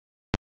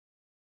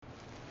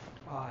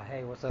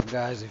Hey, what's up,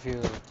 guys? If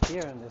you're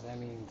hearing this, that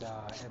means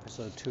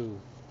episode two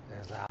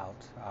is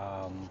out.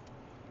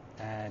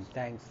 And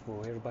thanks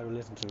for everybody who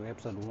listened to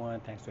episode one.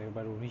 Thanks to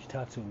everybody who reached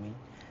out to me.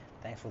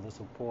 Thanks for the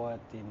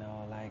support.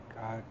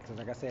 'Cause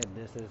like I said,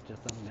 this is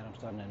just something that I'm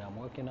starting and I'm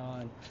working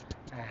on.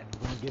 And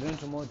we're going to get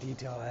into more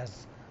detail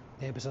as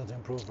the episodes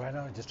improve. Right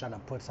now, I'm just trying to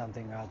put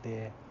something out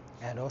there.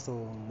 And also,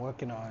 I'm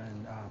working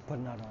on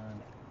putting out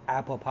on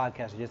Apple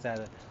Podcasts. We just had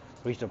to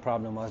reach the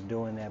problem of us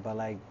doing that. But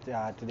like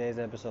today's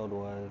episode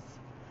was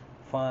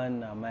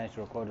fun. I managed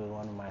to record with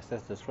one of my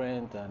sister's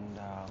friends and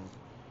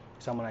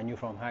someone I knew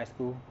from high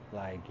school.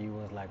 Like he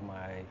was like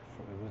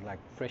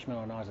freshman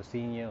when I was a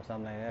senior or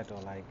something like that,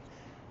 or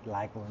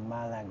like in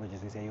my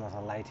languages we say he was a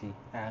lighty.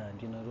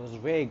 And it was a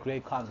very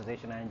great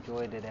conversation. I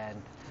enjoyed it,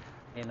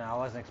 and I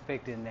wasn't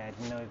expecting that.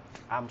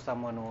 I'm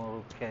someone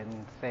who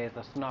can say it's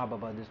a snob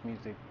about this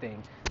music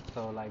thing.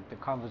 So like the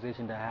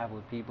conversation that I have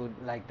with people,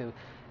 like the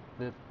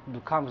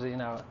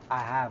conversation I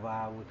have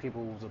with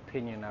people whose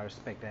opinion I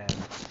respect, and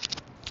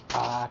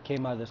I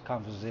came out of this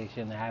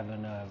conversation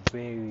having a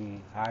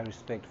very high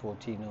respect for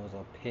Tino's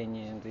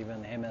opinions,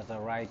 even him as a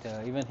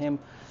writer, even him,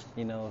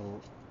 you know,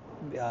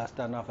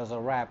 starting off as a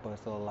rapper.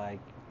 So like,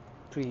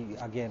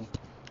 again,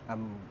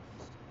 I'm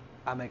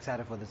I'm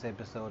excited for this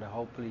episode.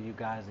 Hopefully you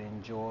guys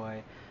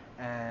enjoy.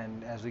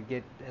 And as I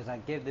get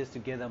this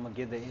together, I'm gonna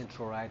get the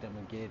intro right. I'm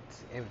gonna get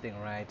everything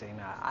right.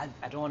 I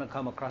don't want to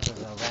come across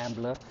as a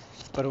rambler,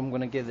 but I'm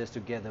gonna get this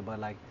together. But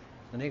like,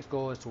 the next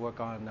goal is to work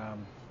on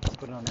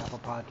putting on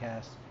Apple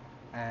Podcasts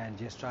and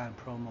just try and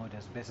promote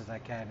as best as I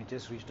can. We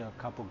just reached a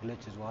couple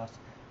glitches whilst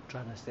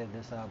trying to set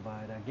this up.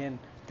 But again,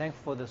 thanks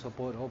for the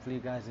support. Hopefully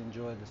you guys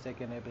enjoyed the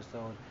second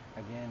episode.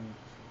 Again,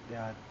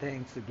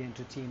 thanks again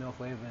to Tino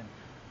for even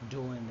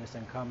doing this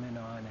and coming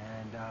on.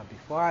 And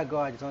before I go,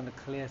 I just want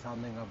to clear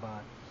something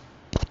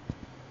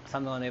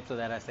on the episode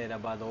that I said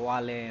about the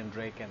Wale and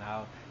Drake and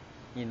how,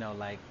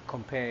 like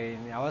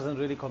comparing. I wasn't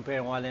really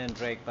comparing Wale and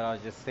Drake, but I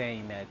was just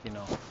saying that,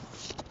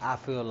 I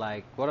feel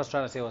like what I was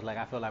trying to say was like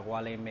I feel like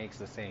Wale makes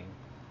the same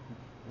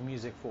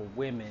music for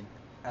women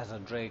as a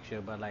Drake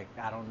should, but like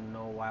I don't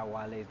know why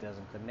Wale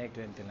doesn't connect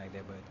or anything like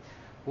that. But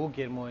we'll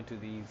get more into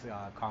these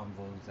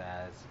convos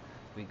as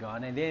we go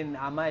on, and then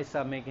I might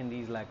start making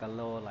these like a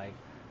little like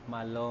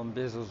my lone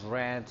Bizzle's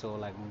rant or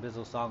like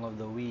Bizzle song of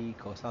the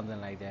week or something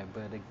like that.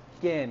 But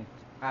again,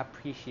 I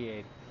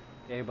appreciate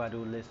everybody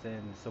who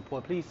listens,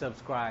 support. Please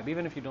subscribe,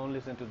 even if you don't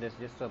listen to this,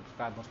 just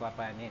subscribe on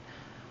Spotify. And then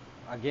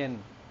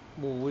again,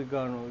 well,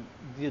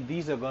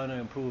 these are gonna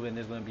improve, and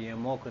there's gonna be a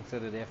more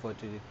considered effort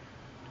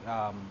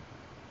um,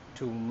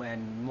 to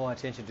and more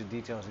attention to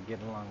details to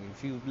get along.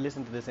 If you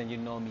listen to this and you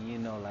know me, you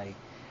know like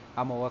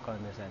I'm gonna work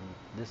on this and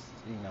this,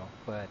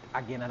 But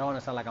again, I don't want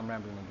to sound like I'm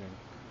rambling again.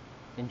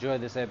 Enjoy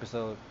this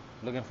episode.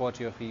 Looking forward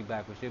to your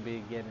feedback. We should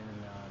be getting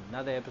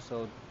another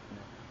episode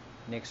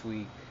next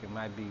week. It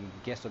might be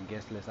guest or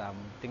guest list. I'm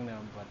thinking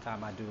by the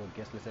time I do a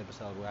guest list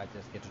episode where I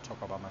just get to talk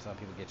about myself,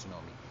 people get to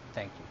know me.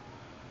 Thank you.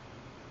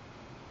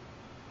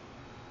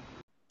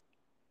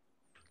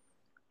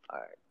 All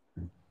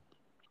right.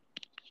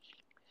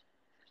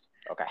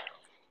 Okay.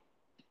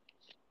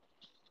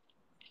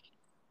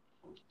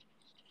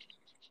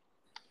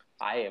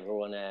 Hi,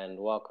 everyone, and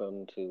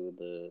welcome to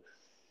the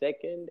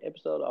second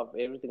episode of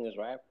Everything is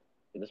Rap.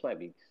 This might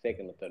be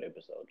second or third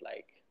episode,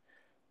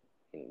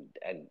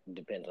 and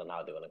depends on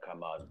how they're going to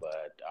come out.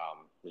 But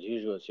as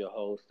usual, it's your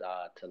host,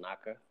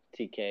 Tanaka,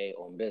 TK,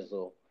 on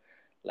Bizzle.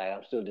 Like,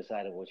 I'm still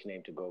deciding which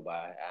name to go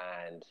by.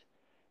 And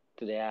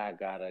today I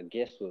got a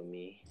guest with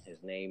me.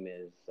 His name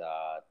is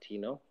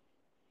Tino.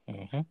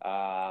 Hmm.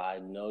 I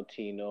know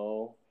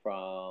Tino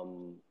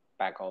from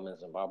back home in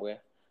Zimbabwe.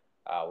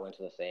 Went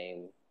to the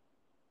same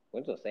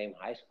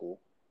high school.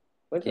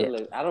 Yeah,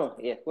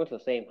 Went to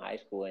the same high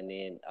school, and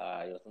then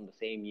it was in the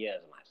same year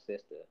as my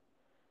sister.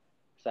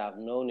 So I've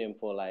known him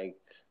for a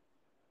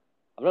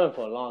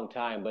long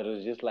time, but it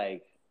was just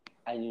like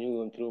I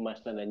knew him through my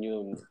son. I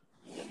knew him.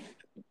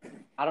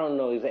 I don't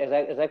know. Is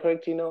that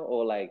correct, Tino?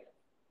 Or like,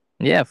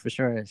 yeah, for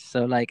sure.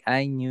 So, like,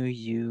 I knew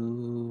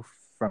you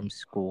from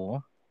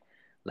school.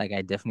 Like,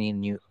 I definitely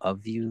knew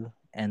of you.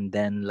 And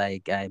then,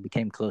 like, I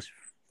became close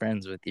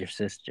friends with your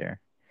sister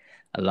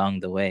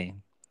along the way.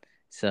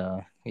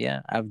 So,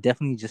 yeah, I've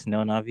definitely just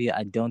known of you.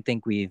 I don't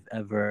think we've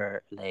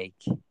ever,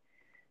 like,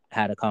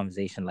 had a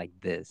conversation like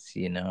this,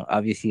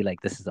 Obviously,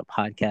 like, this is a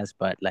podcast,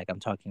 but, like, I'm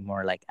talking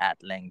more, like,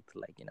 at length,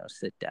 like,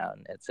 sit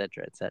down,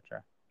 etc.,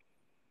 etc.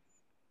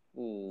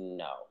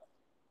 no.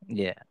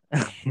 Yeah.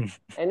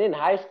 And in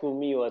high school,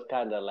 me was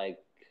kind of like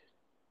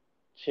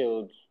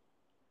chilled,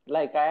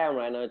 like I am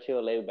right now,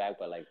 chill, laid back,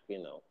 but like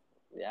you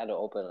had to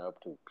open it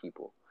up to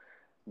people.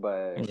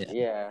 But Yeah.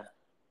 yeah,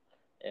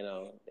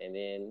 and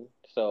then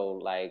so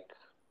like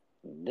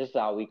this is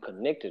how we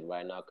connected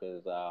right now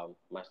because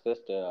my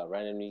sister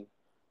randomly,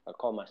 I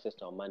called my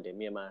sister on Monday.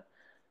 Me,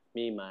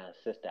 my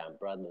sister and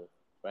brother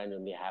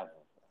randomly have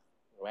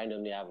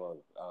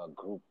a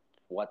group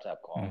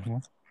WhatsApp call. Hmm.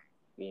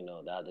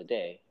 The other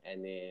day,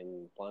 and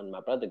then when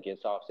my brother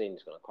gets off, saying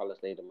he's gonna call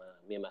us later,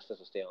 me and my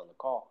sister stay on the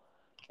call,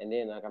 And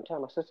then like I'm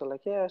telling my sister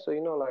like, yeah, so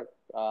like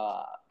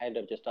I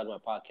ended up just starting my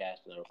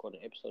podcast and I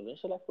recorded an episode. And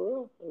she's like, for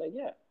real? I'm like,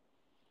 yeah.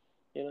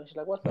 She's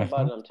like, what's it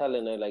about? Mm-hmm. And I'm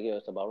telling her like,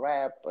 it's about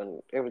rap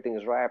and everything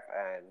is rap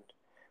and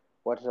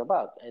what it's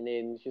about. And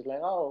then she's like,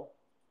 oh,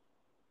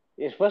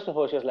 yes. First of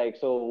all, she was like,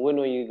 so when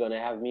are you gonna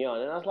have me on?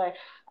 And I was like,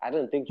 I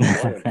didn't think you'd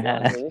want to be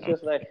on. And then she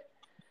was like,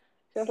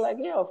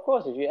 yeah, of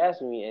course, if you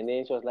ask me. And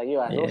then she was like, yeah,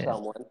 I know Yeah.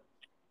 someone.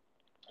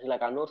 She's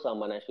like, I know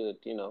someone. I should,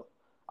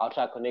 I'll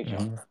try to connect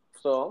y'all. Hmm.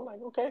 So I'm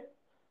like, okay,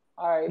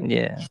 all right.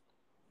 Yeah.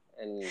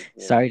 And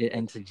Sorry to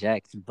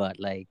interject, but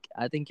like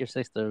I think your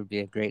sister would be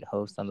a great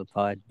host on the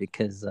pod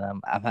because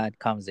I've had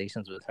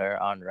conversations with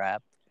her on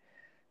rap,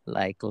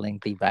 like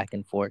lengthy back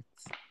and forth.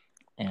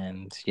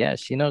 And yeah,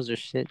 she knows her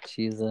shit.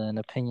 She's an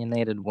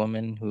opinionated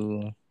woman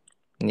who,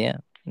 yeah,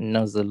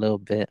 knows a little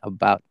bit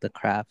about the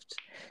craft,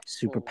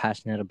 super mm,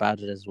 passionate about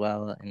it as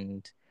well,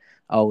 and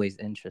always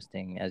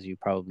interesting, as you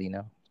probably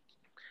know.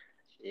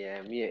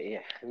 yeah,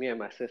 me and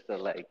my sister,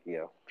 like,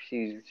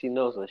 she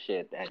knows her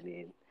shit. I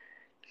mean,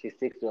 she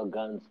sticks to her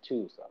guns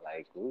too. So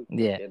like, we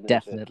Yeah, get into,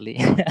 definitely.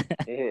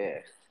 yeah,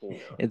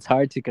 It's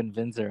hard to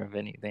convince her of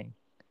anything.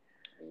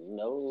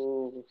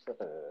 no, it's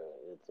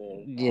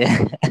hard.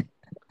 Yeah.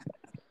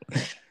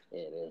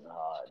 It is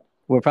hard.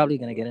 We're But probably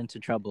going to get into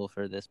trouble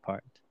for this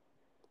part.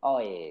 oh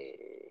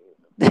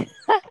yeah,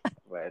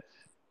 but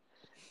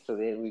so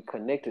then we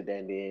connected,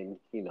 and then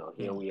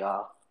here Mm. we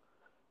are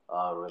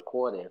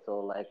recording. So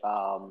like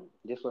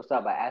just want to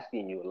start by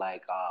asking you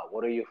like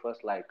what are your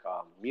first like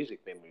music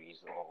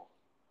memories, or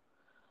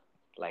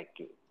like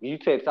you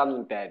said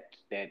something that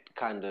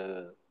kind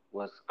of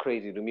was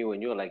crazy to me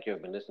when you were like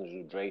you've been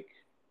listening to Drake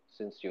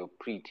since your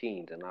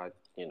pre-teens, and I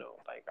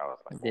like I was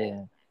like, whoa.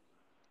 Yeah.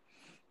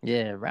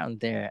 Yeah,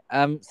 around there.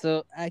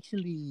 So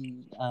actually,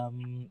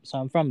 so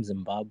I'm from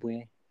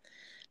Zimbabwe,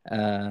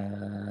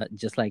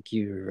 just like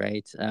you,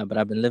 right? But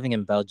I've been living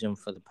in Belgium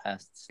for the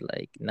past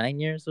like 9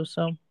 years or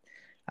so.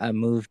 I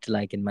moved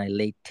like in my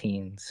late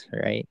teens,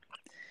 right?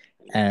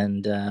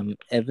 And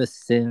ever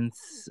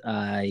since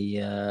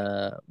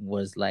I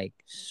was like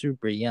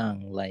super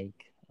young, like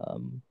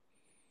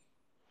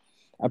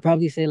I'd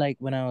probably say like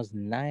when I was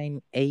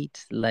 9,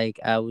 8, like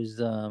I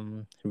was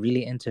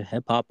really into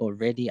hip hop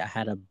already. I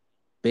had a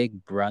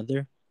big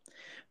brother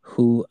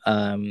who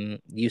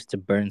used to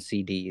burn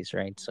CDs,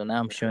 right? So now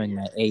I'm showing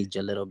Yeah. my age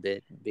a little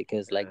bit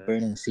because like uh,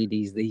 burning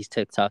CDs, these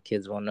TikTok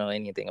kids won't know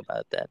anything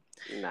about that.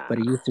 But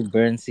he nah. used to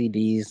burn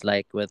CDs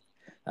like with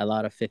a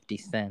lot of 50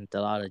 Cent,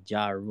 a lot of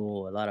Ja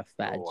Rule, a lot of Oh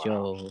Fat wow.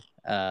 Joe,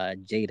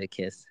 Jada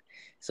Kiss.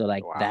 So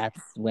like Wow. that's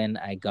when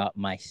I got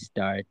my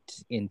start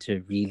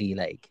into really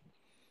like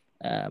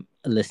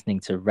listening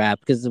to rap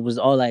because it was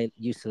all I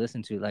used to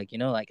listen to. Like,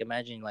 like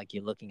imagine like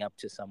you're looking up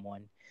to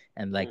someone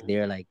and like Hmm.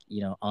 they're like,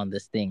 on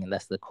this thing and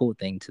that's the cool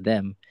thing to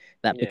them.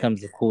 That Yeah.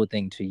 becomes the cool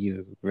thing to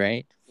you,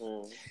 right?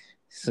 Mm.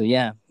 So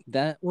yeah,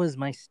 that was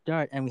my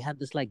start. And we had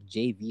this like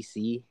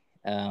JVC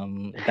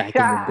back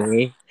in the Yeah.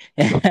 day.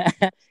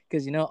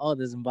 Because all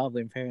the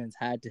Zimbabwean parents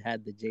had to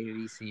have the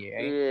JVC,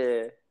 right?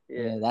 Yeah.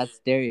 Yeah. Yeah, that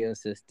stereo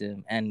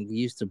system, and we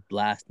used to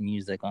blast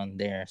music on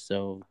there.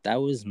 So that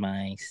was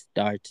my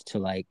start to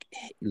like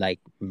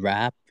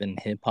rap and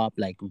hip hop,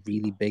 like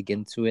really big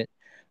into it.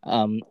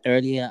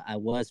 Earlier I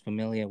was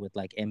familiar with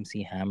like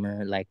MC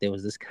Hammer. Like there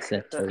was this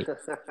cassette tape.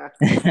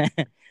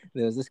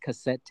 There was this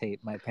cassette tape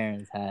my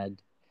parents had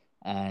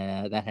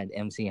that had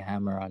MC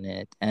Hammer on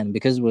it. And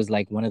because it was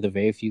like one of the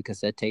very few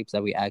cassette tapes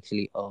that we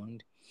actually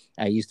owned,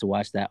 I used to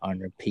watch that on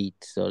repeat.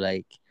 So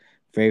like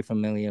very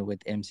familiar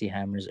with MC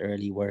Hammer's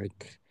early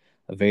work.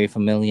 Very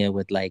familiar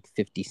with like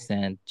 50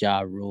 Cent,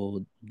 Ja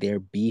Rule. Their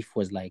beef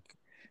was like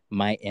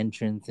my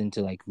entrance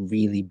into like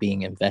really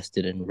being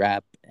invested in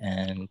rap.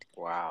 And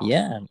Wow.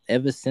 yeah,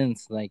 ever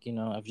since, like,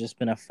 I've just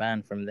been a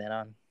fan from then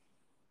on.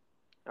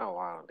 Oh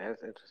wow,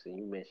 that's interesting.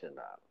 You mentioned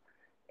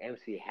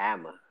MC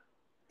Hammer.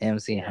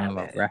 MC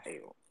Hammer, That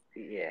right?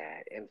 yeah,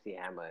 MC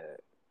Hammer.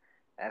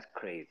 That's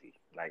crazy.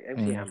 Like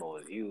MC Mm, Hammer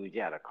was huge.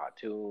 You had a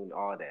cartoon,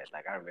 all that.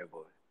 Like I remember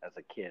as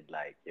a kid,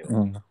 like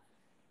mm.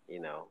 you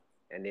know.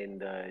 And then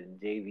the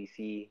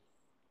JVC.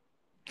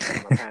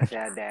 My parents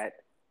had that.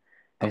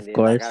 And Of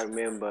then like I course.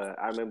 remember,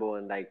 I remember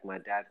when like my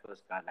dad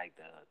first got like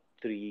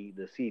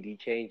the CD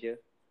changer,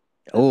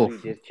 the Oh, three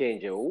disc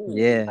changer. Ooh,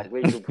 yeah. like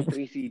where you could put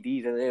three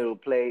CDs and then it'll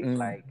play Mm,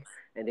 like,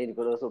 and then you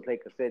could also play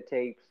cassette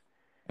tapes.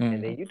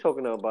 And then mm, you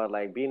talking about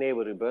like being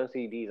able to burn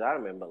CDs. I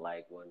remember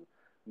like when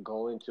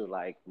going to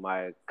like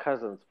my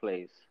cousin's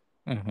place,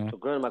 mm-hmm. to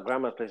going to my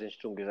grandma's place in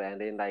Stungiza,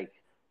 and then like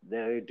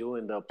they're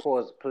doing the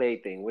pause play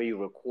thing where you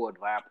record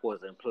via pause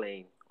and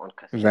playing on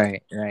cassette.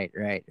 Right, right,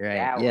 right, right.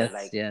 That was Yes,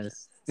 like,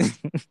 yes.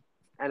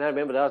 and I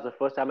remember that was the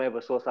first time I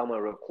ever saw someone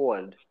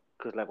record.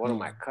 Cause like one of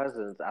my Mm,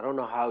 cousins, I don't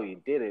know how he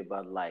did it,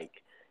 but like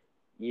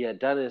he had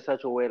done it in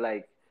such a way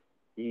like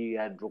he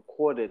had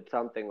recorded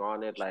something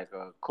on it, like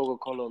a Coca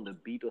Cola on the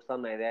beat or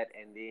something like that,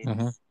 and then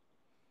mm-hmm.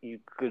 you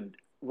could,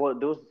 well,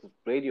 those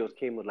radios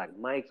came with like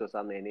mics or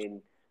something, and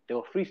then they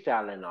were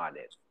freestyling on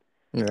it.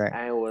 Right.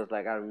 And it was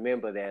like I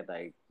remember that,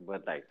 like,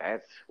 but like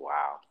that's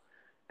wow.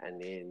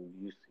 And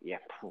then yeah,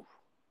 poof.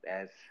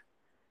 That's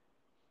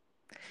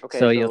okay.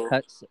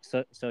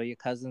 So So your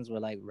cousins were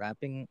like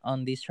rapping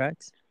on these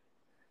tracks?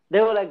 they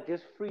were like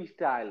just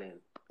freestyling.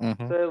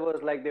 Mm-hmm. So it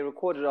was like they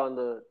recorded on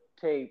the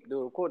tape. They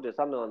recorded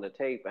something on the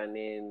tape, and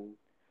then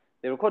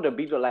they recorded a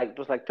beat of like it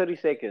was like 30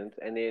 seconds,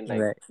 and then like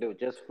Right. they would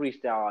just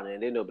freestyle on it.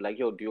 And then they'll be like,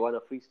 "Yo, do you want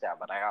to freestyle?"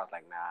 But I was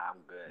like, "Nah,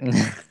 I'm good."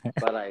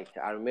 But like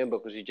I remember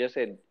because you just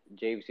said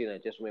JVC, and I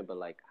just remember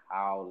like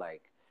how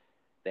like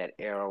that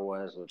era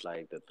was with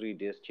like the three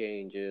disc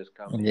changes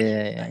coming in,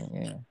 and Yeah, like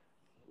yeah.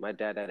 my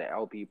dad had an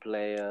LP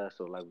player,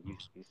 so like we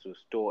used to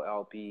store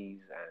LPs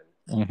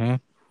Mm-hmm.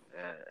 and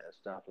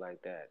stuff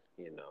like that,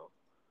 you know.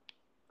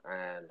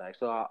 And like,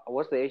 so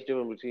what's the age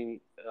difference between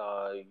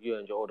you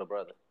and your older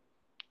brother?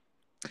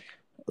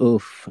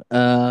 Oof.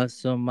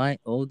 So my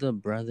older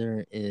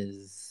brother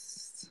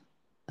is,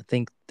 I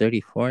think,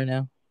 34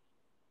 now.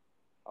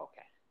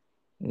 Okay,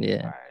 all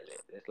Yeah. right,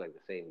 that's like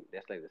the same.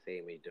 That's like the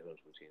same age difference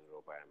between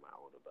Robert and my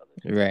older brother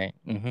too. Right.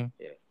 Mm-hmm.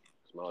 Yeah,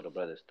 'cause my older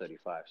brother is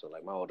 35, so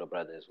like my older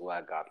brother is who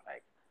I got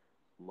like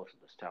most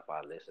of the stuff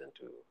I listen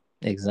to.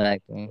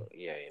 Exactly. So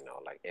yeah, you know,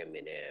 like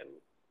Eminem,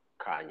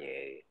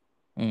 Kanye,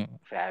 Mm.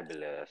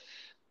 Fabulous.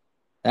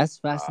 That's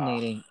Uh,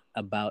 fascinating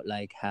about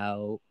like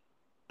how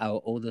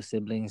our older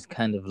siblings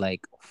kind of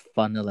like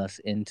funnel us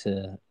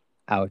into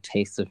our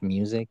taste of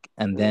music,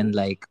 and then mhm.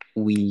 like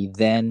we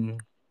then,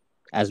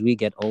 as we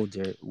get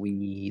older,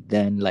 we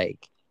then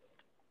like,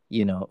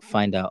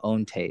 find our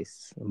own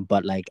tastes,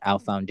 but like our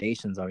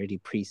foundation's already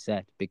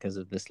preset because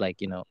of this, like,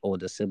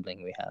 older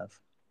sibling we have.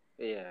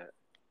 Yeah,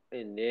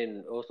 and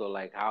then also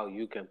like how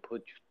you can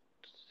put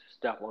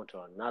stuff onto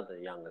another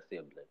younger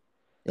sibling,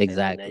 and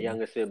then that Exactly.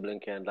 younger sibling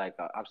can like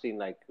I've seen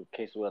like a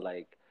case where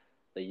like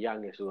the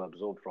youngest will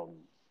absorb from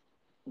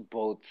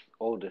both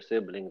older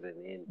siblings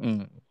and then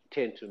Mm,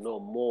 tend to know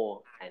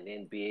more and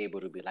then be able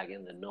to be like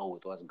in the know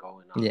with what's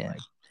going on. yeah.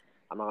 Like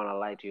I'm not gonna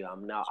lie to you,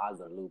 I'm now out of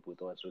the loop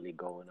with what's really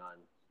going on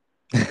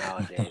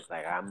nowadays.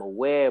 Like I'm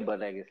aware, but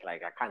like it's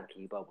like I can't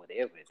keep up with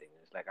everything.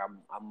 It's like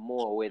I'm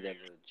more aware than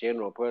the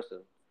general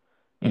person,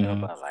 you know.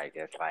 Hmm. But like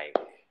it's like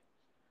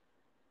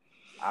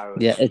I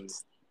Yeah, really,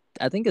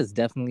 I think it's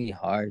definitely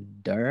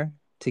harder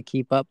to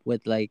keep up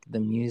with like the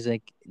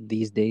music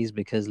these days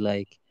because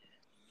like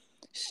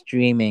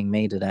streaming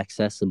made it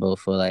accessible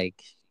for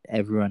like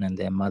everyone and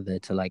their mother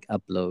to like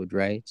upload,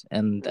 right?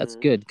 And that's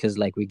mm, good because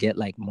like we get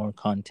like more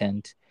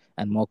content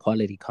and more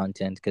quality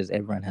content because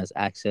everyone has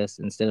access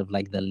instead of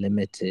like the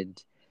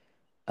limited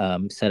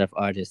set of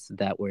artists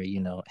that were,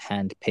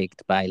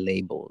 handpicked by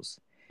labels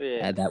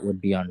yeah, that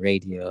would be on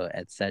radio,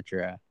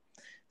 etc.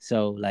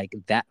 So like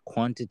that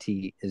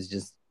quantity is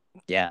just,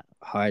 yeah,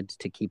 hard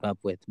to keep up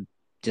with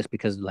just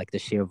because of like the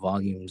sheer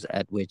volumes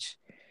at which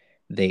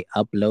they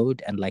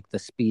upload and like the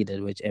speed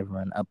at which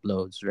everyone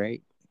uploads,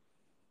 right?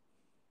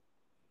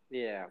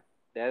 yeah,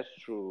 that's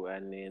true.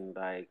 And then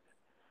like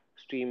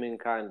streaming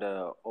kind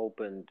of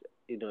opened,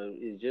 you know,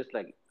 it's just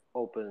like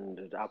opened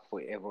it up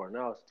for everyone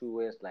else too.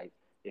 Where it's like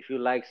if you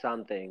like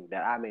something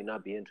that I may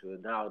not be into,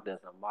 now there's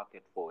a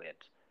market for it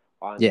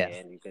on Yeah. there,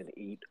 and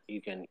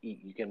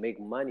you can make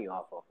money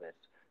off of it.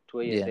 To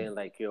where you're Yeah. saying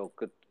like, yo,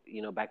 could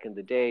you know, back in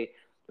the day,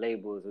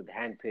 labels would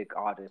handpick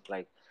artists.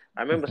 Like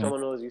I remember Hmm.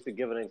 someone always used to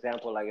give an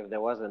example, like if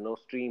there wasn't no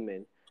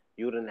streaming,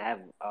 you wouldn't have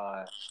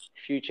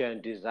Future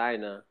and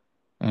Designer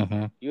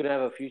Hmm. you'd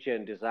have a future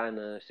and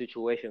designer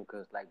situation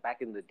because like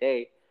back in the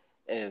day,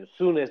 as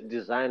soon as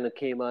designer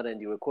came out and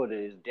he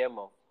recorded his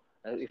demo,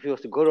 if he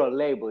was to go to a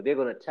label, they're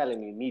gonna tell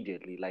him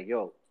immediately like,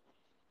 yo,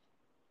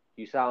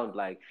 you sound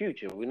like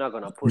future. We're not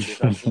gonna put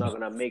this out. It's not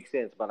gonna make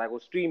sense. But like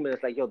with streaming,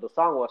 it's like, yo, the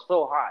song was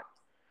so hot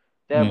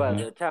that Hmm.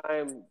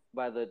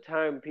 by the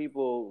time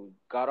people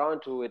got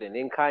onto it and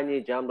then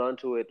Kanye jumped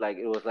onto it, like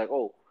it was like,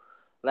 oh,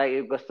 like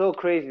it was so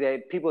crazy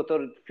that people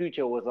thought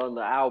Future was on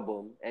the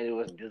album and it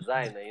was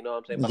Designer. You know what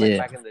I'm saying? But like Yeah.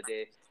 back in the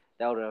day,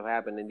 that would have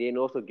happened. And then it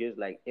also gives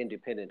like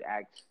independent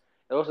acts.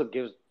 It also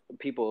gives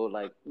people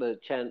like the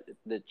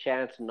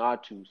chance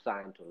not to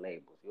sign to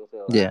labels. You also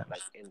have Yeah.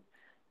 like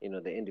you know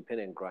the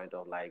independent grind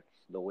of like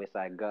the West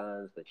Side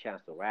Guns, the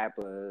Chance the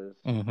Rappers,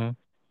 Hmm.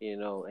 you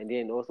know, and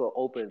then also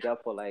opens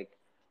up for like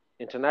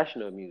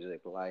international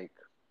music, like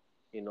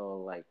you know,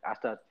 like I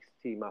start to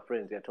see my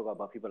friends they talk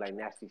about people like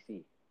Nasty C,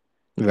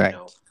 you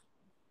know, Right.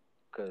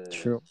 because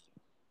True.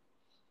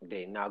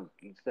 they now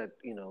it's that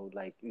you know,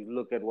 like you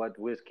look at what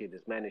Wizkid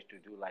has managed to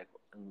do, like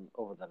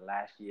over the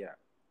last year.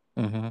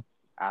 Hmm.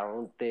 I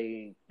don't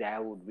think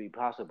that would be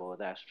possible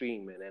without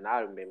streaming. And I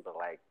remember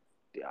like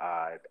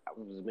I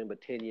remember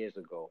 10 years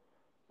ago,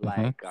 Hmm.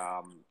 like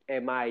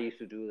Mi used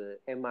to do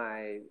the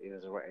Mi. It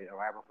was a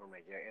rapper from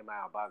Nigeria, Mi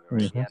Abaga,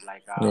 right? He Hmm. had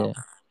like Yeah.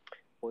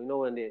 well, you know,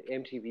 when the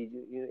MTV,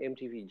 you know,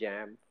 MTV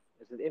Jam,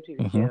 is it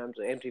MTV Hmm. Jams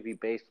or MTV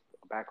Base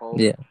back home,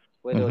 Yeah.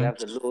 where they would Hmm. have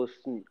the little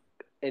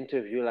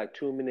interview, like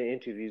 2 minute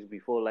interviews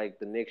before like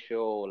the next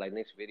show or like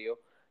next video.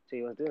 So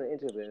he was doing an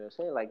interview and he was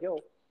saying like,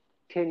 yo,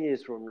 10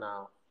 years from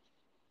now,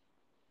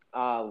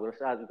 we're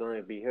start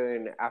gonna be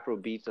hearing Afro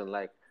beats and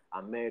like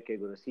America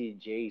gonna see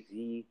Jay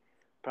Z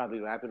probably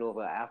rapping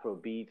over Afro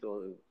beats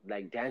or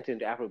like dancing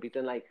to Afro beats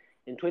and like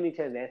in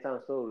 2010 that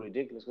sounds so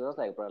ridiculous. 'Cause I was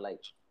like, bro, like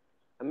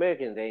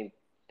Americans ain't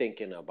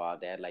thinking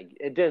about that. Like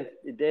it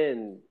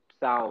didn't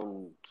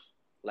sound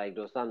like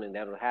there was something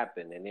that would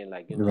happen. And then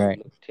like you Right.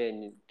 look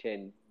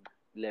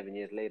 11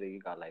 years later, you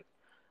got like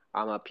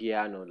I'm a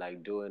piano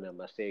like doing a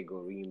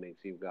Masego remix.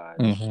 You got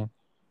Hmm.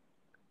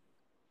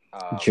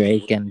 um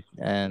Drake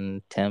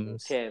and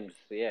Thames. Thames,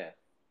 yeah,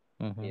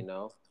 Hmm. you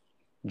know,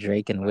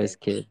 Drake and like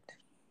Wizkid.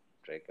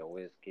 Drake and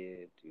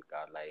Wizkid. You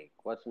got like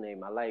what's the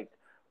name? I like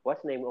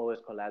what's the name always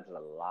collabs with a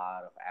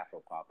lot of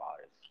Afro pop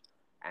artists,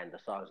 and the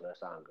songs that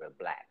sound good.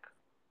 Black,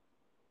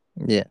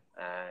 Yeah.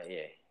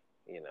 yeah,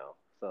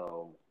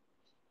 So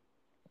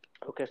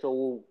okay,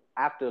 so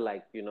after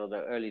like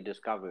the early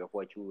discovery of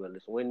what you were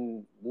listening,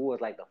 when who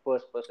was like the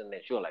first person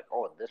that you're like,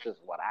 oh, this is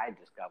what I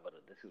discovered,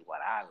 or this is what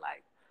I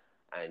like,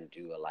 and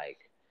you were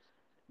like,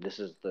 this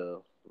is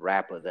the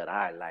rapper that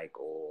I like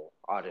or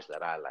artist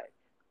that I like.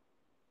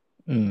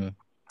 Mm.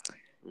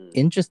 Mm,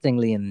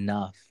 Interestingly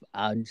enough,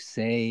 I'd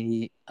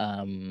say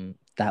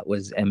that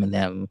was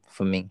Eminem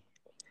for me,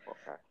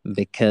 okay.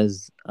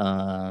 because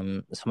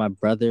so my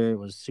brother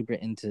was super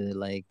into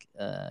like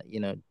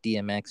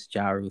DMX,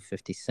 Jaru,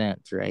 50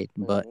 Cent, right?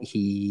 But Mhm.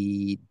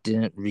 he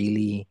didn't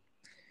really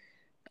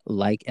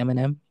like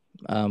Eminem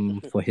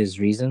for his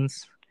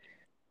reasons,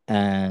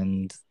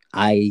 and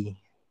I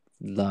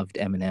loved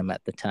Eminem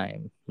at the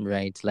time,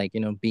 right? Like,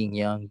 being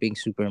young, being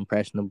super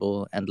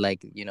impressionable, and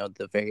like,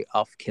 the very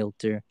off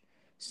kilter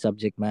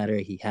subject matter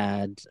he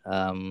had.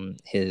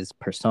 His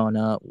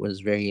persona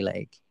was very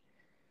like,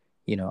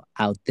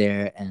 out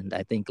there. And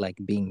I think like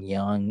being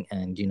young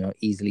and,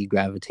 easily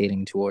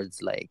gravitating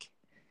towards like,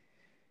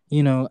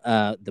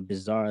 the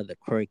bizarre, the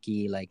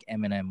quirky, like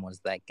Eminem was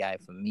that guy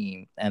for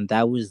me. And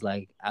that was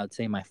like, I would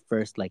say my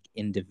first like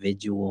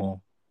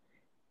individual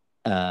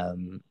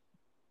um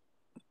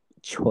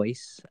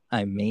choice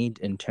I made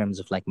in terms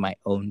of like my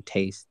own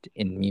taste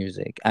in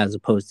music, as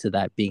opposed to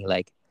that being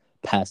like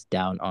passed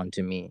down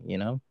onto me.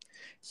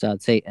 So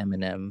I'd say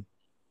Eminem.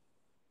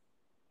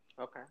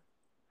 Okay.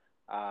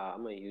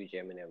 I'm a huge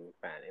Eminem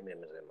fan.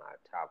 Eminem is in my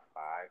top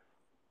five.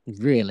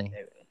 Really.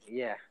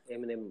 Yeah,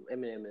 Eminem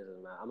is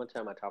in my. I'm gonna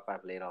tell my top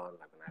five later on,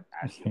 like when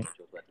I ask you Mhm. about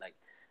yours. But like,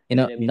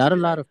 Eminem used to Not a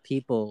be lot like of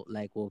people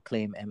like will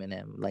claim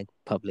Eminem like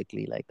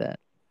publicly like that.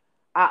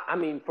 I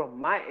mean, from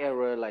my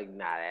era, like,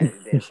 nah,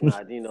 that's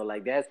not,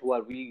 like, that's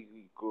what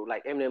we grew.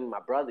 Like, Eminem, my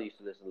brother used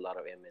to listen to a lot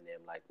of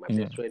Eminem. Like, my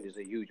best Mm, friend is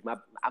a huge, my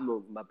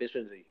best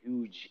friend is a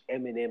huge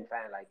Eminem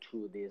fan, like,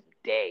 to this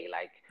day.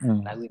 Like,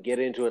 mm, we get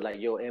into it,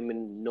 like, yo,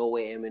 Eminem, no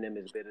way Eminem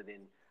is better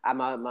than,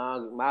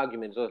 my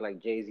argument is always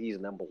like, Jay-Z is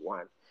number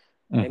one.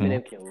 mm-hmm,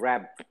 Eminem can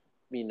rap,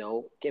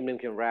 Eminem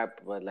can rap,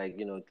 but, like,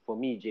 for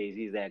me, Jay-Z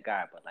is that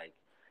guy. But, like,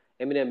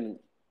 Eminem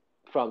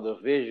from the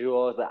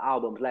visuals, the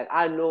albums. Like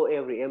I know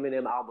every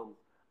Eminem album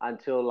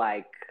until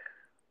like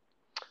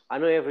I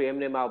know every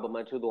Eminem album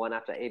until the one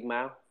after 8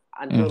 Mile.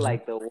 Until mm-hmm,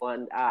 like the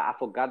one I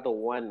forgot the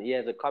one. He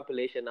has a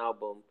compilation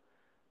album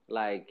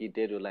like he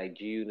did with like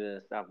G Unit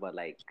and stuff, but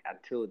like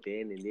until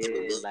then and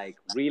then like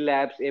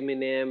Relapse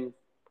Eminem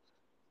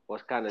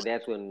was kind of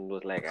that's when it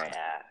was like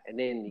and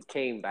then he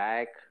came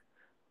back.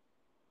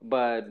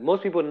 But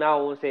most people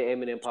now won't say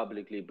Eminem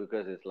publicly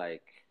because it's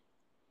like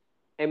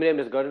Eminem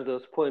has gotten to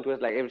those points where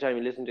it's like every time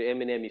you listen to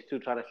Eminem, he's still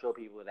trying to show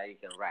people that he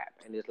can rap,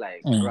 and it's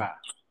like, mm, bruh,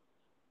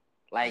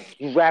 like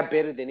you rap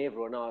better than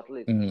everyone else.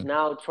 Let's mm,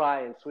 now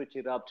try and switch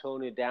it up,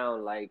 tone it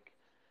down, like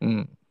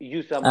mm.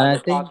 use some And other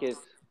I think, pockets.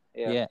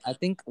 Yeah. yeah, I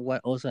think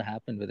what also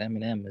happened with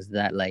Eminem is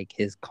that like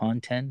his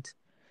content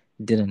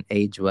didn't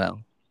age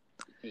well.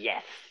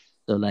 Yes.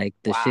 So like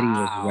the shit he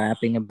was Wow.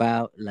 rapping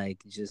about,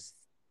 like just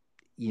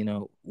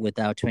with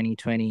our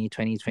 2020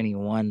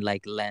 2021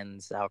 like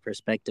lens, our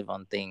perspective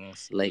on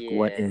things, like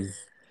what Yeah.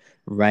 is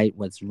right,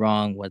 what's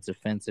wrong, what's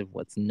offensive,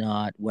 what's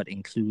not, what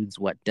includes,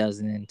 what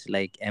doesn't.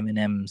 Like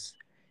Eminem's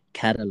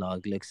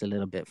catalog looks a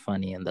little bit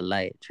funny in the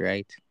light,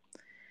 right?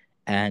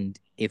 And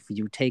if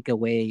you take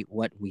away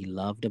what we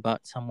loved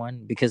about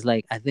someone, because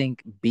like I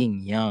think being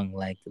young,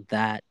 like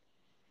that,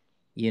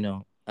 you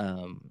know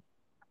um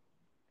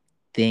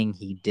thing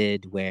he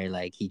did where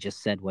like he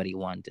just said what he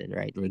wanted,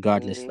 right,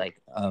 regardless Mhm.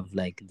 like of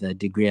like the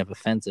degree of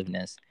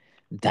offensiveness,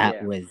 that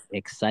Yeah. was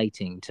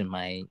exciting to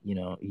my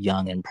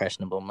young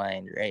impressionable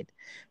mind, right?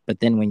 But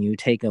then when you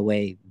take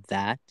away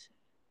that,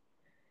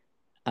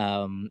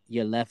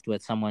 you're left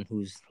with someone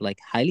who's like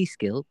highly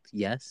skilled,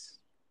 yes,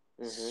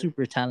 Mhm.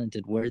 super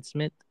talented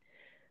wordsmith,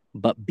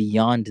 but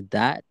beyond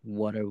that,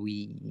 what are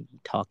we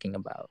talking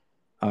about?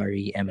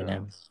 Re No.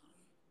 Eminem.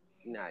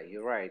 Nah,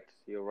 you're right.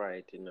 You're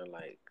right.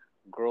 Like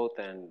growth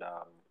and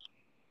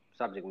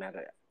subject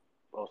matter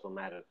also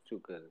matters too,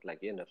 cause like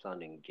you end up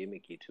sounding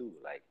gimmicky too.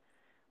 Like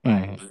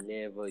I Mm,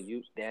 never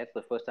used. That's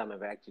the first time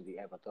I've actually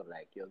ever thought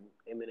like, yo,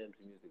 Eminem's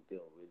music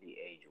don't really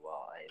age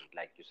well. And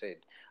like you said,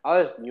 I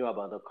always knew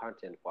about the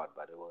content part,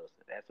 but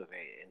that's a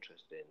very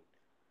interesting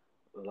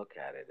look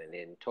at it. And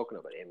then talking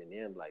about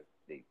Eminem, like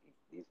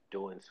he's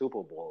doing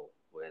Super Bowl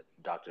with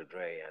Dr.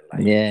 Dre, and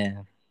like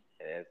yeah.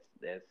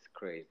 that's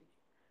crazy.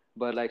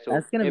 But like so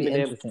That's gonna be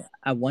Eminem, interesting.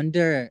 I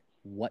wonder.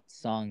 what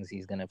songs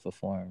he's gonna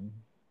perform.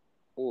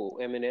 Ooh,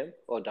 Eminem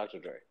or Dr.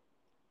 Dre?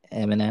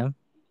 Eminem.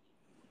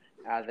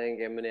 I think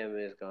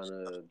Eminem is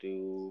gonna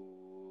do.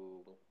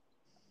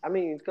 I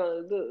mean, it's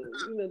gonna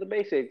do the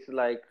basics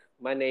like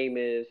my name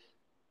is.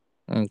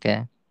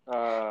 Okay.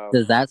 Uh,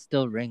 Does that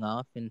still ring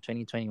off in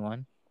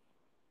 2021?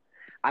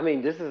 I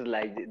mean, this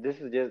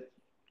is just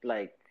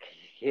like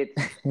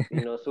hits.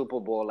 Super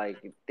Bowl like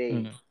Mm,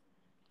 day.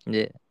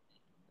 yeah.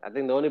 I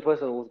think the only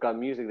person who's got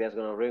music that's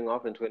gonna ring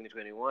off in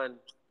 2021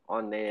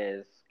 on there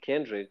is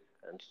Kendrick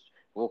and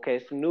okay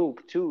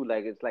Snoop too.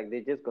 Like it's like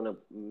they're just gonna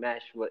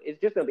mash. What it's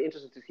just gonna be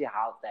interesting to see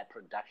how that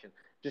production,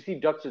 to see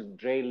Dr.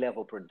 Dre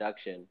level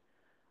production,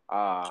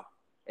 uh,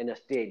 in a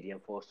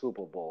stadium for a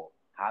Super Bowl.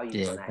 How he's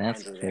Yeah, gonna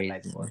that's handle that,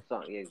 like crazy. for a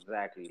song,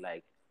 exactly.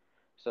 Like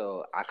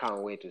so, I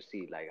can't wait to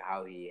see like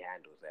how he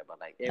handles that. But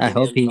like I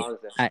hope Eminem he songs,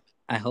 that,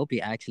 I hope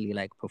he actually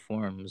like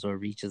performs or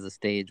reaches a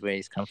stage where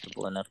he's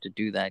comfortable enough to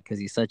do that because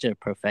he's such a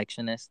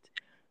perfectionist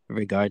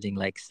regarding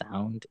like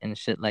sound and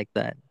shit like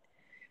that.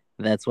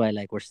 That's why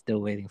like we're still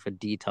waiting for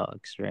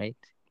Detox, right?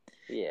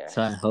 yeah.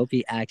 So I hope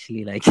he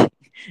actually like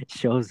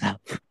shows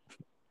up.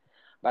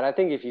 But I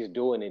think if he's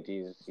doing it,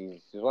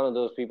 he's one of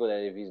those people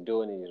that if he's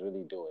doing it, he's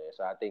really doing it.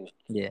 So I think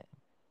Yeah.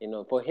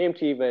 for him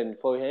to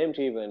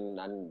even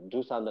and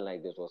do something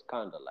like this was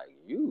kind of like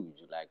huge,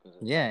 like 'cause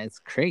it's Yeah, like it's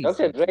crazy,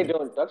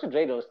 dude. Dr.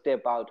 Dre don't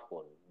step out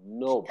for And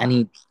nobody,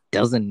 he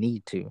doesn't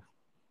need to.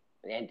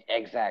 and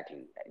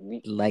exactly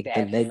Like the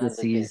that's another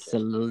legacy thing is too.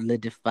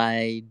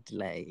 solidified,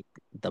 like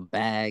the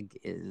bag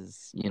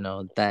is,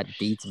 that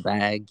beats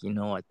bag, you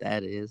know what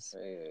that is.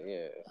 Yeah,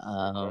 yeah, it's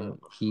incredible.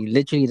 He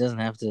literally doesn't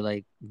have to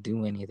like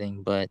do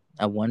anything, but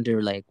I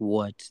wonder like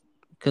what,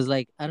 because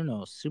like I don't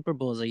know, Super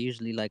Bowls are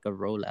usually like a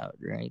rollout,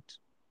 right?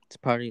 It's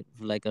part of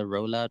like a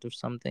rollout of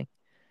something.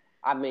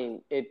 I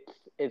mean,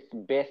 it's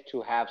best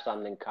to have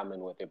something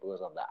coming with it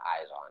because of the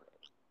eyes on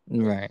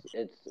it. Right.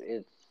 It's the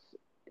it's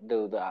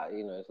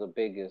the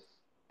biggest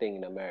thing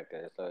in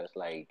America.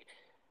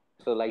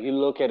 So you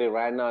look at it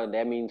right now,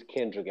 that means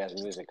Kendrick has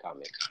music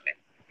coming.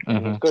 That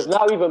means Mm-hmm. because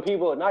now even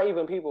people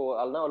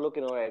are now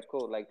looking at it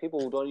cool. Like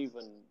people who don't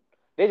even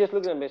they're just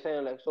looking at me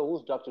saying like, so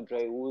who's Dr.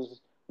 Dre?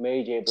 Who's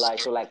Mary J.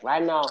 Blige? So like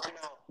right now,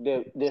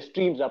 the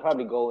streams are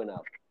probably going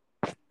up,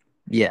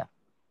 Yeah.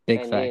 Big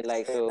and then facts.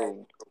 like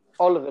so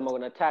all of them are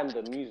gonna time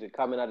the music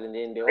coming out, and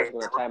then they're also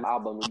gonna time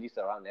album release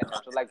around that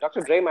time. So like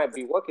Dr. Dre might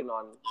be working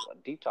on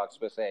Detox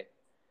per se,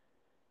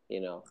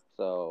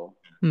 So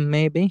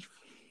Maybe.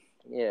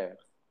 yeah.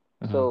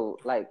 Mhm. So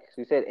like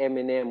you said,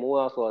 Eminem. Who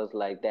else was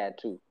like that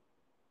too?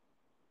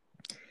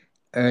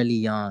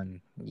 Early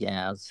on,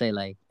 yeah, I'd say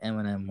like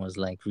Eminem was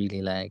like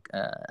really like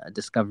a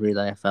discovery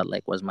that I felt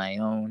like was my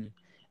own,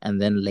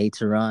 and then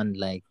later on,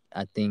 like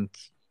I think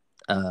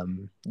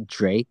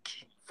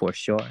Drake for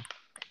sure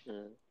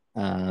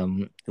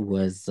Mm.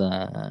 was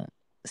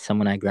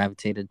someone I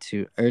gravitated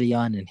to early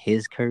on in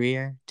his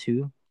career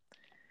too.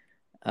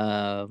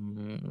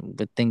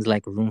 With things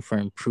like Room for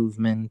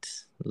Improvement,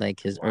 like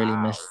his early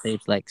Wow.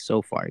 mixtapes, like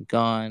So Far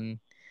Gone,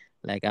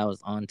 like I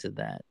was onto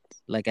that.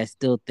 Like I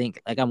still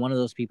think like I'm one of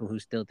those people who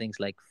still thinks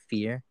like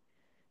Fear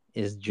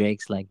is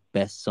Drake's like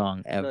best song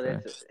No,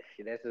 ever.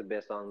 that's his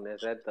best song.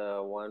 Is that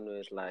the one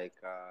with like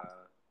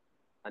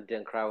I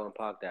didn't cry when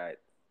Pac died?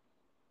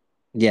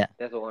 Yeah,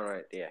 That's the one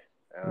right there.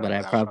 but I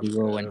But I probably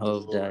probably will when could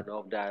Hove died. when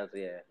Hope dies.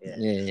 Yeah, yeah.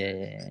 Yeah,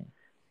 yeah,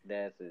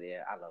 That's yeah,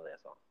 yeah. I love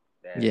that song.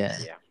 That's yeah.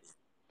 yeah.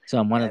 So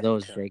I'm one of That's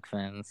those tough. Drake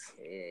fans.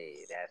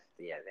 Hey, that's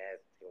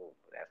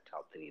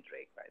top three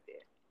Drake right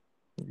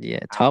there. Yeah,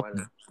 I top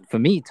want. for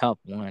me, top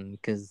one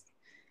because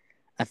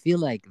I feel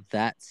like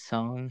that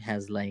song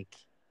has like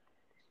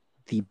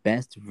the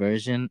best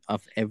version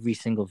of every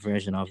single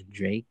version of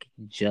Drake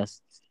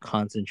just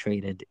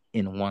concentrated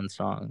in one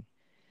song.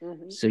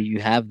 Hmm. So you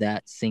have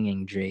that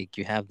singing Drake,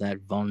 you have that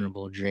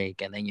vulnerable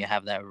Drake, and then you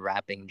have that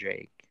rapping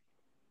Drake.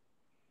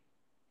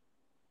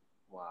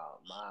 Wow,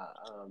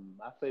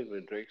 my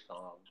favorite Drake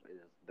song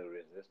is "The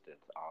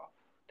Resistance" of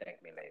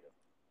 "Thank Me Later."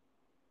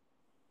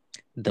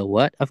 The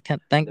what of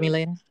Can't Thank Me The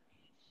Later?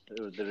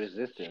 the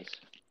Resistance.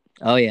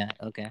 Oh yeah,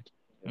 okay.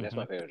 That's Mm-hmm.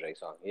 my favorite Drake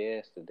song.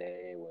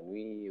 Yesterday when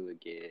we were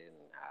getting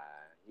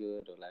high, you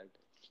would like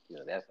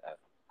that's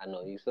I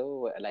know you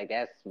so like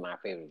that's my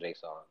favorite Drake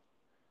song.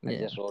 I Yeah.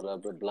 just wrote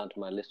up a blunt to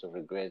my list of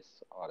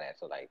regrets, all that.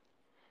 So like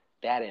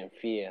that and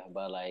fear,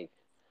 but like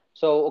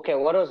so okay, who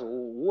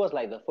was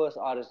like the first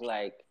artist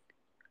like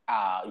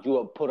you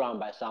were put on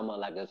by someone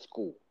like at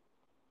school?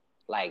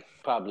 Like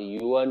probably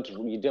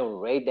you didn't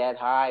rate that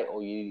high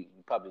or you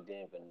probably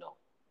didn't even know.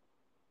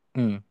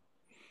 Mm.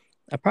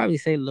 I'd probably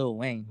say Lil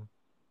Wayne, Wow,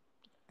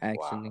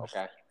 actually.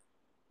 okay.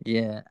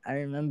 Yeah, I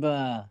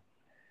remember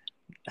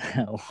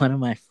one of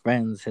my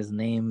friends, his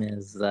name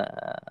is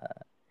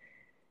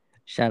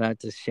shout out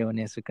to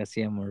Shonesu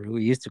Kasiyamaru.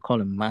 We used to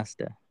call him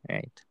Master,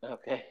 right?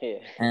 Okay, yeah.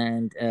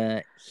 And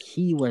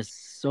he was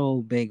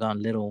so big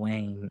on Little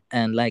Wayne,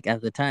 and like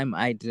at the time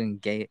I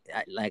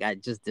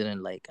just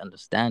didn't like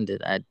understand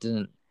it. I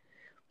didn't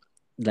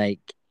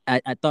like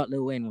I thought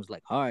Lil Wayne was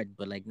like hard,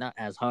 but like not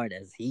as hard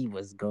as he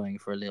was going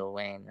for Lil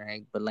Wayne,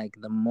 right? But like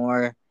the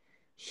more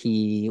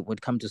he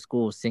would come to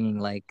school singing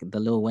like the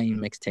Lil Wayne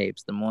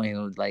mixtapes, the more he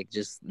would like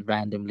just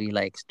randomly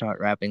like start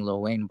rapping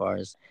Lil Wayne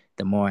bars,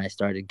 the more I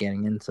started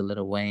getting into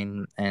Lil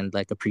Wayne and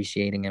like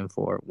appreciating him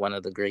for one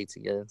of the greats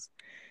he is.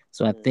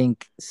 So I Mm.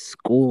 think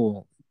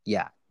school,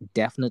 yeah,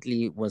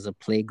 definitely was a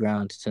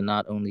playground to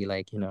not only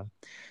like,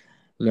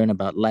 learn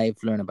about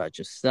life, learn about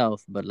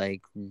yourself, but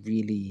like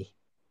really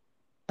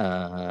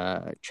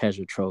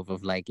treasure trove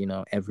of like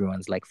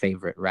everyone's like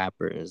favorite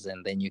rappers,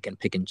 and then you can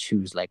pick and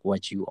choose like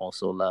what you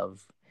also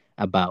love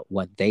about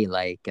what they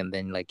like, and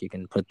then like you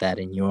can put that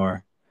in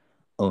your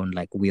own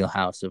like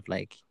wheelhouse of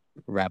like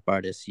rap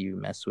artists you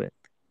mess with.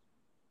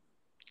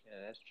 Yeah,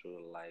 that's true.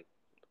 Like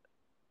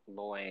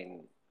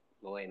Loane,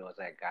 Loane was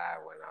that guy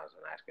when I was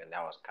in high school, and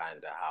that was kind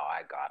of how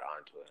I got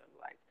onto him.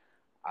 Like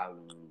I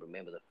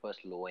remember the first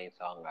Loane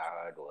song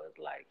I heard was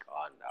like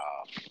on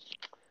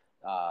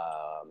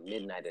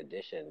Midnight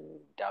Edition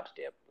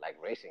dubstep, like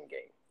racing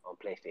game on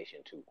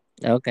PlayStation 2.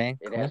 Okay,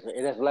 It cool. has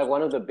it has like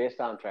one of the best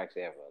soundtracks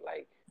ever.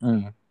 Like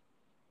Mm,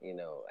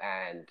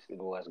 and it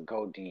was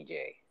Go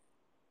DJ,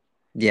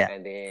 yeah,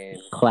 and then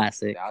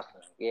classic. the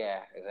hustler, yeah,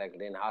 exactly.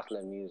 Then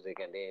hustler music,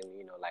 and then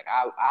like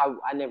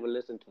I never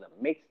listened to the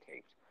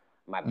mixtapes.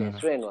 My best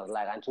Mm, friend was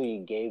like until he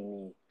gave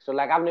me so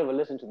like I've never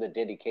listened to the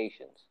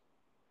dedications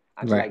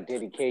until right. like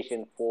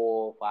dedication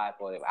 4, 5,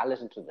 or whatever. I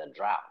listened to the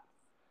drought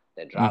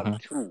Mm-hmm.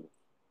 2.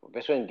 My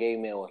best friend gave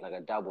me was like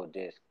a double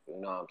disc. You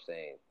know what I'm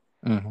saying?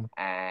 Mm-hmm.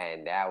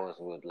 And that was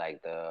with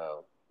like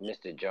the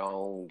Mr.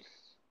 Jones,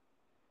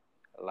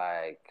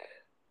 like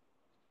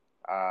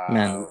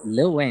Man, uh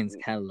Lil Wayne's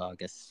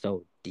catalog is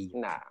so deep.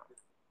 nah,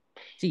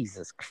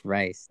 Jesus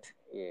Christ.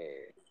 yeah.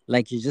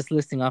 Like you're just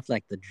listing off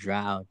like the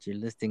drought, you're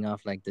listing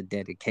off like the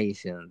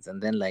dedications,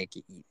 and then like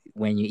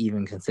when you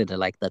even consider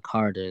like the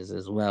Carters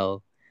as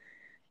well,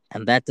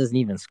 and that doesn't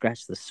even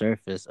scratch the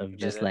surface of That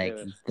just doesn't like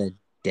even the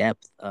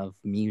depth of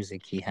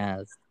music he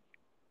has.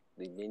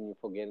 then you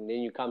forget, and then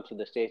you come to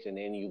the states, and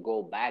then you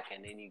go back,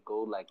 and then you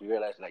go like you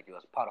realize like you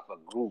was part of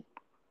a group,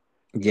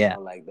 Yeah.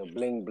 like the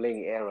bling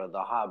bling era,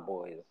 the Hot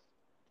Boys,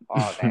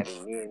 all that,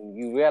 and then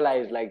you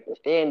realize like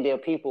then there are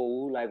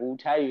people who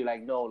tell you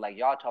like no, like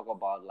y'all talk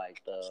about like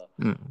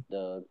Mm,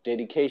 the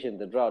dedication,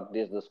 the drought.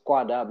 There's the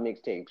squad up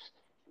mixtapes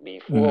mm.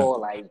 before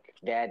like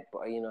that,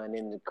 and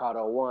then the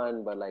Carter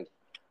one, but like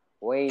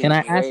Can I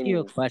ask you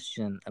a Wayne,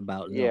 question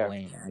about Lil yeah.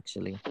 Wayne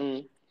actually?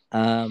 Mm,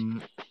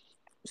 Um,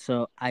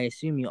 so I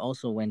assume you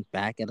also went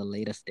back at a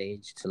later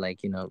stage to like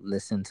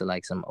listen to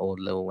like some old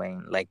Lil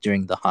Wayne, like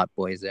during the Hot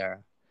Boys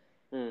era.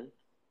 mm.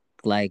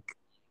 Like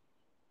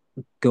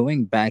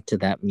going back to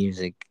that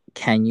music,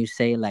 can you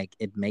say like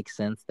it makes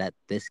sense that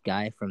this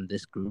guy from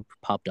this group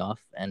popped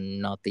off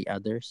and not the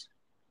others?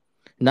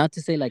 Not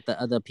to say like the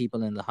other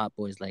people in the Hot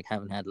Boys like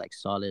haven't had like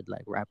solid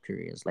like rap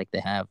careers, like they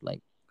have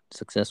like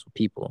successful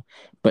people,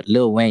 but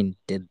Lil Wayne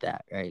did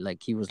that, right?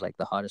 Like he was like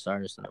the hottest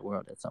artist in the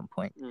world at some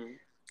point. Mm.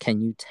 Can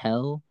you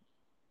tell,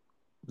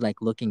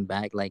 like looking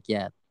back, like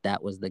yeah,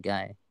 that was the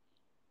guy?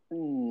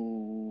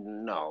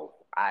 No,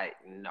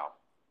 no,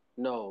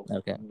 no.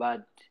 Okay.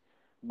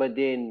 But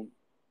then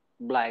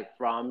like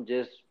from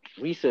just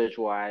research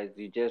wise,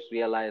 you just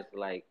realize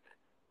like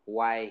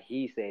why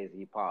he says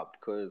he popped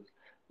because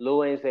Lil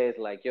Wayne says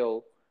like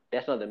yo,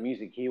 that's not the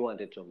music he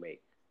wanted to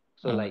make.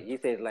 So Mm, like he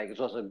says like it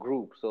was a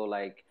group. So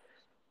like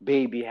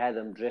Baby had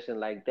them dressing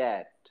like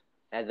that,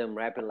 had them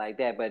rapping like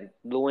that. But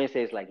Lil Wayne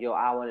says like yo,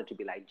 I wanted to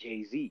be like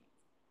Jay-Z.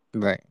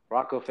 right.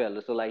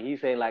 Rockefeller. So like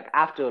he's saying like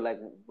after like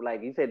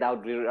he said I'll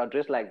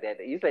dress like that.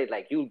 He said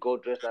like you go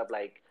dress up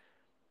like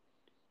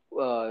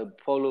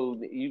follow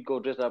you go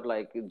dress up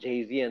like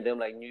Jay Z and them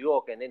like New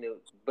York, and then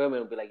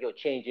Birmingham will be like yo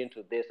change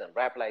into this and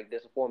rap like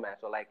this format.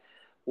 So like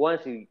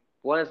once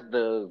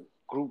the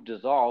group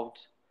dissolved,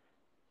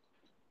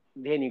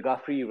 then you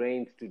got free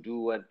reigns to do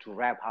what to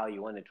rap how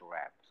you wanted to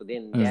rap. So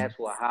then Mm. that's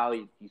what how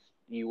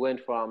you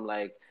went from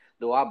like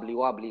the wobbly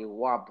wobbly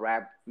wop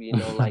rap,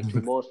 like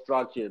to more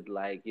structured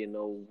like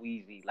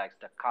Wheezy like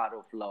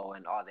staccato flow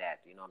and all that.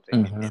 You know what I'm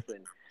saying? And Hmm.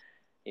 different,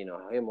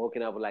 him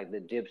hooking up with like the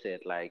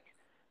Dipset, like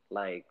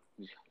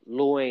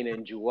Lil Wayne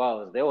and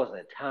Jewels. There was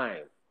a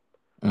time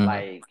Hmm.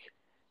 like.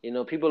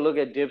 People look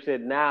at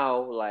Dipset now,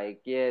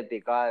 like, yeah, they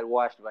got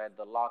washed by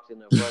the locks in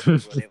the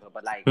verses, whatever.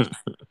 But like,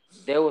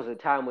 there was a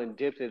time when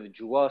Dipset,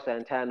 Joel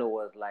Santana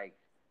was like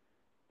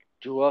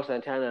Joel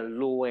Santana and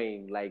Lil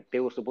Wayne, like they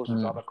were supposed to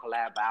drop Mm. a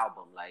collab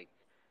album. Like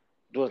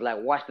it was like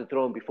Watch the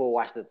Throne before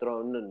Watch the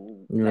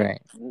Throne. Like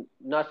Right.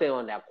 not saying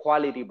on that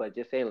quality, but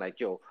just saying like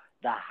yo,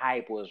 the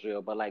hype was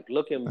real. But like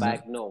looking Mm.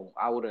 back, no,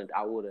 I wouldn't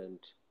have.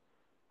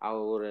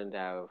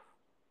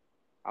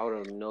 I would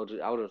have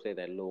noticed. I would have said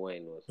that Lil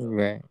Wayne was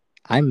Right.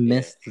 I yeah.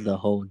 missed the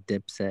whole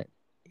Dipset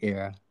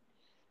era.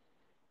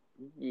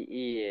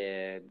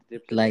 Yeah,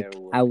 Dipset era Like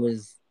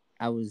was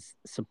I was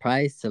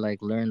surprised to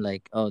like learn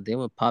like oh they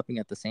were popping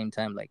at the same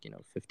time, like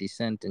 50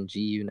 Cent and G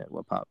Unit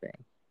were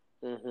popping.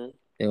 mhm.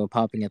 They were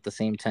popping at the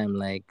same time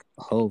like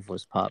Hove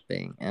was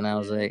popping, and I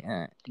was Yeah.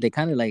 like they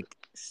kind of like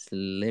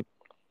slipped.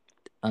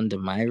 under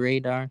my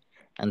radar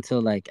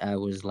until like I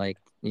was like,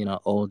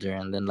 older,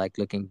 and then like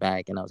looking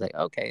back and I was like,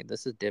 okay,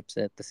 this is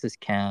Dipset, this is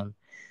Cam.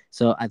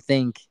 So I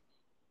think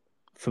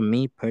for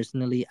me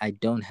personally, I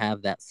don't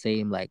have that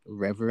same like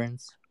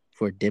reverence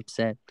for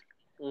Dipset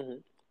Hmm.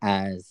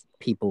 as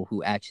people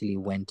who actually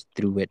went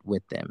through it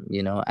with them.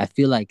 I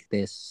feel like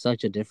there's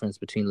such a difference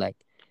between like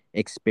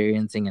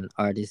experiencing an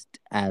artist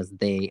as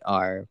they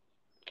are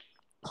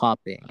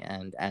popping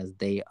and as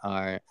they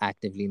are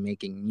actively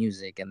making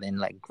music and then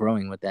like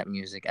growing with that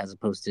music, as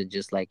opposed to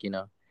just like,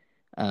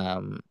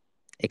 um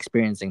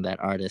experiencing that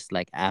artist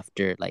like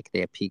after like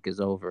their peak is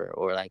over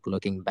or like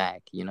looking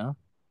back.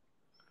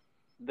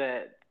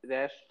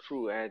 That's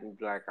true, and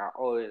like I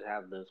always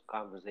have this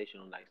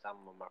conversation with like some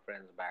of my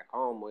friends back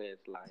home where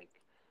it's like,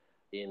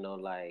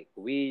 like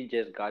we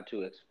just got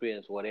to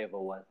experience whatever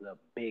was the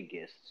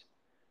biggest,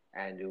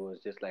 and it was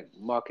just like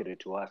marketed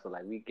to us. So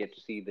like we get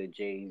to see the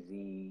Jay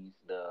Z's,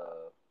 the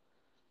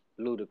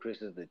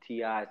Ludacris's, the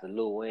Ti's, the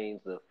Lil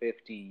Wayne's, the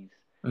 50s.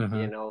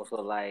 Mm-hmm.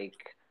 So like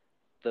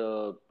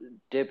the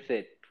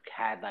Dipset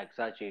had like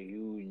such a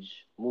huge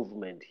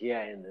movement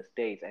here in the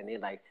states, and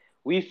then like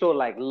we saw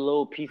like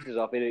little pieces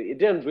of it. It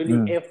didn't really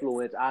Mm.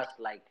 influence us,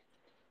 like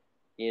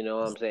what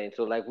I'm saying.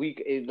 So like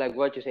like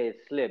what you say, it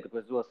slipped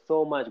because there was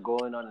so much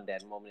going on in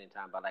that moment in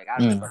time. But like I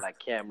remember Mm. like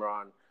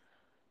Cameron,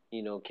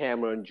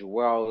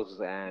 Jewels,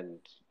 and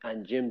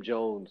Jim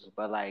Jones.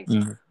 But like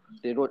Mm.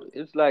 they don't.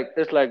 It's like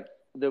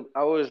the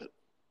I was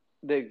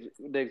the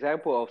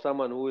example of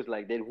someone who is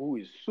like that, who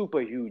is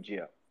super huge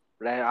here.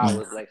 Like I Mm.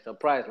 was like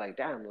surprised, like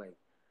damn, like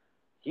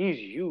he's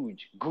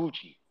huge,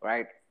 Gucci,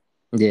 right?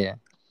 Yeah.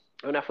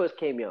 When I first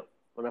came here,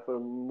 when I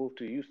first moved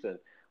to Houston,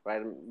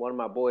 right, one of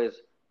my boys,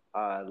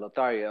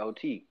 Lothario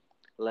LT,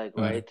 like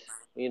Mm. right,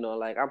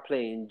 like I'm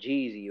playing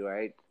Jeezy,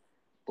 right?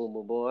 Boom,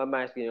 boom, boom. I'm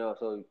asking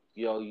so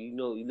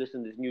you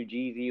listen to this new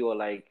Jeezy, or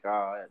like,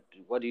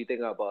 what do you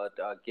think about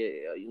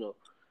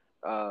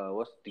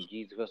what's the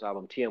Jeezy first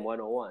album, TM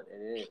 101?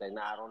 And then it's like,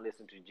 nah, I don't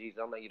listen to Jeezy.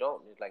 I'm like, you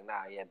don't? It's like,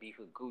 nah, yeah, beef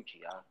with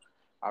Gucci.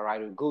 I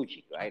ride with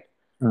Gucci, right?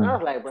 And I Mm.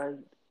 was like, bro,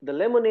 the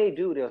Lemonade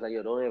dude, they was like,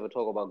 yo, don't ever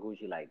talk about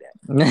Gucci like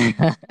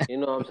that. You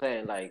know what I'm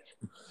saying? Like,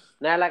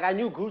 now, like I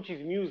knew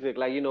Gucci's music,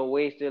 like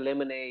Wasted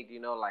Lemonade,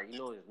 like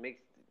his mix,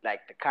 like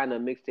the kind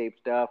of mixtape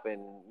stuff, and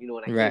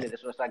when I came Right. in,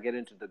 that's when I started getting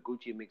into the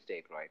Gucci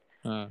mixtape, right?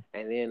 Mm.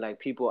 And then like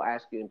people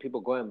asking,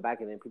 people going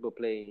back, and then people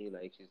playing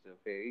like she's a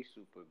very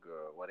super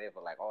girl, whatever,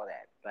 like all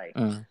that, like.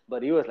 Mm.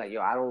 But he was like,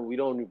 yo, we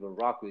don't even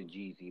rock with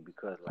Jeezy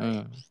because like,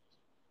 Mm.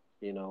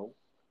 you know,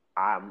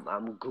 I'm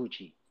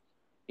Gucci.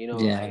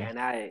 Like, Yeah. and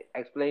I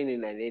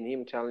explaining, and then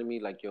him telling me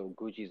like, yo,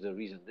 Gucci's the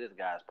reason this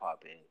guy's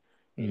popping.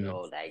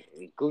 Mm. Like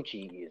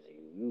Gucci is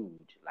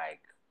huge,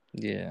 like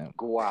Yeah.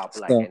 go up,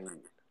 like, So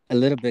and a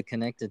little bit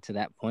connected to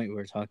that point we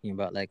were talking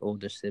about like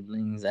older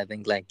siblings, I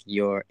think like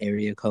your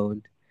area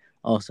code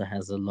also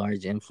has a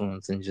large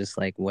influence in just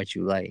like what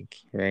you like,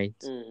 right?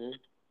 mhm,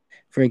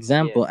 For yeah,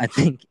 example, I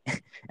think,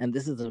 and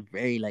this is a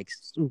very like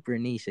super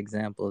niche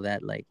example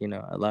that like,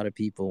 a lot of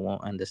people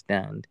won't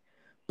understand.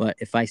 But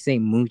if I say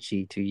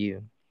Moochie to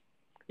you,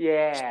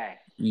 yeah,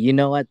 you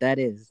know what that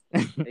is.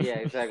 yeah,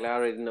 exactly. I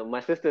already know.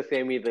 My sister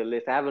sent me the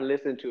list. I haven't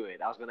listened to it.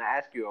 I was gonna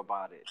ask you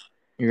about it.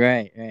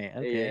 Right, right,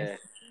 okay.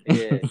 Yeah,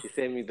 yeah, she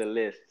sent me the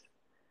list.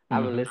 I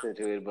haven't Hmm. listened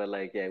to it, but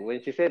like, yeah,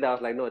 when she said that, I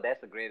was like, no,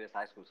 that's the greatest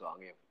high school song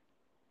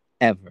ever.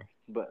 Ever.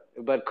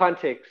 But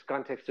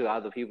context to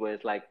other people,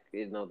 it's like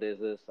there's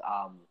this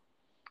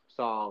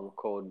song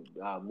called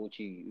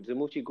Moochie. Is it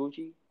Moochie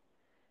Gucci?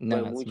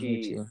 Where No, it's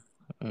Moochie, Moochie.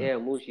 Mm. yeah,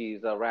 Moochie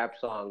is a rap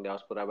song that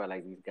was put out by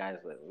like these guys.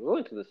 Like, we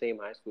went to the same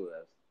high school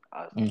as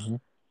us. Hmm.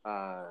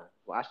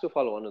 Well, I still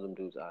follow one of them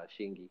dudes,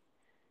 Shingy.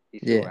 He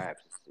still Yeah.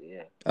 raps.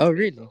 Yeah. Oh, Yeah.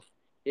 really? So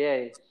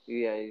yeah,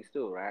 yeah, he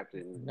still raps,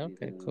 and he's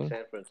Okay, in cool.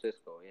 San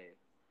Francisco.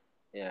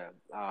 Yeah,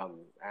 yeah.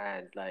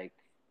 And like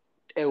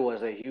it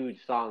was a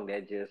huge song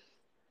that just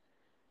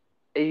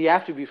you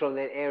have to be from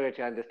that area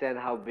to understand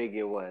how big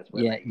it was.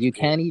 But Yeah, like you it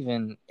just can't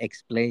even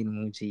explain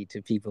Moochie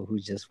to people who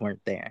just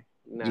weren't there.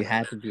 no, You no, no.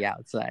 had to be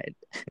outside.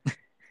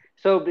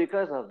 So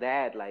because of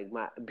that, like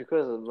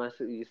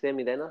you sent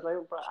me that, and I was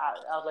like, bro,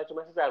 I was like to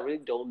my sister, I really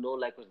don't know,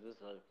 like, was this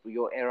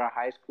your era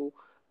high school?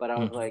 But I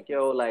was Hmm. like,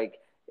 yo, like,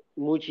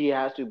 Mucci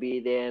has to be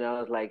there, and I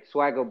was like,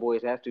 Swagger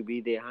Boys has to be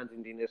there,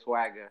 Huntington the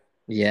Swagger,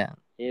 Yeah,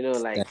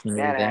 it's like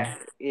definitely that, there.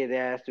 yeah,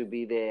 that has to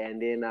be there.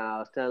 And then I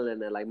was telling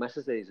her, like, my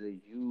sister is a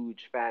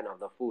huge fan of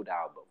the Food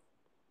album.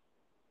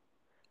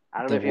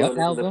 I don't know The if you ever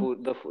what listened to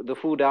album? the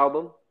Food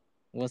album.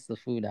 What's the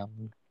food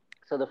album?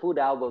 So the Food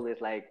album is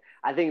like,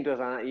 I think it was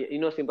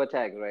on, Simba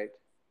Tag, right?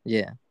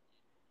 Yeah.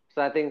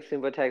 So I think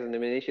Simba texted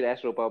them and they should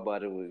ask Ropa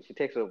about it. She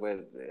texted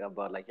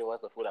about like, yo,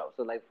 what's the food album?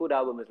 So like, food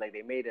album is like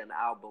they made an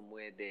album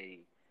where they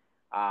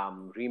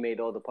remade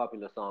all the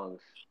popular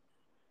songs,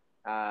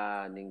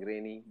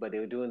 Ningreni, but they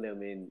were doing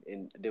them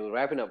in they were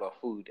rapping about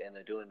food and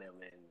they're doing them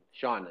in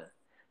Shauna.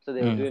 So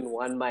they were Mm. doing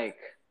one mic.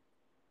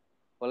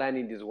 All I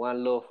need is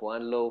one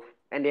loaf,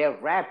 and they're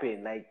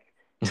rapping like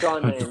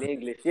Shauna in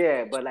English.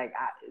 Yeah, but like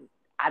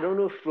I don't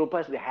know if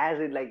Ropa has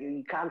it. Like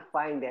you can't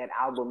find that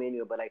album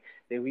anywhere. But like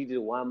they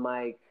redid one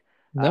mic.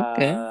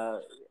 Okay.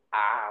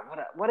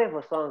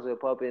 Whatever songs were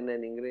popping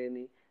in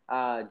English,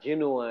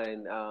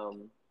 genuine,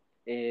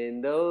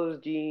 in those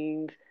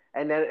jeans,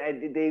 and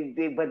then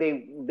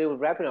they were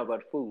rapping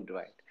about food,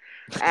 right?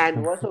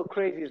 And what's so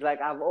crazy is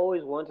like I've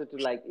always wanted to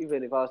like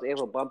even if I was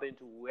ever bump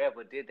into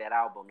whoever did that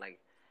album, like,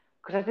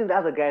 because I think the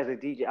other guys are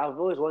DJ. I've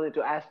always wanted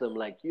to ask them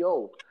like,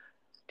 yo,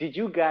 did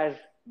you guys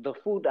the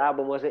Food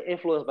album was it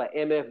influenced by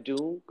MF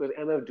Doom? Because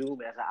MF Doom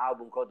has an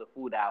album called the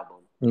Food album,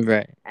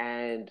 Right.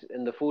 and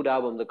in the Food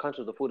album, the concept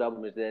of the Food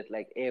album is that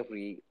like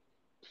every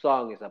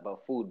song is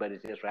about food, but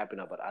it's just rapping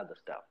about other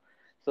stuff.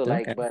 So Okay.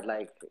 like, but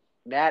like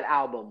that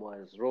album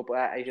was Roper.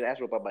 I should ask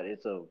Roper, but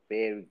it's a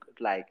very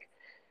like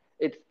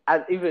it's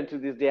even to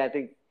this day. I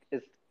think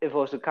it's if it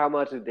was to come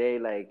out today,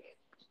 like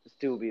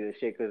still be the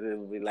shit because it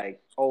would be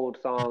like old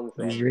songs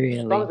and songs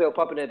Really? that were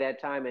popular at that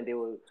time, and they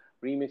were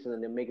remixing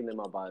and then making them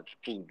about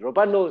food.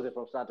 Roper knows it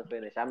from start to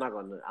finish. I'm not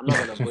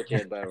gonna butcher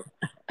it, but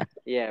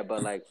yeah,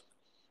 but like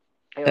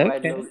yeah,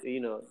 right.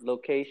 Okay.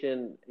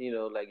 Location.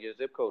 Like your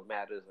zip code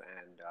matters,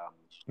 and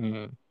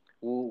Mm.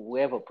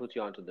 whoever puts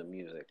you onto the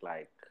music.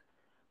 Like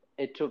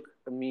it took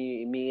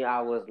me.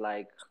 I was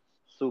like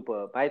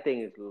super. My thing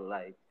is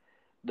like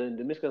the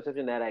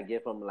misconception that I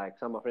get from like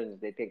some of my friends is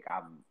they think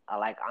I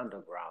like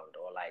underground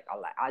or like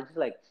I just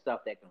like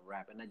stuff that can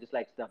rap and I just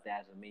like stuff that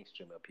has a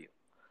mainstream appeal.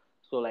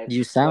 So like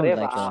You sound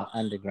whatever like I an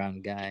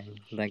underground guy.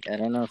 Like I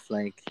don't know if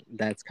like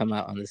that's come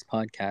out on this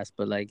podcast,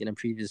 but like in a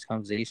previous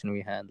conversation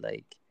we had,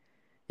 like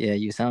yeah,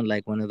 you sound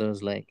like one of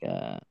those like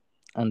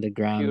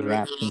underground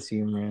rap purist,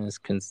 consumers,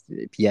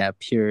 yeah,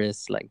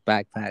 purists, like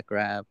backpack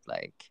rap,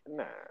 like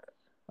nah.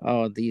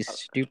 oh these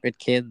stupid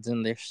kids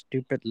and their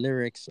stupid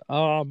lyrics.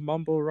 Oh,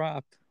 mumble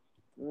rap.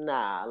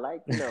 Nah,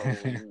 like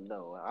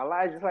no.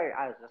 I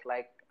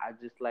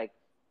just like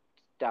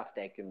stuff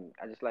that can.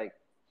 I just like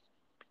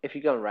if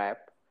you can rap,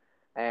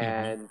 Mhm.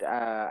 and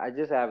I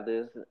just have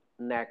this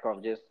knack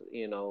of just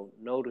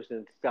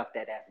noticing stuff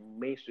that has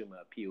mainstream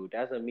appeal.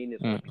 Doesn't mean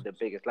it's gonna be Mm. the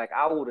biggest. Like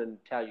I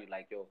wouldn't tell you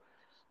like yo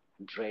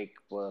Drake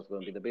was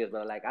gonna be the biggest,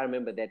 but like I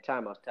remember that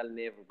time I was telling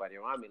everybody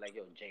around me like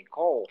yo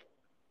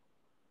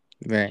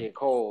Right. J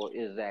Cole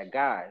is that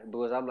guy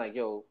because I'm like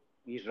yo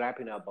he's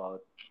rapping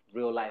about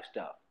real life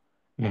stuff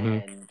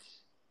Mhm. and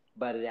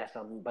but it has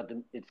some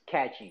it's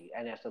catchy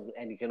and has some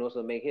and he can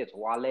also make hits.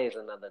 Wale is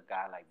another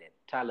guy like that.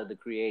 Tyler the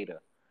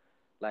Creator,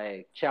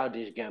 like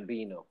Childish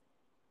Gambino,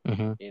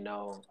 Mhm. you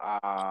know,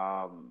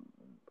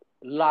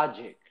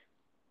 Logic.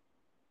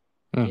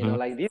 Mhm.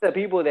 Like these are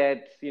people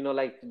that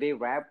like they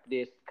rap,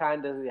 they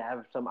kind of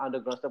have some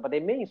underground stuff, but they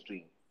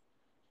mainstream.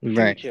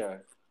 Right.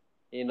 Future,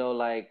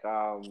 like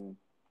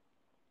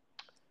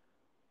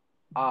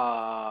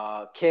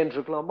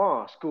Kendrick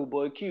Lamar,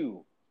 Schoolboy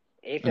Q,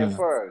 A$AP Mm.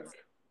 Ferg.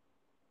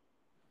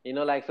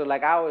 Like so,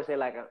 like I always say,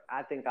 like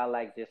I think I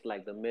like just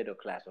like the middle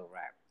class of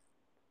rap.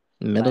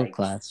 Middle Like,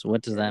 class.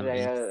 What does that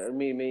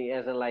mean? me,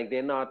 as in like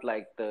they're not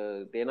like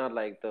the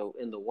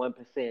in the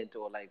 1%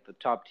 or like the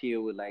top tier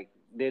with like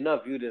they're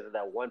not viewed as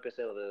that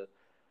 1% of the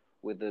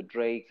with the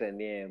Drakes and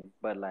them,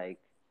 but like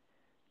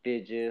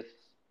they're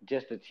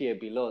just a tier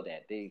below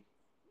that. They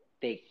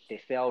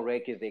sell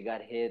records, they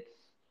got hits,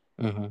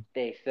 Mhm.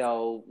 they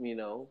sell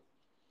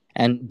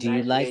And do you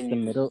nice like the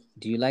venues. middle?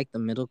 Do you like the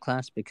middle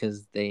class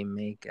because they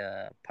make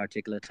a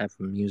particular type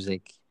of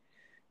music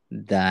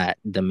that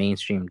the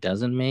mainstream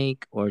doesn't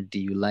make, or do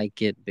you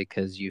like it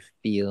because you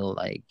feel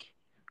like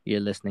you're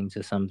listening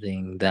to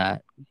something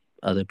that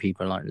other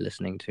people aren't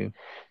listening to?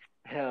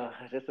 Yeah,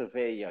 that's a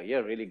very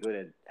you're really good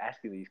at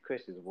asking these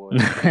questions, boy.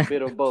 A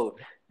bit of both,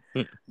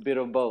 bit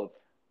of both,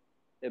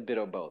 a bit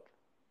of both.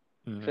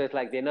 So Mhm. it's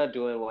like they're not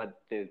doing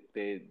what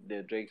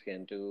the Drakes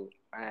can do,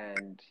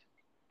 and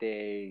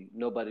they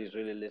nobody's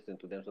really listening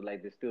to them. So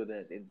like there's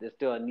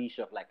still a niche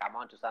of like I'm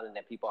onto something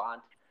that people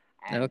aren't,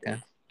 and Okay.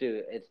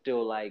 it's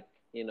still like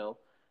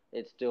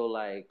it's still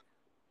like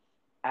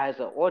as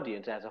an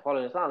audience as a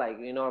following. It's not like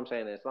what I'm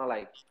saying. It's not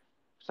like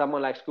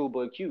someone like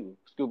Schoolboy Q.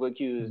 Schoolboy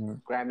Q is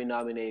Mhm. Grammy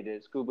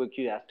nominated. Schoolboy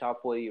Q has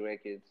top 40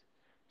 records.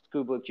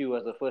 Schoolboy Q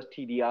was the first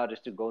TD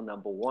artist to go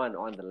 #1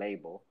 on the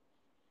label.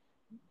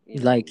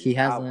 Like he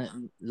has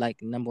Album. a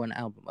like number one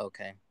album.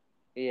 Okay.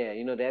 Yeah,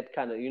 that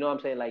kind of, what I'm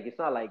saying? Like, it's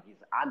not like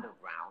it's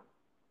underground.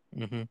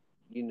 Mhm.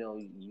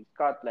 He's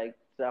got like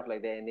stuff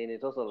like that. And then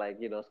it's also like,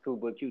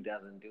 Schoolboy Q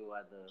doesn't do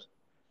what the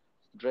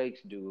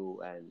Drakes do.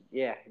 And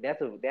yeah,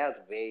 that's a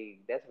very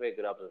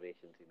good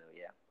observation,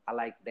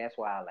 yeah. That's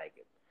why I like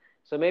it.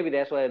 So maybe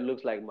that's why it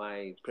looks like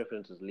my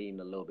preferences lean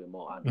a little bit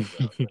more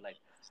underground. But like,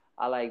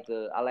 I like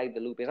the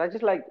loopers. I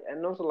just like,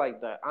 and also like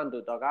the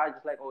underdog. I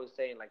just like always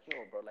saying like,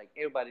 bro, like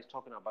everybody's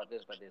talking about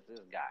this, but there's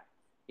this guy,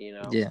 you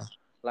know? Yeah.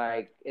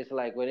 Like it's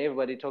like when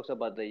everybody talks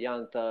about the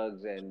young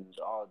thugs and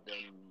all them,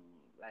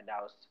 and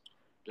I was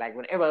like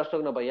when everybody was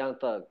talking about young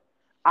thug,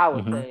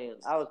 Mhm.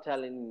 I was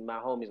telling my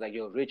homies like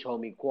yo, rich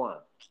homie Quan.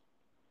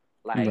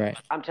 Like Right.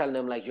 I'm telling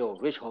them like yo,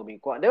 rich homie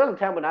Quan. There was a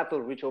time when I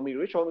thought rich homie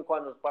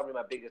Quan was probably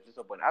my biggest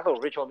disappointment. I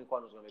thought rich homie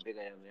Quan was gonna be bigger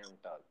than young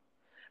thug,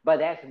 but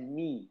that's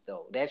me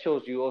though. That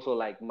shows you also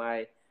like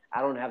I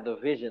don't have the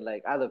vision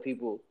like other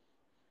people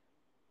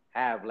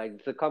have. Like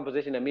it's a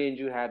conversation that me and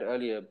you had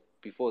earlier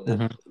before this,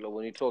 Mm-hmm. like,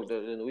 when you talked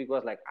in the week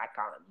was like I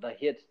can't the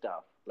hit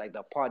stuff, like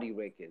the party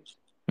records.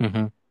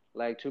 Mm-hmm.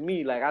 Like to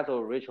me, like I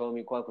thought Rich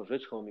Homie Quan, because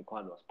Rich Homie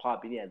Quan was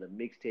popping. He had the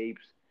mixtapes.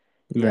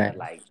 He Right. had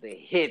like the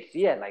hits.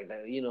 He had like the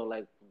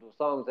like the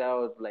songs that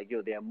was like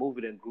they're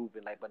moving and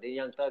grooving. Like but the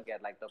Young Thug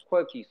had like the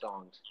quirky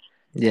songs,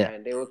 Yeah.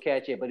 and they were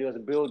catchy. But he was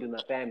building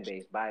a fan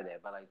base by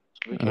that. But like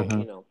Rich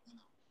Homie, Mm-hmm.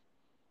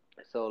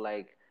 so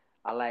like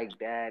I like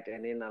that,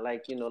 and then I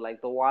like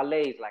like the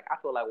Wale's. Like I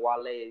feel like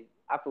Wale.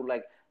 I feel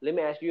like let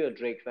me ask you, a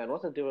Drake fan.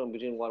 What's the difference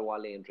between what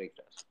Wale and Drake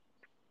does?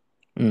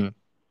 Mm.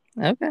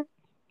 Okay.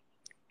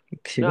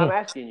 No, I'm Cool.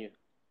 asking you.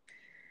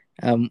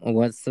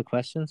 What's the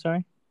question?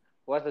 Sorry.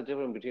 What's the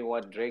difference between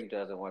what Drake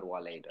does and what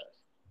Wale does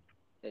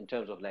in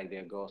terms of like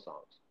their girl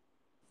songs?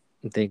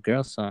 The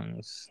girl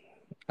songs.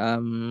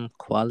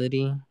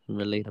 Quality,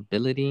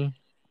 relatability.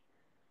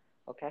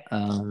 Okay.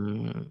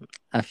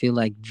 I feel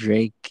like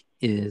Drake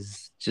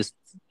is just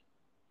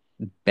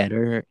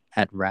better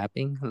at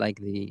rapping, like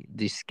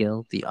the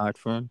skill, the art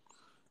form.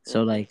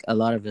 So Mhm. like a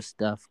lot of his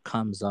stuff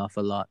comes off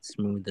a lot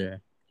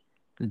smoother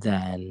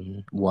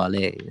than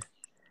Wale.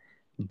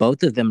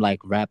 Both of them like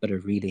rap at a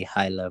really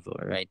high level,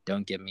 right?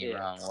 Don't get me Yeah.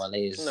 wrong. Wale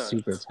is No.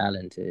 super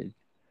talented.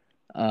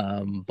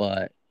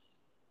 But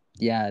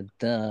yeah,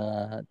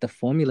 the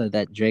formula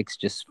that Drake's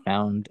just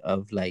found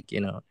of like,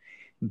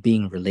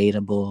 being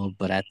relatable,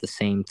 but at the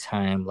same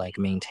time like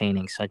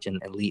maintaining such an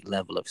elite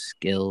level of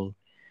skill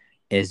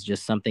is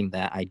just something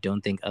that I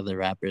don't think other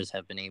rappers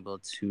have been able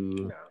to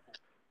No.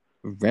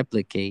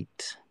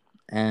 replicate.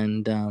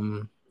 And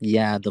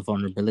yeah, the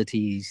vulnerability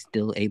he's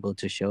still able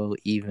to show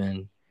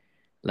even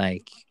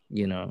like,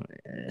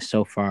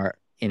 so far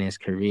in his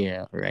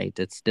career, right?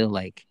 It's still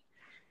like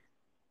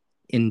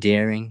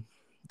endearing.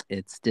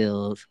 It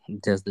still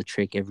does the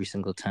trick every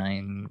single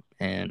time.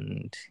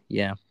 And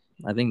yeah,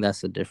 I think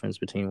that's the difference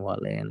between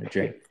Wale and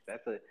Drake.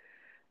 that's a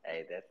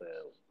that's a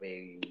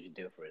very huge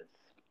difference.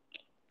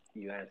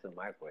 You answered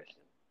my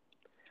question.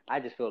 I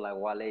just feel like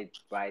Wale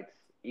writes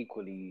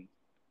equally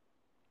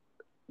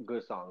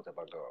good songs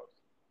about girls,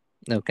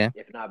 Okay.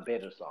 if not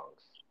better songs.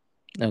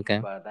 Okay.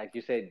 But like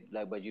you said,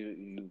 like but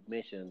you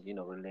mentioned,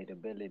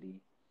 relatability,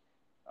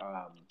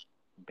 um,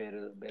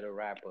 better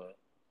rapper,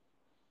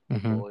 the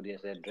Mm-hmm.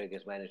 audience that Drake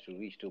has managed to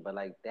reach to. But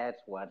like that's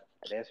like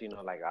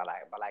I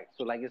like. But like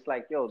so like it's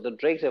like the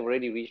Drakes have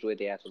already reached where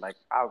they are. So like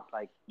I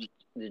like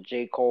the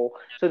J Cole.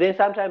 So then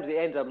sometimes it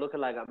ends up looking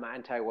like I'm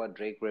anti what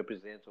Drake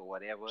represents or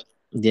whatever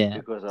Yeah.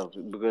 because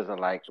of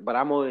like. But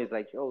I'm always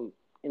like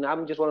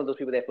I'm just one of those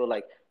people that feel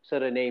like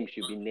certain names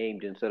should be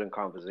named in certain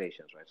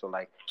conversations, right? So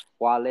like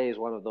Wale is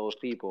one of those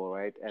people,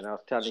 right? And I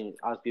was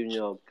giving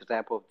you an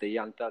example of the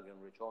Young Thug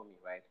and Rich Homie,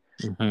 right?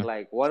 Mm-hmm.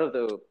 Like one of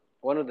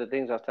the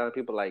things I was telling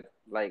people, like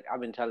I've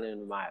been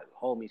telling my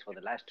homies for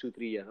the last 2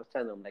 3 years. I was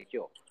telling them like,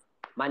 yo,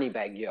 money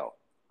bag, yo.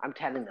 I'm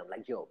telling them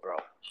like, yo, bro,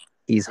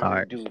 He's this is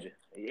hard. dude.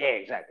 Yeah,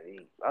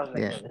 exactly. I was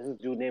like, Yeah. yo, this is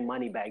dude named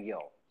Moneybag Yo.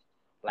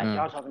 Like Mm.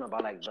 y'all talking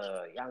about like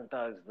the Young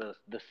Thugs,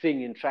 the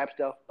singing trap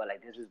stuff, but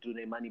like this is dude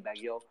named Moneybag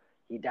Yo.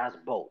 He does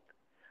both.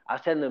 I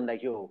was telling them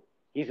like, yo,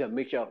 he's a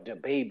mixture of the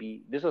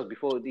baby. This was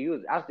before he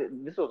was.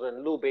 This was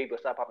when Lil Baby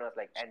started popping. I was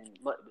like,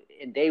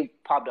 and they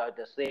popped out at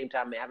the same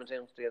time. And having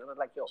same together. I was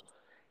like, yo,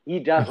 he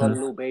does what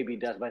Mm-hmm. Lil Baby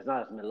does, but it's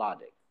not as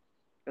melodic.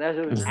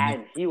 Mm-hmm.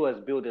 And he was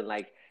building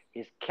like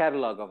his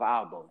catalog of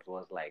albums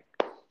was like,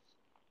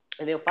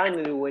 and then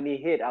finally when he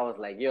hit, I was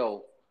like,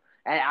 yo,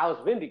 and I was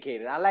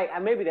vindicated. I like,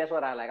 and maybe that's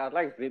what I like. I was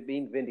like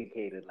being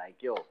vindicated. Like,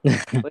 yo,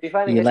 when he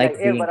finally You hit, like like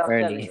being everybody, I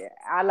was telling early. you,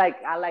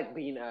 I like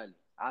being early.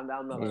 I'm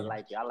not gonna Yeah.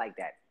 lie to you. I like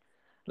that.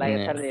 Like I'm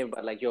Yeah. telling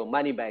everybody, like, yo,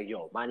 money bag,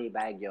 yo, money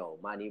bag, yo,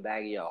 money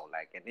bag, yo.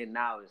 Like, and then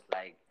now it's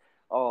like,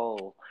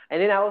 oh,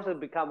 and then I also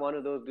become one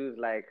of those dudes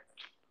like,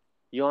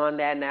 you on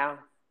that now?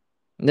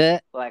 Yeah.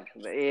 Like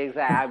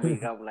exactly, I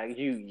become like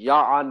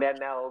y'all on that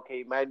now.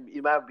 Okay, it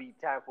might be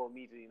time for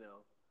me to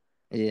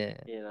Yeah.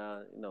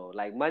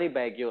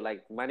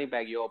 like money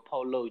bag yo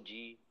Polo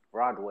G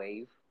Rod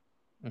Wave.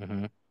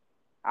 Mm-hmm.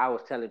 I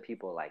was telling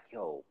people like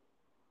yo,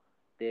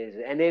 there's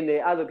and then the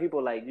other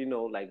people like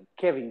like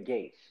Kevin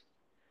Gates.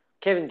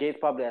 Kevin Gates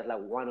probably has like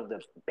one of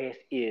the best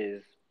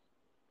ears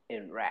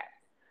in rap,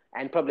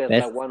 and probably has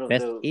like Best one of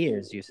best the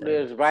ears, you said.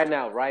 there's right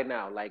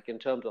now, like in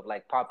terms of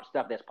like pop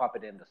stuff that's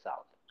popping in the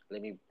South.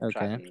 Let me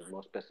try to Okay. be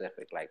more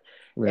specific. Like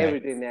Right.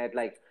 everything that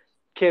like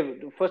Kevin.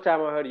 The first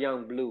time I heard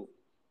Young Blue,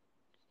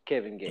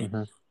 Kevin Gates.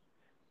 Mm-hmm.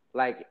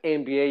 Like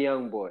NBA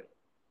Young Boy,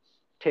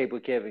 tape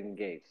with Kevin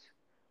Gates.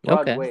 Rod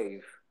Okay.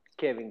 Wave,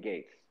 Kevin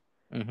Gates.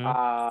 Mm-hmm.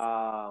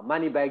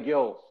 Moneybag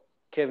Yo,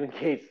 Kevin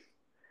Gates.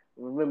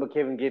 Remember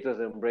Kevin Gates was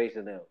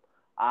embracing them.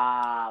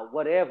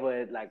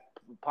 Whatever, like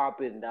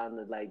popping down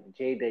the like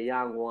Jay the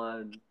Young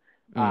one,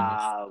 Mm.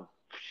 uh,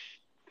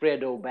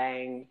 Fredo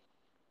Bang,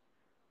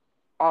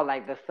 all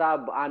like the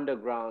sub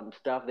underground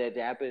stuff that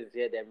happens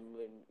here that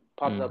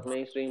pops Mm. up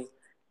mainstream.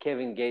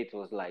 Kevin Gates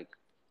was like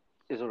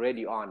is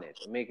already on it,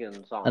 making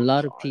A songs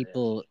lot of on it.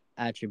 people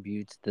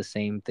attribute the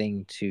same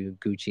thing to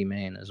Gucci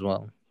Mane as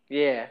well.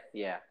 Yeah,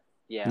 yeah,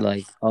 Yeah,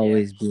 like yeah.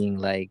 always being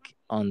like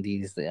on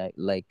these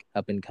like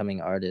up and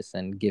coming artists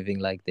and giving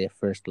like their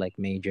first like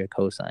major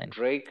cosign.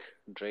 Drake,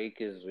 Drake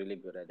is really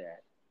good at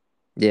that.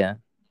 Yeah. Drake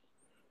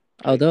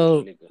is Although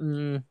really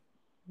good.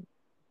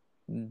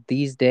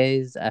 these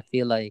days I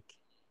feel like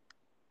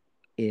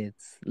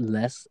it's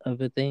less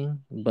of a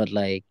thing, but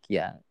like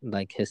yeah,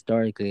 like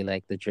historically,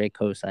 like the Drake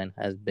cosign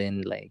has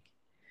been like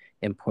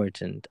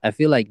important. I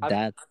feel like I,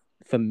 that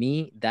for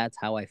me, that's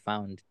how I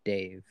found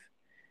Dave.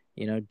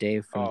 You know,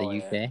 Dave from the oh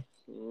yeah. UK.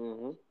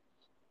 Hmm.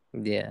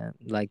 Yeah,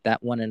 like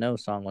that One and O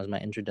song was my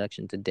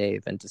introduction to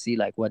Dave, and to see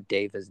like what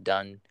Dave has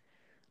done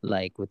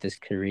like with his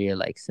career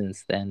like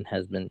since then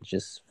has been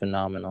just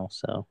phenomenal.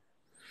 So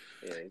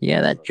Yeah, he's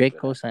yeah, one that of the Drake good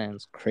artists.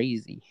 cosign's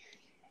crazy.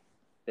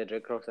 Yeah,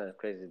 Drake Rosan is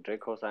crazy.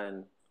 Drake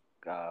Rosan,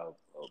 uh,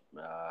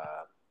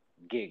 uh,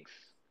 gigs.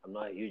 I'm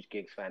not a huge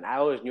gigs fan. I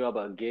always knew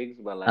about gigs,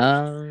 but like,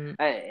 Um,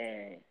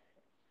 and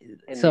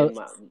so then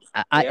my,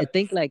 I yep,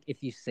 think like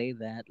if you say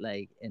that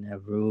like in a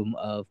room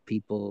of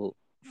people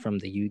from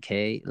the UK,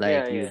 yeah,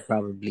 like you yeah. would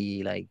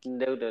probably like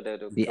No, no, no,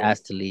 no, be no.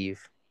 asked to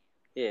leave.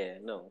 Yeah,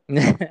 no.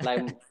 Like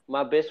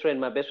my best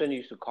friend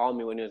used to call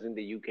me when he was in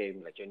the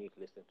UK. Like, you need to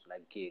listen to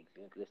like gigs,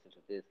 you need to listen to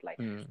this. Like,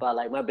 Mm, but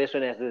like my best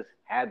friend has this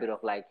habit of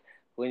like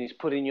when he's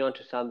putting you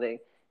onto something,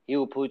 he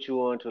will put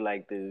you onto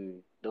like the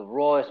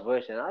rawest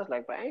version. I was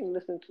like, but I ain't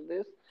listening to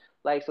this.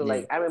 Like, so yeah.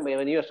 like I remember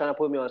when he was trying to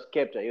put me on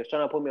Skepta, he was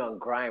trying to put me on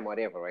grime,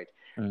 whatever, right?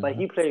 But Hmm.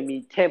 he played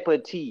me Temper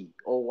T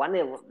or one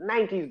of the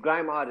 90s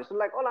grime artist. So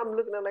like all I'm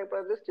looking at like,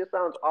 bro, this just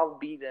sounds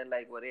offbeat and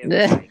like whatever.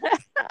 Like,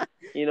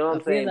 you know what I I'm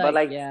feel saying? But like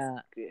like, yeah,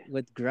 yeah,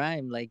 with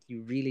grime, like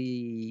you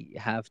really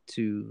have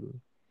to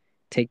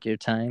take your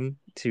time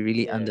to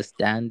really yeah.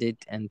 understand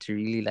it and to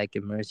really like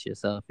immerse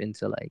yourself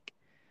into like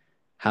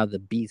how the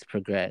beats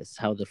progress,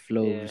 how the Yeah,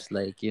 flows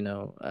like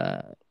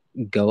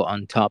go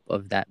on top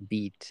of that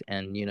beat,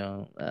 and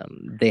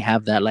they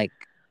have that like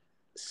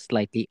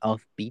slightly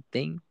offbeat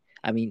thing.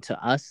 I mean,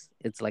 to us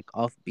it's like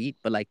offbeat,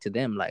 but like to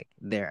them, like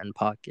they're in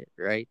pocket,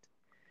 right?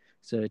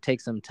 So it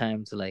takes some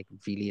time to like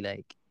really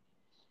like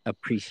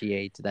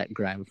appreciate that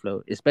grime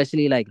flow,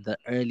 especially like the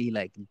early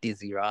like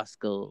Dizzy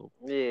Rascal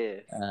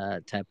yeah,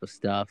 type of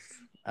stuff.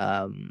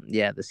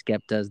 Yeah, the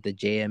Skeptas, the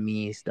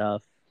JME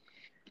stuff.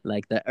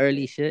 Like the yeah.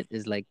 early shit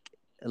is like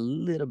a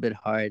little bit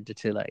hard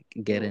to like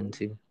get Mm.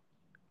 into.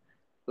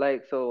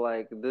 Like so,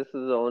 like this is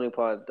the only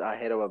part I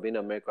hate about being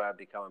American. I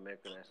become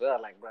American as well.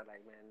 Like, bro,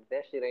 like man,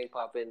 that shit ain't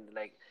popping.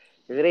 Like,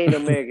 if it ain't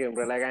American,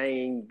 bro, like I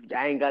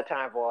ain't got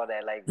time for all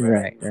that. Like, bro,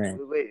 like Right, right.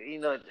 you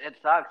know, it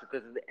sucks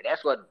because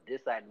that's what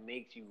this side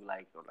makes you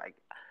like.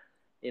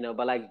 You know,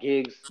 but like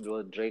gigs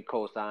with Drake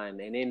co-signed,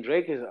 and then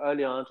Drake is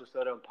early on to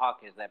certain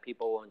pockets that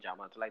people won't jump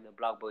onto, like the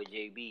Block Boy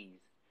JBs.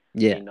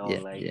 Yeah, You know, yeah,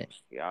 like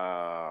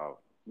yeah.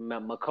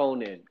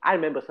 McConan. I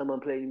remember someone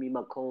playing me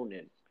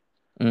McConan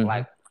Mm-hmm.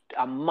 like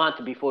a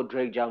month before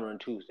Drake jumped on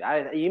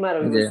Tuesday. He might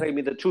have even Yeah. played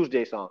me the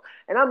Tuesday song,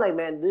 and I'm like,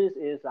 man, this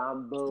is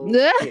some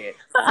bullshit.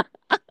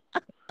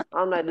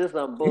 I'm like, this is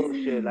some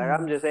bullshit. Like,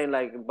 I'm just saying,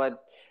 like,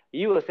 but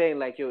you were saying,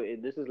 like, yo,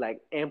 this is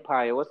like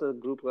Empire. What's the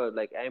group called?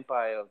 Like,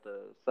 Empire of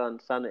the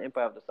Sun,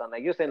 Empire of the Sun.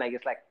 Like, you're saying, like,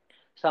 it's like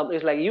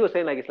it's like you were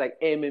saying, like, it's like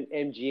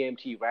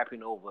MGMT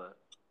rapping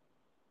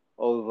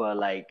over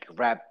like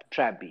rap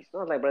trap beats. I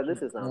was like, bro,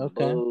 this is some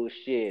Okay.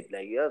 bullshit.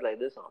 Like, I was like,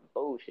 this is some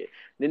bullshit.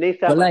 The next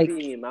But time I like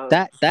see him,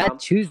 that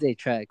Tuesday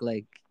track,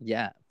 like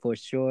yeah, for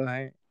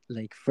sure.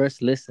 Like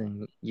first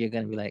listen, you're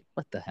gonna be like,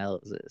 "What the hell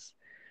is this?"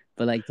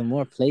 But like the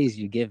more plays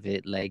you give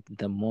it, like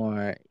the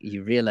more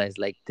you realize,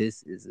 like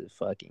this is a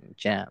fucking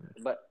jam.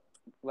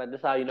 but this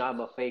is how you know I'm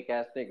a fake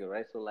ass nigga,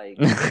 right? So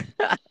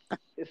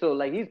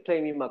like he's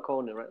playing me my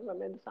Conan, right? I'm like,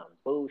 man, this sound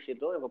bullshit.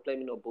 Don't ever play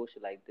me no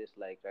bullshit like this,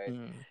 like right?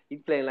 Mm,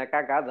 He's playing like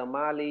I got the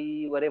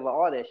Mali, whatever,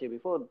 all that shit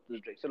before the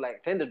Drake. So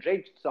like then the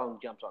Drake song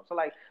jumps on. So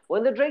like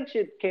when the Drake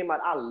shit came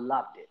out, I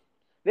loved it.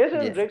 There's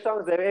certain yeah, Drake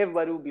songs that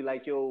everybody will be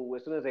like, yo,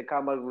 as soon as they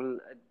come out,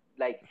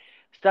 like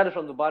started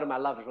from the bottom. I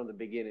loved it from the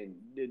beginning.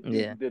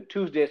 yeah. The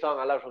Tuesday song,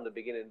 I loved from the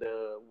beginning.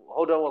 The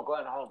Hold On, We're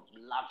Going Home,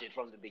 loved it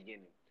from the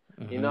beginning.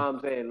 You know Hmm.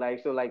 what I'm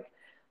saying?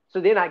 So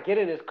then I get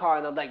in his car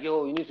and I'm like,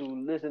 yo, you need to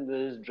listen to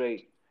this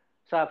Drake.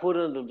 So I put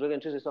on the Drake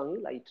and Tuesday song.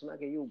 He's like,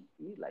 Tanaka, you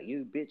like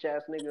you bitch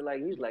ass nigga.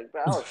 Like he's like,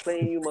 bro, I was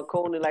playing you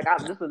Macone. Like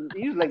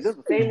he's like, this is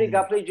the same nigga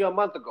I played you a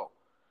month ago.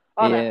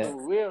 I was like, Yeah,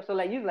 for real. So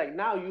like he's like,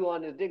 now you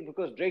on his dick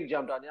because Drake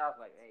jumped on you. I was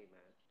like, hey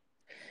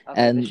man. I was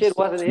like, the and shit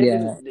wasn't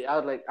yeah, hitting. I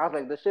was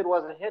like, the shit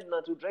wasn't hitting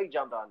until Drake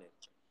jumped on it.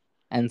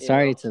 and You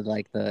sorry know? to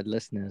like the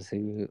listeners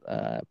who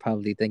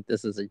probably think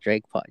this is a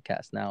Drake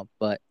podcast now,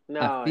 but I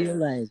No, feel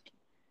yeah. like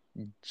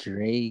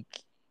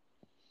Drake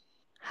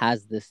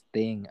has this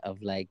thing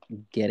of like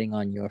getting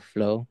on your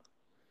flow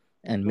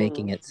and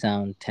making Hmm. it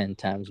sound 10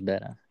 times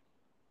better.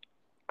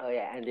 Oh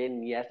yeah, and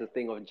then he has this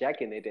thing of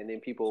jacking it, and then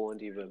people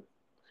won't even.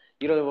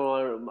 You don't even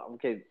want to.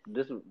 Okay,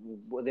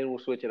 then we'll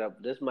switch it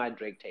up. This is my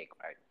Drake take,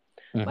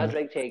 right? My Hmm.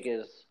 Drake take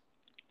is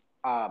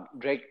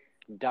Drake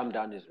dumbed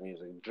down his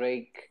music.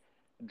 Drake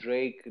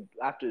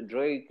after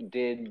Drake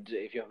did,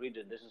 if you read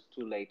it, this is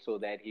too late, so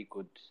that he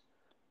could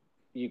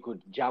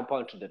jump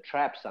onto the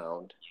trap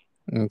sound.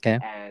 Okay.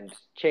 and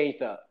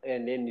changed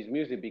and then his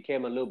music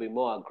became a little bit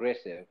more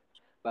aggressive.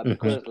 But Mm-hmm.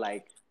 because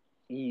like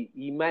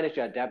he managed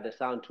to adapt the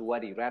sound to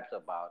what he raps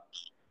about,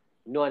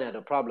 no one had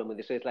a problem with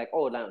it. So it's like,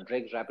 oh, now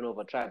Drake's rapping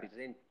over trap. It's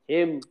in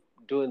him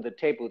doing the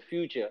tape with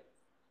Future,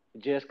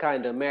 just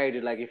kind of married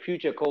it. Like if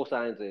Future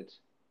co-signs it,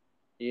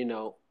 you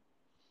know,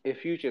 if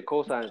Future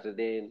co-signs it,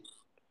 then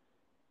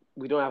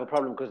we don't have a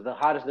problem because the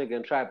hottest nigga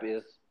in trap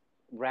is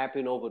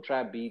rapping over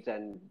trap beats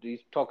and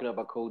he's talking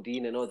about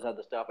codeine and all this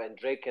other stuff. And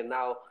Drake can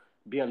now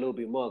be a little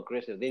bit more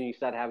aggressive. Then you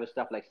start having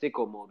stuff like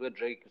sicko mode where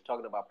Drake is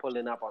talking about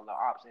pulling up on the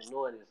ops and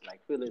no one is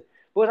like feeling.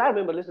 Because I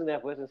remember listening to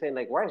that voice and saying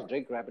like, why is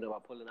Drake rapping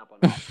about pulling up on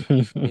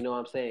ops? You know what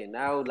I'm saying?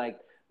 Now like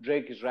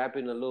Drake is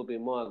rapping a little bit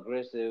more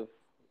aggressive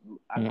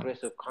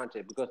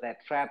content because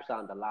that trap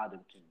sound allowed him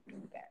to do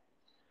that.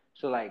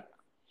 So like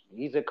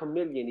he's a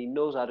chameleon. He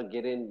knows how to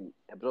get in,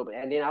 absorb.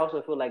 And then I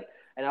also feel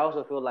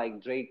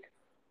like Drake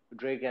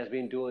has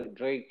been doing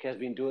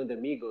the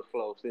Migos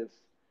flow since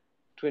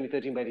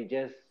 2013, but he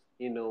just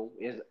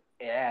is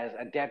has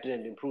adapted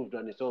and improved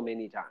on it so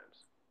many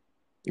times.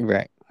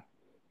 Right.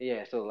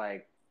 Yeah, so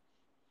like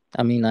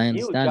I mean,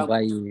 he would jump.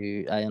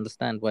 I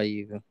understand why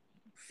you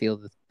feel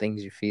the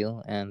things you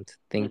feel and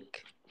think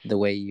the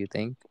way you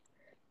think,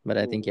 but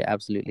I think Mm, you're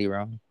absolutely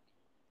wrong.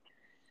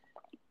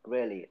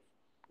 really.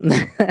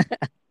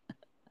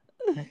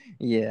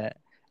 Yeah.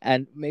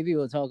 And maybe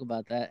we'll talk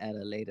about that at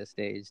a later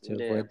stage to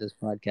Yeah. avoid this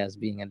podcast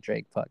being a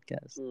Drake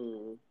podcast.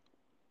 Mm.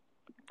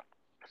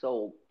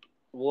 So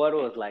what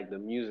was like the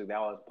music that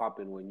was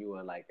popping when you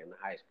were like in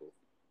high school?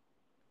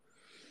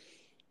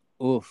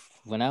 Oof.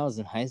 When I was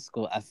in high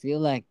school, I feel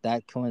like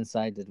that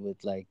coincided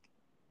with like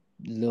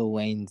Lil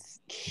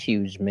Wayne's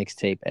huge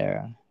mixtape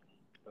era.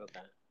 Okay.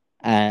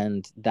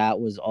 And that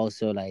was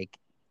also like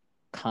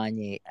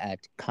Kanye at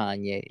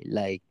Kanye.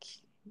 Like,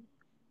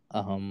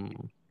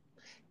 um,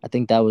 I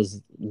think that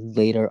was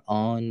later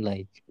on,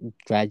 like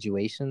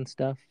graduation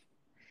stuff.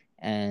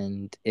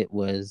 And it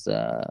was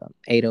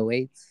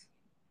 808s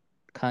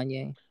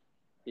Kanye.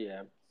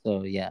 Yeah.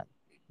 So, yeah,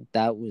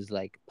 that was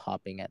like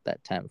popping at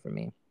that time for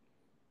me.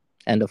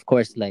 And of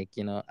course, like,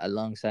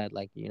 alongside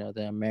like,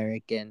 the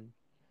American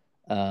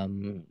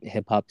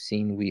hip hop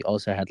scene, we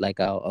also had like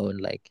our own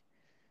like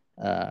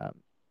uh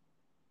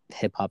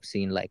hip hop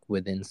scene like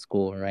within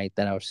school, right?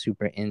 That I was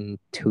super in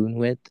tune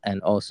with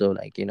and also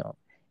like,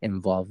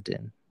 involved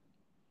in.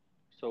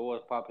 So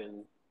what was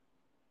popping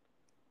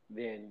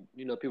then?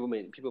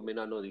 People may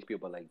not know these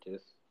people like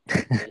just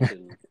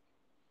mention.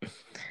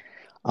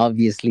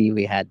 Obviously,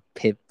 we had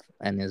Pip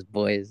and his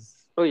boys.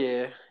 Oh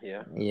yeah,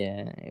 yeah.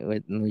 Yeah,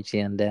 with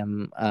Mucci and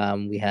them.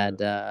 We Yeah.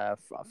 had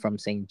from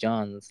St.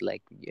 John's,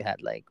 like you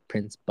had like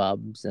Prince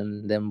Bubs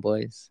and them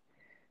boys,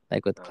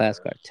 like with Class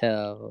Uh,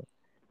 Cartel.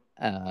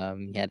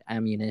 You had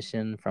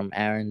Ammunition from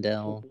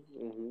Arendelle.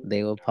 hmm.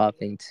 They were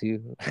popping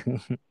too.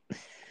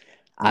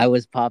 I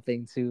was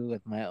popping too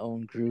with my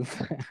own group.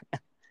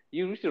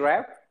 You used to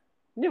rap?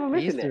 Never I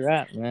mentioned used to that.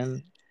 rap,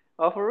 man.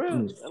 Oh, for real?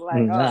 Mm,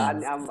 Like, oh, Nah,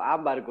 I'm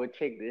about to go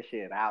check this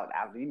shit out.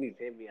 You need to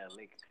send me a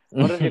link.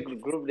 What is your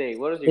group name?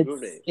 What is your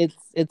group name?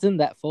 it's in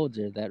that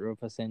folder that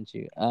Ropa sent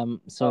you.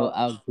 So Oh,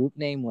 our group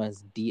name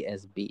was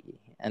DSB,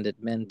 and it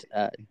meant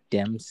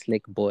Dem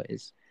Slick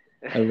Boys.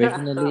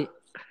 Originally,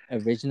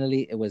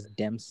 originally it was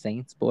Dem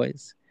Saints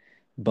Boys,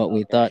 but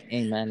we okay. thought,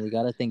 hey man, we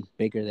gotta think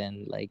bigger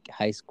than like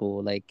high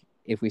school. Like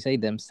if we say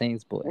Dem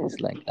Saints Boys,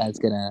 like that's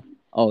gonna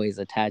always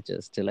attach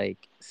us to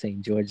like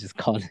St. George's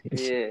College.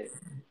 Yeah.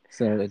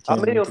 So it How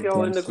turned many of into y'all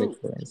Dem in the Slick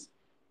group? Boys.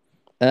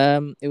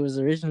 It was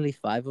originally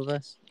five of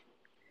us,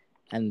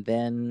 and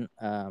then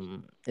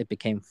it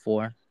became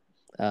four.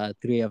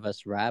 Three of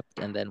us rapped,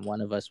 and then one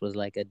of us was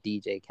like a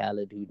DJ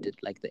Khaled who did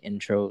like the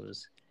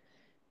intros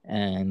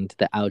and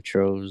the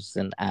outros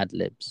and ad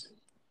libs.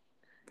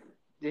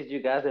 Did you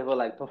guys ever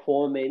like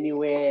perform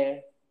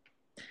anywhere?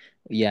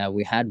 Yeah,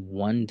 we had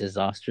one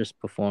disastrous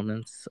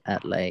performance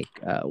at like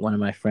one of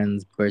my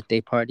friend's birthday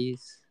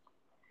parties,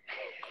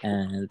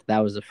 and that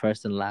was the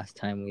first and last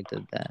time we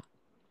did that.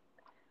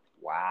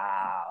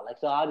 Wow. Like,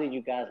 so how did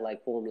you guys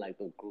like form like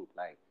the group?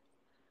 Like,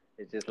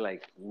 it's just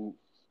like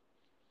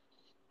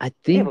I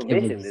you never think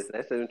it mentioned this. was,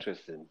 That's so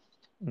interesting.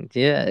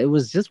 yeah, it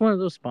was just one of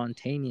those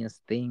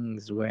spontaneous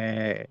things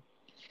where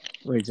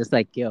we're just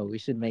like, yo, we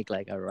should make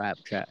like a rap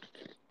track,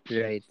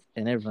 right?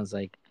 And everyone's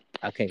like,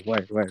 okay,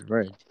 word, word,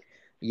 word.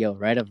 Yo,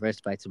 write a verse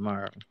by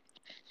tomorrow.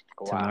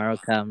 Wow. Tomorrow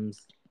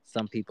comes.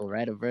 Some people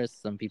write a verse,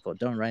 some people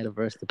don't write a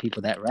verse. The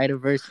people that write a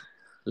verse,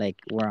 like,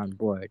 we're on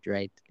board,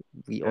 right?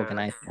 We Uh,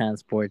 organize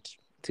transport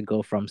to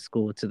go from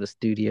school to the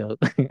studio.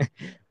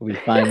 We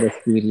find the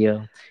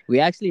studio. We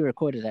actually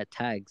recorded at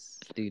Tag's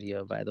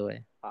studio, by the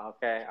way.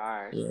 okay.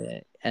 All right. Yeah.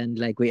 And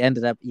like we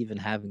ended up even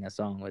having a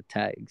song with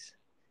Tags.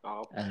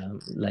 Oh, okay.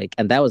 Like,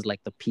 and that was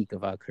like the peak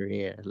of our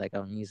career, like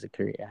our music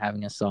career,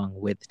 having a song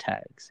with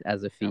Tags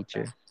as a Okay.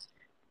 feature.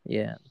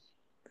 Yeah.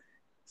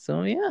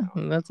 So yeah,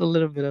 that's a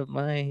little bit of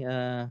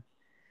my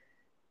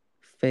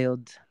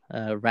failed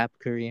rap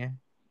career.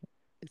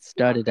 It Not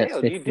started at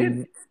failed. You did.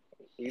 15,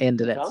 You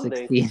ended did at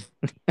something. 16.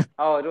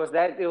 Oh, it was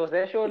that. It was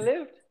that short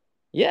lived.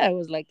 Yeah, it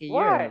was like a year,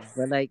 Why?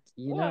 but like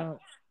Why?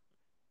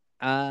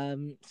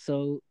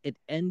 so it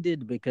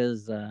ended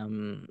because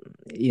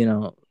you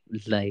know,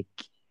 like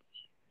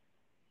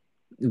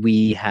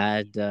we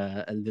had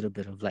a little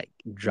bit of like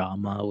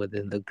drama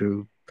within the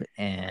group, Okay.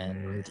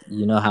 and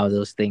you know how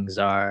those things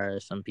are.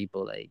 Some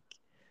people like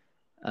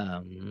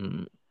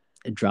um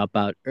drop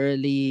out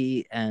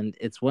early, and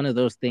it's one of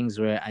those things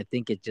where I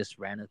think it just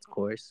ran its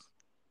course,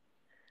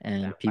 Damn,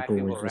 and five people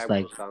were people just rap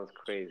like, group sounds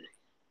crazy.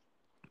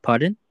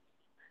 pardon.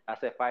 I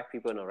said five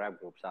people in a rap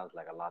group sounds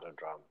like a lot of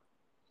drama.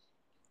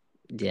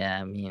 Yeah,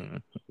 I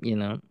mean,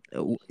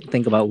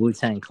 think about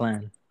Wu-Tang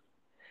Clan.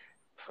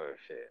 For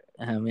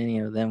sure. How many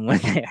of them were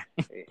there?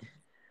 Yeah.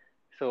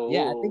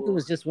 Yeah, I think it So,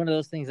 was just one of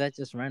those things that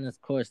just ran its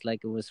course.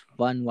 Like, it was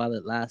fun while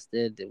it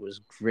lasted. It was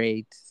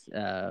great.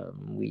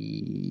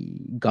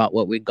 We got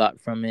what we got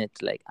from it.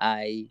 Like,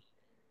 I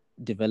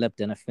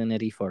developed an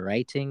affinity for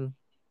writing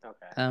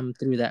okay.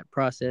 through that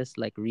process,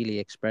 like really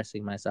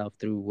expressing myself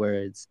through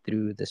words,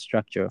 through the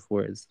structure of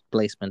words,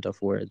 placement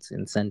of words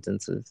in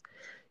sentences.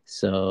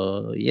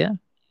 So yeah.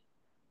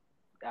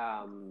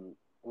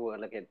 We'll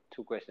look at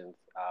two questions.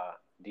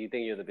 Do you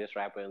think you're the best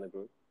rapper in the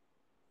group?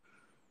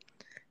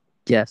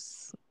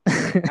 Yes.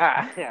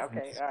 Ah, yeah,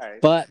 okay, all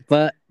right.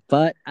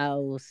 But I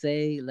will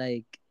say,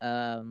 like,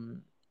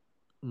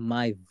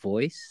 my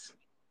voice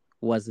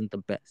wasn't the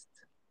best,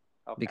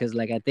 Okay. because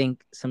like I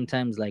think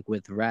sometimes, like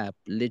with rap,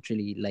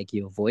 literally, like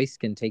your voice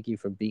can take you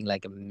from being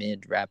like a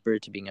mid rapper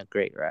to being a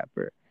great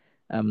rapper.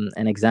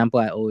 An example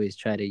I always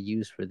try to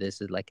use for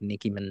this is like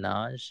Nicki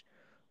Minaj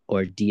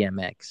or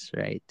DMX,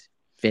 right?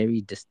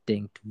 Very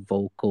distinct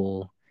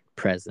vocal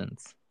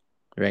presence,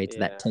 right?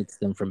 That Yeah. takes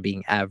them from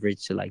being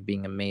average to like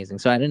being amazing.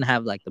 So I didn't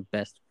have like the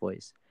best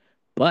voice,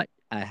 but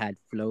I had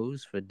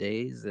flows for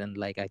days, and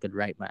like I could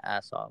write my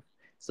ass off.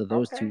 So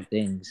those Okay. two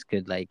things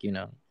could, like,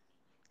 What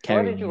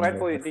carry did you me write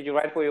for? over. Did you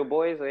write for your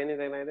boys or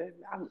anything like that?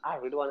 I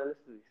really want to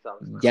listen to these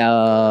songs. I want to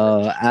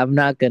listen. Yo, I'm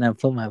not gonna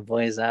put my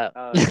voice out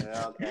Oh,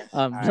 yeah, okay.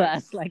 on All right.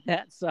 blast like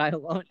that, so I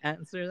won't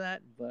answer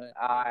that. But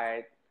All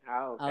right.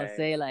 I'll Okay.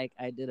 say like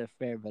I did a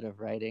fair bit of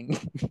writing.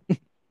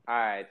 All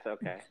right.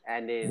 Okay.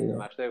 And then Yeah.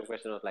 my second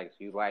question was like,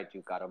 you write,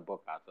 you got a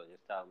book out, so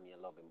just tell me a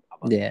little bit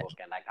about the Yeah. book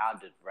and like how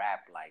did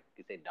rap like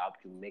you say help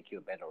you make you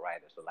a better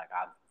writer? So like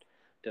how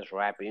does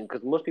rapping?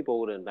 Because most people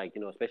wouldn't like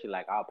especially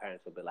like our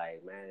parents would be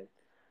like, man,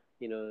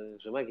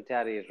 Jamaican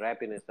Taddy is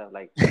rapping and stuff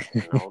like,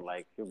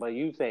 like, but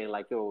you saying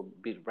like, yo,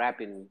 be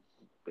rapping,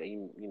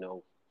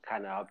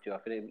 kind of helped you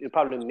out. It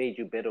probably made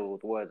you better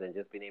with words and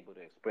just being able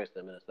to express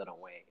them in a certain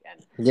way.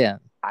 And Yeah,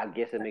 I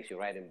guess it makes you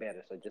writing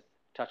better. So just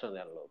touch on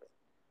that a little bit.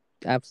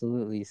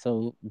 absolutely.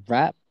 So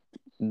rap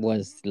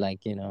was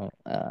like,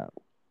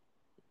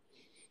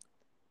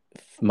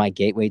 my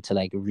gateway to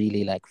like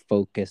really like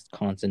focused,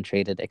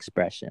 concentrated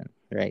expression,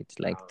 right?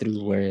 Like through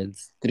Yeah.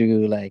 words,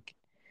 through like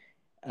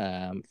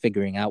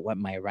figuring out what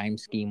my rhyme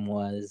scheme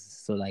was.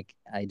 So like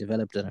I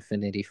developed an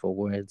affinity for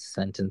words,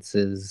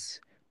 sentences,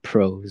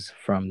 prose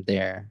from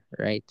there,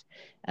 right?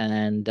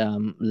 And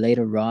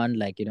later on,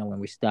 like, when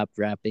we stopped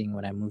rapping,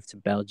 when I moved to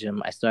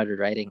Belgium, I started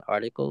writing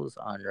articles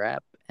on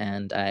rap,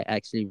 and I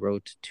actually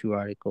wrote two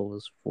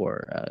articles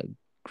for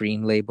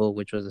Green Label,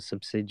 which was a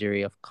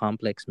subsidiary of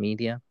Complex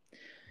Media.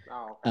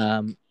 Oh,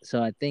 okay.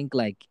 So I think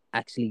like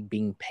actually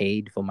being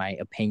paid for my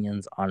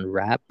opinions on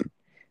rap,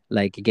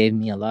 like, it gave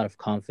me a lot of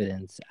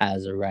confidence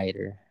as a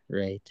writer,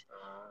 right?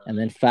 And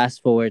then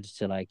fast forward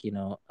to like,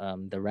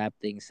 the rap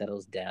thing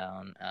settles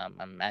down.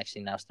 I'm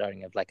actually now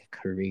starting up like a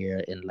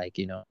career in like,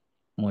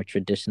 more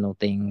traditional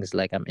things.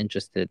 Like, I'm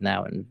interested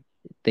now in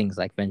things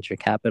like venture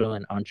capital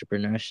and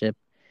entrepreneurship.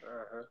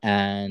 Uh-huh.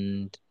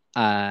 And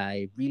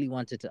I really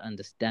wanted to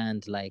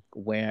understand like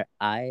where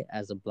I,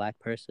 as a black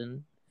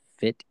person,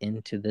 fit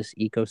into this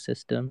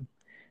ecosystem,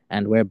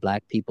 and where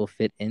black people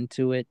fit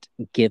into it,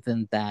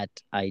 given that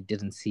I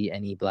didn't see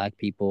any black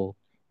people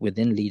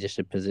within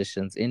leadership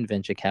positions in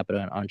venture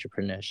capital and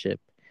entrepreneurship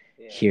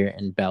Yeah. here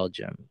in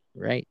Belgium,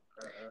 right?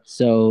 Uh-huh.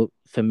 So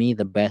for me,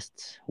 the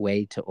best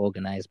way to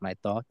organize my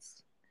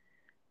thoughts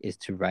is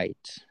to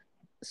write.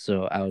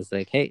 So I was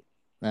like, hey,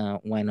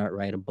 why not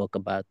write a book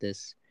about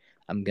this?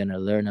 I'm gonna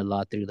learn a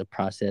lot through the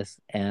process,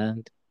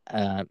 and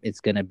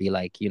it's gonna be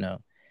like,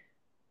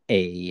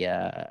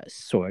 a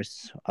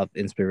source of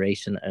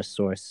inspiration, a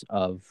source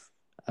of,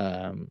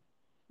 um,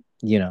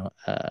 you know,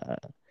 uh,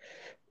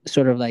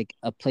 sort of like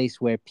a place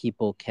where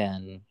people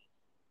can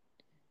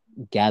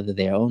gather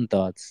their own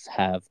thoughts,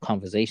 have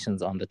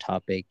conversations on the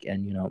topic,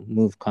 and,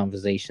 move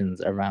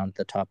conversations around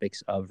the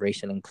topics of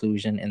racial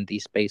inclusion in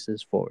these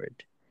spaces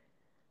forward.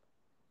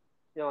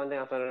 One thing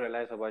I'm starting to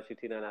realize about you,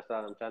 Tina, and I'm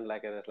trying to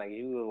like it. It's like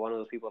you were one of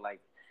those people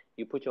like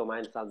you put your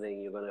mind to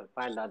something, you're gonna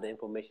find out the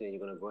information, and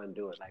you're gonna go and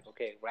do it. Like,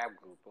 okay, rap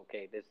group,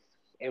 okay, this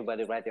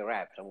everybody write their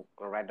raps. I'm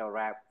gonna write down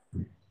rap.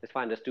 Let's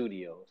find a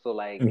studio. So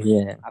like,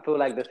 Yeah, I feel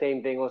like the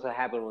same thing also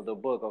happened with the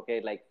book. Okay,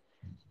 like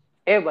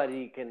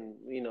everybody can,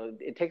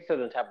 it takes a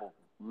certain type of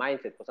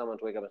mindset for someone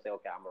to wake up and say,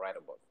 okay, I'm gonna write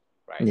a book,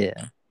 right?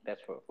 yeah,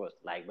 That's for first.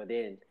 Like, but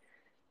then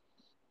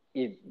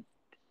it,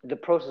 the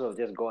process of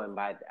just going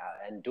by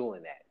and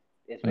doing that.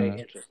 it's very Mm,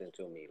 interesting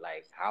to me.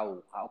 Like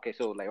how okay,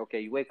 so like okay,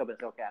 you wake up and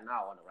say, okay,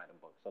 now I want to write a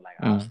book. So like,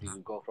 how do mm.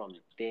 you go from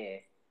there,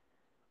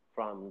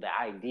 from the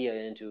idea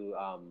into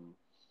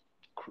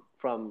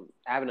from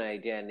having an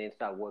idea and then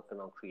start working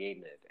on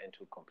creating it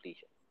into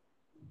completion?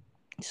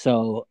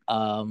 So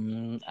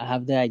I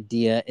have the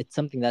idea. It's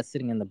something that's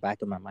sitting in the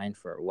back of my mind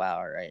for a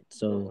while, right?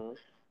 So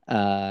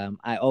Mhm.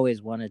 I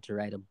always wanted to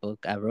write a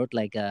book. I wrote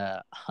like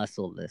a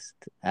hustle list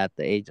at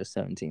the age of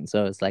 17.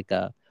 So it's like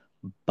a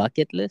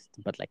bucket list,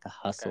 but like a Okay.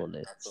 hustle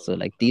list. So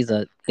Absolutely. like these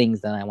Okay. are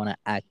things that I want to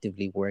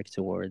actively work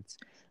towards,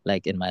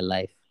 like in my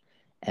life.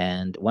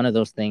 And one of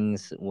those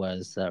things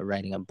was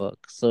writing a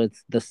book. So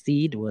it's the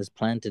seed was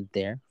planted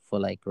there for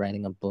like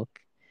writing a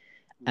book.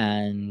 Mhm.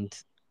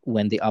 And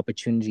when the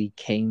opportunity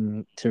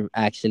came to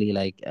actually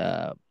like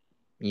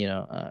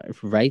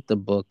write the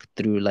book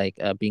through like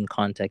being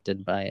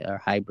contacted by a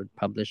hybrid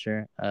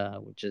publisher,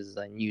 which is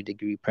a New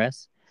Degree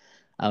Press,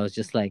 I was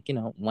just like,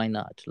 why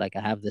not? Like,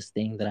 I have this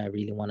thing that I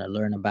really want to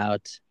learn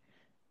about.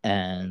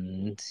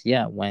 And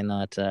yeah, why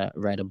not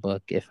write a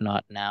book? If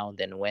not now,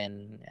 then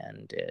when?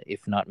 And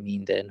if not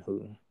me, then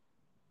who?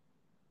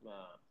 Uh,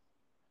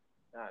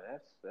 nah,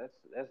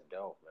 that's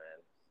dope,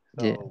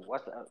 man. Yeah. So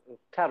what's the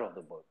title of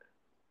the book?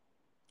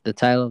 The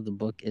title of the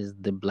book is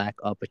The Black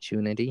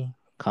Opportunity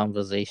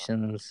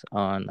Conversations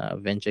on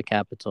Venture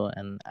Capital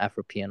and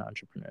Afropean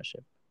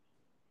Entrepreneurship.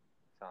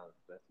 Sounds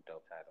that's a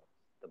dope title.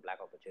 The Black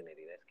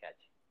Opportunity. That's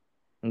catchy.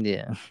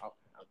 Yeah. Oh,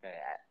 okay.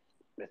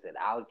 Is it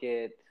out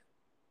yet,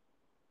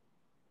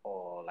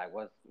 or like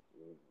what's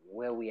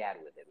where we at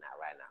with it now?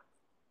 Right now.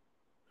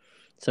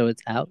 So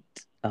it's out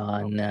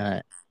on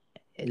Okay.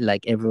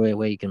 like everywhere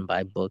where you can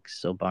buy books.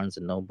 So Barnes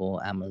and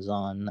Noble,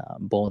 Amazon,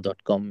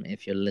 bol.com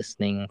if you're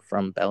listening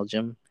from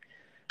Belgium.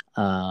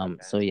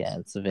 Okay. So yeah,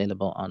 it's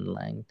available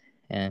online.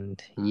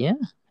 And Uh, yeah,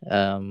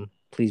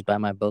 please buy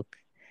my book.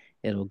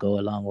 It'll go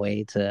a long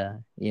way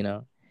to,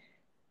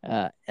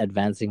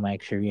 advancing my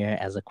career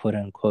as a quote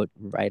unquote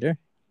writer.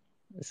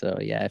 So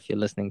yeah, if you're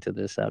listening to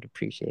this, I'd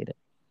appreciate it.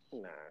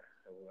 nah,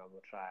 I'm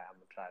gonna try. I'm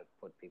gonna try to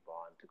put people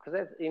on too, cause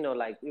that's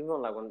like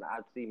even like when I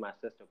see my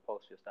sister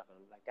post your stuff, and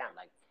I'm like, damn,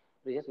 like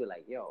they just be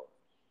like, yo,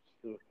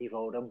 he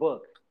wrote a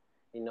book.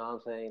 You know what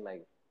I'm saying?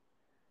 Like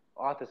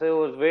author. So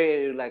it was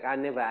very like I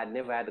never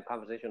had the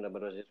conversation,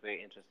 but it was just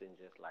very interesting,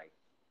 just like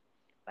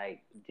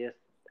just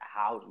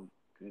how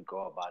you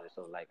go about it.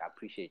 So like I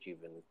appreciate you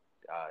even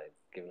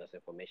giving us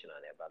information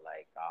on it. But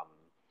like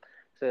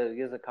so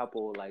here's a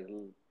couple like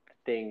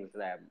things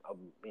that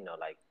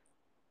like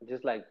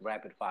just like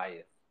rapid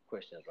fire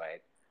questions,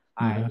 right?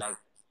 I Hmm. like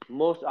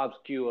most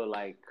obscure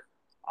like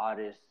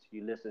artists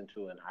you listen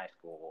to in high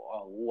school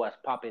or who was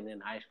popping in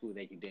high school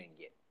that you didn't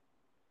get.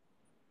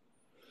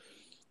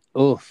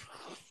 Oh,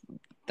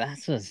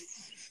 that's a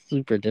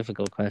super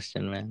difficult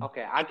question, man.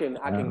 Okay, I can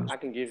I can Um, I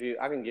can give you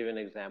I can give an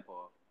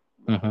example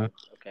of hmm.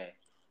 okay.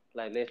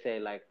 Like let's say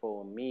like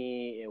for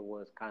me it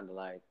was kind of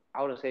like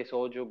I wouldn't say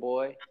Soldier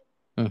Boy,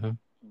 Hmm.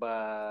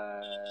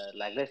 but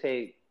like let's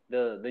say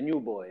the new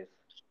boys.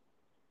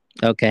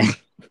 Okay.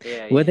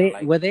 Yeah, Were they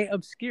like were they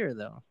obscure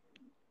though?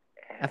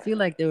 I feel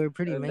like they were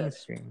pretty that,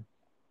 mainstream.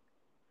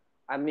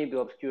 I maybe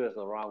obscure is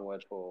the wrong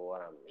word for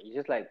what I'm. It's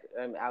just like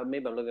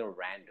maybe I'm looking at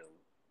random.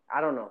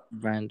 I don't know.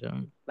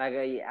 Random. Like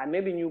yeah,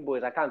 maybe new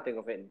boys. I can't think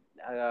of it.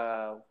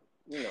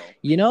 You know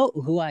You know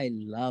who I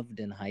loved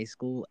in high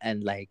school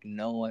and like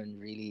no one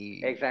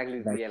really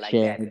exactly. like Yeah, like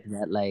that. shared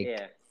that like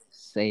Yeah.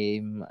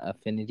 same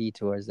affinity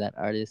towards that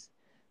artist?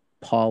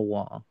 Paul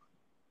Wall.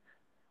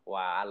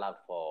 Wow, I love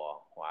for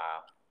wow.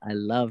 I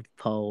loved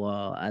Paul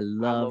Wall. I I'm a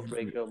loved,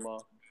 breaker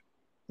more.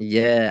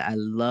 yeah, I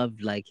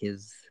loved like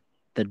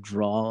the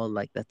drawl,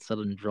 like that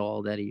southern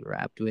drawl that he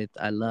rapped with.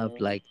 I loved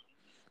Mm-hmm. like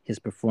his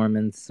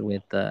performance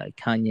with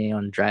Kanye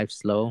on Drive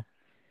Slow.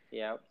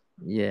 Yep.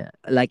 Yeah,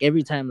 like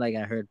every time like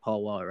I heard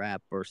Paul Wall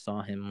rap or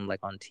saw him like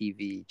on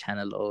TV,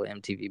 Channel O,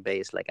 MTV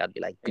Base, like I'd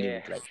be like Yeah.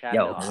 glued, like,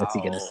 yo, Channel what's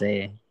he gonna O.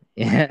 say?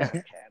 Yeah,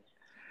 Channel.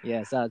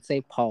 yeah. So I'd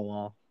say Paul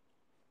Wall.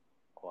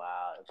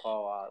 Wow.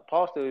 Paul.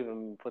 Paul still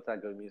even puts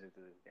out good music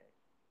to this day.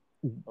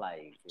 Like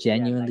he has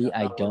like Genuinely, a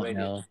I song on don't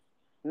radio. know.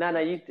 No, no,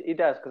 it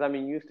does because I'm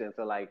in Houston,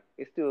 so like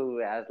it still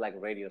has like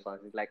radio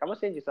songs. It's like I'm gonna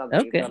send you something.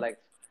 It's got Okay, like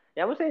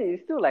yeah, I'm gonna send you.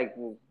 It's still like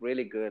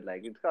really good.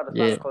 Like it's got a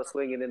song yeah, called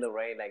 "Swinging in the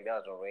Rain." Like that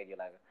was on radio.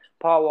 Like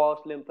Paul Wall,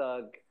 Slim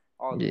Thug,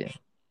 all of them. yeah, yeah.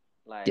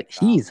 Like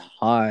He's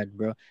hard,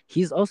 bro.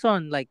 He's also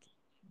on like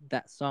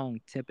that song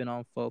 "Tipping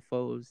on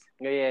Fofos."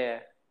 yeah, yeah,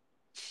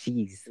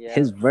 Jeez, yeah.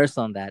 his verse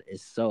on that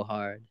is so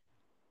hard.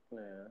 Yeah.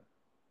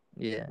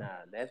 Yeah, Nah,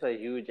 that's a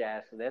huge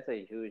ass. That's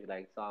a huge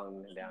like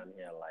song down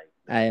here. Like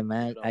the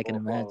tipping on I can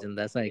four fours. imagine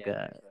that's like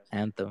Yeah, a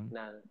anthem.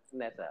 nah,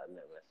 that's a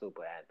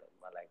super anthem.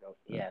 But like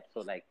okay, yeah,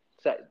 so like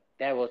so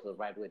that was the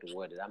right way to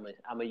word it. I'm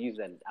gonna use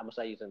that. I'm gonna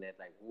start using that.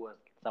 Like who was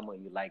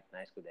someone you liked in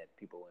high school that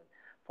people went.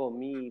 For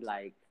me,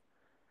 like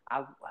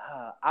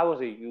I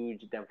was a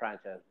huge Them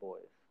Franchise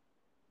Boys.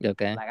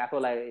 Okay, Like I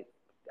feel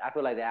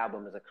like the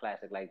album is a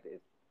classic. Like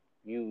it's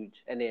huge,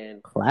 and then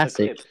the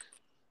classic. clips.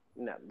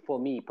 For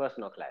me,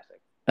 personal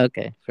classic.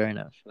 Okay, fair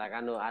enough. Like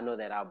I know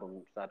that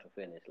album start to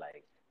finish.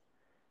 Like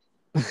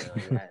You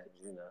had,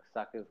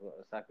 suckers,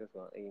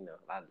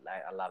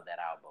 I love that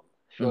album.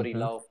 Shorty Mm-hmm.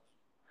 Low,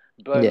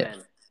 Yeah.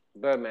 Birdman,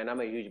 Birdman. I'm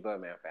a huge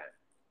Birdman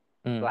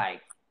fan. Mm.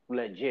 Like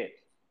legit.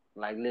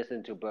 Like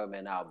listen to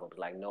Birdman albums.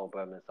 Like no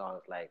Birdman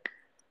songs. Like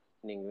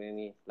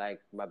like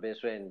my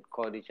best friend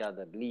called each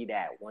other Bleed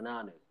That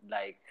 100.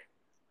 Like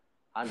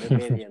 100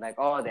 million. Like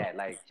all that.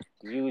 Like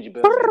huge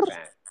Birdman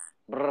fan.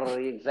 Brr,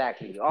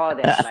 exactly. All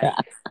that.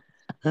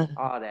 Like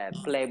all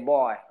that.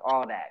 Playboy.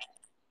 All that.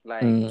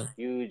 Like Mm.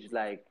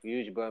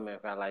 huge Birdman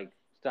fan. Like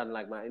starting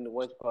like my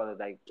what you call it,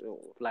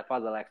 like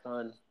father like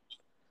son,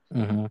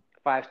 Mm-hmm.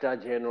 5 Star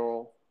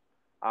General.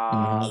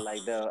 Mm-hmm.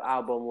 Like the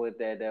album with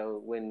that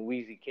when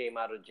Weezy came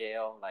out of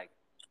jail, like,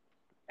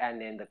 and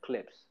then the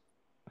clips,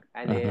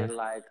 and Mm-hmm.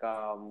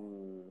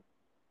 then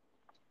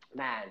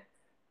man,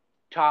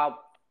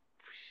 top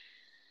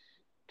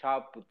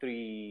top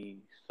 3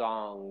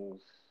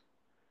 songs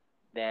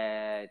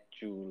that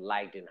you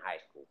liked in high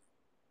school,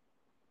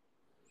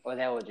 or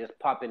that were just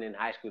popping in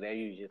high school that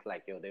you just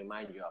like, yo, they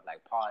remind you of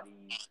like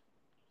parties.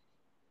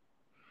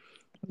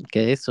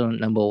 Okay, so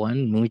number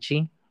one,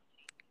 Moochie.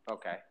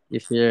 Okay,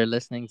 If you're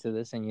listening to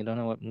this and you don't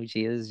know what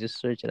Moochie is, just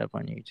search it up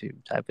on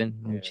YouTube. Type in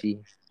yeah,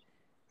 Moochie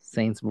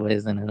Saints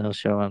Boys and it'll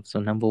show up. So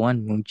number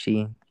one,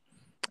 Moochie.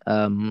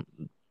 Um,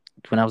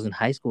 when I was in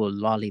high school,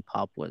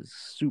 Lollipop was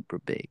super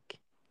big.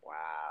 wow.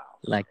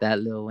 Like that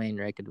Lil Wayne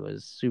record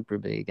was super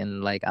big,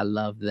 and like I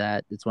love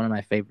that. It's one of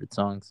my favorite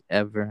songs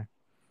ever.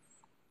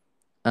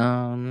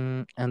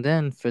 And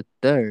then for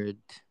third,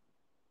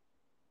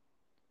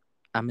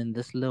 I'm in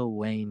this Lil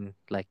Wayne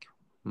like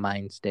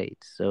mind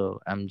state, so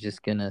I'm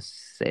just gonna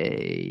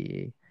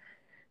say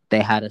they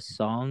had a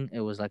song.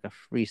 It was like a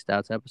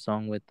freestyle type of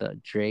song with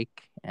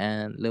Drake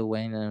and Lil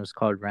Wayne, and it was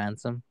called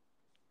Ransom.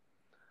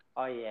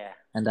 Oh yeah.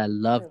 And I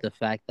love the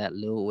fact that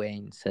Lil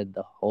Wayne said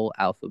the whole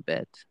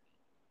alphabet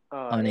Oh,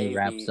 on a A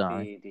rap B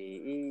song. C D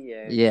E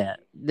F Yeah.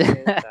 G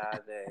H I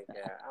J K.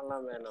 I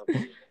love man no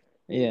P.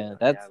 Yeah, Yeah, I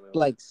that's remember.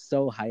 like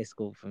so high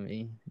school for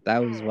me. That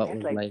was Man, what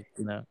was like,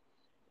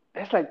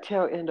 that's like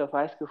tail end of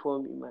high school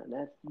for me, man.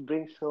 That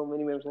brings so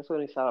many memories. That's when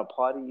we started a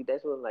party.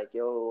 That's when like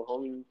yo,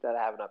 homie started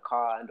having a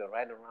car and the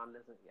riding around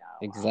listening. Yeah,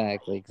 wow.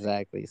 exactly,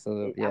 exactly. So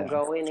I'm yeah,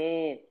 going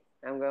in.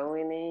 I'm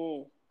going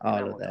in. And all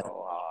I'm of gonna that.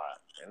 go hard.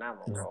 And I'm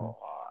gonna Hmm. go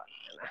hard.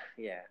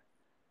 Yeah.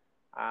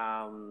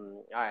 All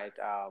right.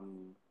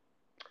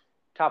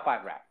 Top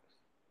 5 rappers.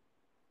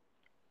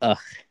 Ugh,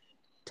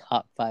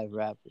 top five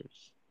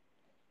rappers.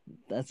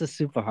 That's a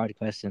super hard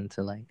question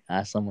to like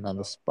ask someone on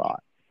the Oh,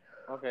 spot.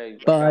 okay.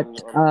 Okay. But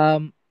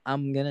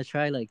I'm gonna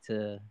try like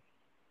to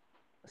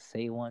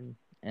say one,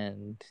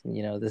 and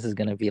this is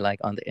gonna be like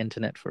on the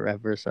internet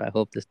forever. So I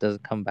hope this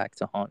doesn't come back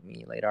to haunt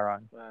me later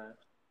on. Uh,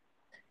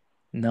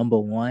 Number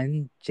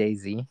one,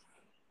 Jay-Z.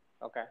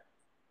 okay.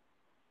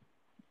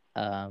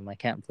 I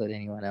can't put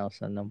anyone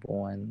else on number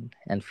one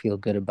and feel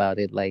good about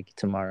it like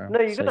tomorrow. No,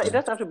 you So can. It yeah.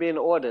 doesn't have to be in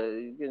order.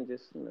 You can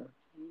just, you know,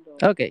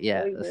 Okay,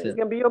 yeah, that's it it.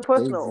 can be your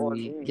personal order.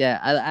 Jay-Z. Yeah,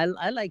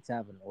 I like to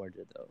have an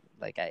order though.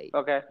 Like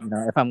Okay.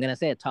 if I'm gonna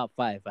say a top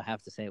five, I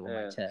have to say it with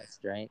my Yeah.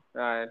 chest, right?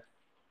 All right.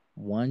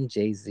 One,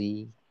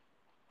 Jay-Z.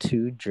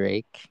 Two,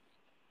 Drake.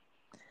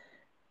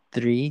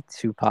 Three,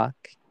 Tupac.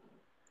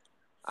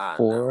 Ah, no,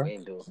 Four, Lil we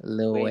ain't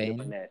doing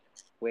Wayne. that.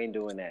 We ain't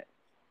doing that.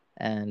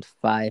 And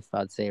five,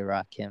 I'd say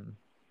Rakim.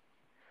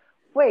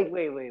 Wait.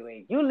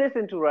 You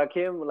listen to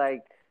Rakim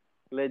like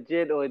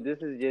legit, or this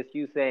is just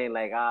you saying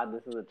like,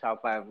 this is a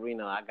top 5. You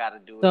know, I gotta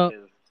do it So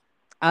because.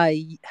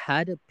 I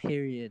had a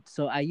period.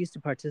 So I used to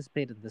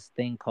participate in this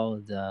thing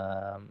called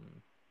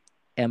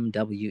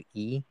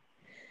MWE,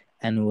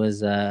 and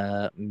was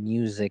a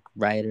music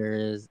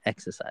writers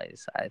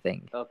exercise, I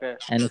think. Okay.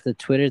 And it's a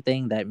Twitter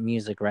thing that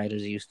music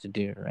writers used to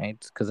do, right?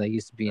 Because I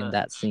used to be in Uh.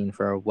 that scene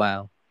for a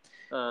while.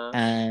 Uh.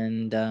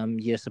 And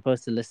you're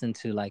supposed to listen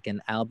to like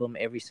an album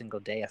every single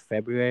day of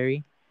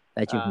February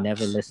that you've Uh.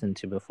 never listened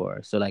to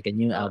before. So like a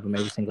new Uh. album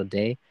every single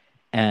day,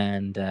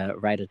 and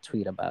write a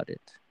tweet about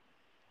it.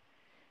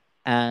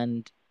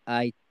 And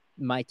I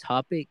my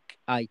topic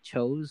I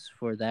chose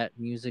for that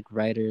music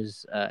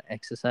writers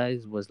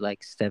exercise was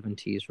like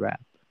 70s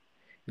rap,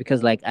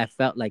 because Mm. like I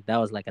felt like that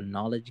was like a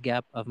knowledge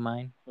gap of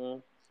mine.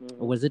 Mm. Or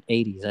Mhm. was it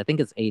 80s? I think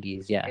it's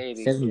 80s. Yeah, 80s.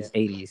 Yeah. 70s,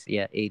 80s.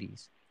 Yeah,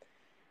 80s.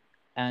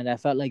 And I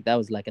felt like that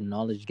was like a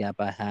knowledge gap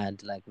I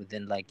had like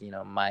within like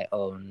my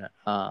own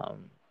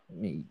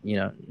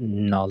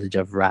knowledge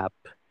of rap.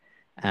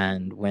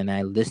 And when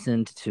I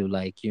listened to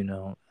like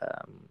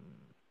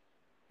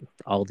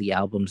all the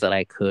albums that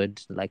I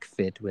could like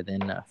fit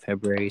within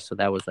February, so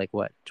that was like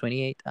what,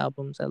 28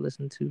 albums I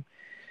listened to.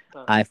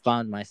 Uh. I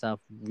found myself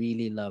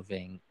really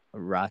loving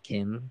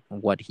Rakim,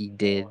 what he Oh.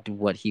 did,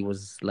 what he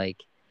was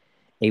like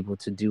able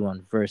to do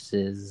on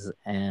verses,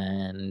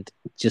 and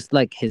just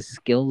like his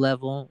skill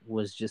level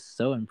was just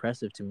so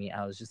impressive to me.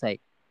 I was just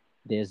like,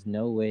 there's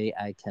no way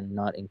I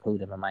cannot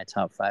include him in my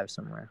top five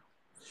somewhere.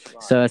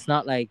 So Right. it's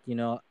not like,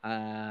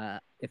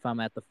 if I'm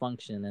at the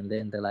function and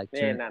then they're like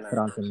Yeah. No. put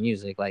on some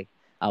music, like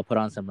I'll put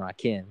on some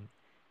Rakim.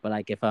 But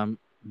like if I'm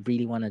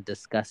really want to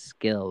discuss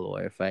skill,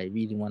 or if I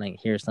really want to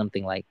hear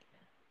something like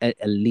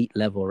elite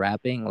level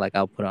rapping, like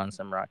I'll put on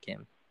some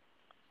Rakim.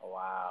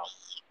 Wow.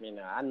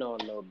 I know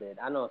a little bit.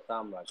 I know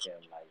some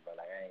Rakim, like, but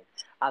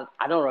like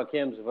I know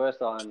Rakim's verse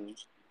on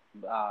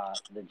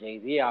the Jay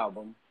Z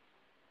album,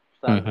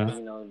 some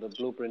Mm-hmm. the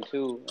Blueprint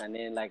 2, and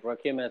then like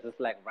Rakim has this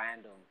like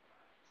random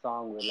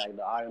song with like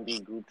the R&B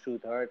group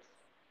Truth Hurts,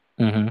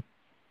 Mm-hmm.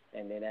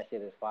 and then that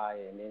shit is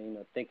fire. And then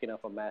Thinking of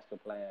a Master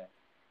Plan,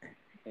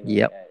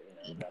 Yep,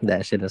 that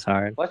that shit is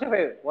hard. What's your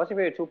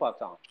favorite Tupac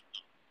song?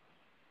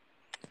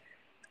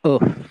 Oh,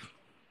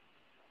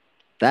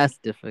 that's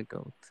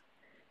difficult.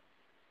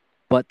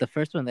 But the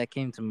first one that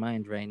came to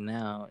mind right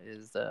now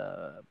is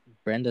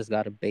Brenda's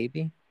Got a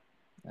Baby.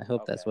 I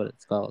hope that's Okay, what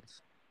it's called.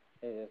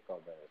 it is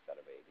called Brother's Got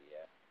a Baby,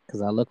 yeah.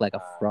 Because I look like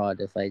a Uh,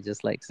 fraud if I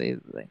just like say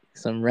like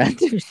some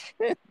random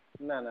shit.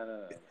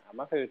 no.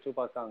 My favorite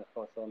Tupac song is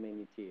called So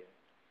Many Tears.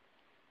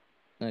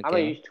 I'm a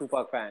Okay. huge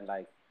Tupac fan.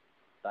 Like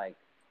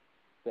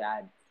we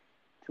had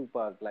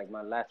Tupac. Like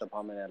my last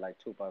apartment had like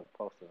Tupac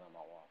posters on my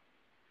wall.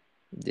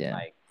 Yeah.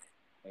 Like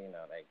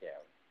yeah,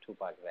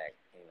 Tupac Zach.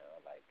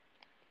 Like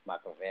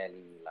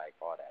Machiavelli, like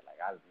all that. Like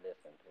I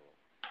listen to.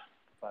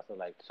 Also,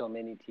 like So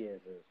Many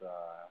Tears is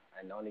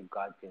and Only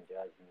God Can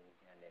Judge Me.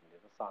 And then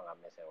there's a song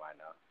I'm missing right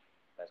now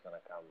that's gonna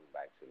come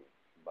back to me.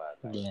 But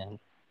like Yeah.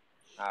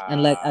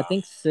 And like I uh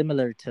think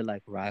similar to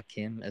like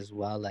Rakim as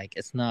well. Like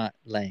it's not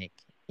like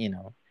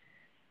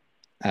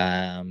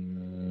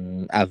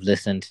I've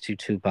listened to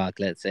Tupac,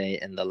 let's say,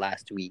 in the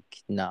last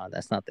week. No,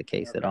 that's not the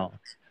case at okay. all.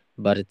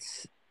 But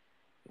it's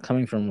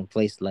coming from a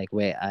place like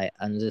where I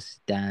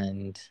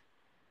understand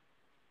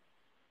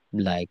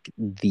like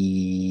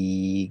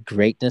the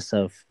greatness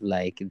of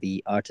like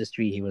the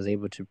artistry he was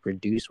able to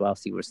produce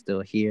whilst he was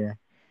still here.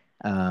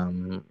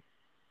 Um,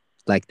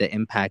 like the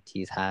impact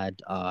he's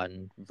had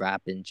on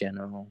rap in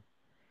general.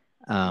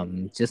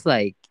 Mm-hmm. Just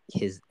like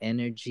his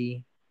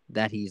energy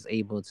that he's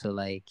able to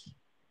like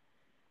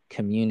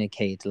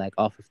communicate like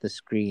off of the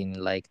screen,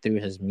 like through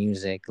his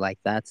music, like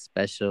that's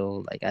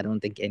special. Like I don't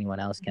think anyone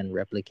else can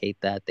replicate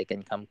that. They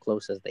can come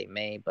close as they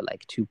may, but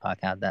like Tupac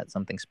had that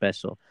something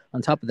special.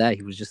 On top of that,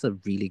 he was just a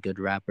really good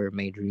rapper,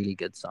 made really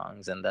good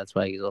songs, and that's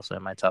why he's also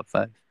in my top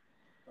five.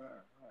 All right.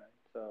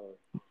 So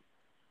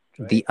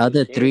The Drake is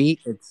other Jay. three,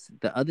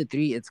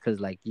 it's because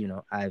like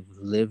I've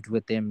lived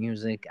with their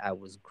music. I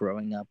was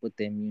growing up with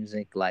their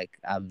music. Like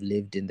I've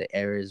lived in the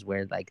eras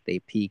where like they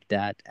peaked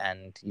at,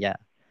 and yeah,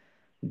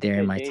 You they're in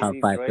said my Jay top Z,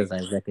 five because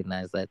Drake. I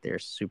recognize that they're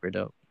super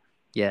dope.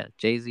 Yeah,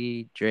 Jay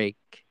Z,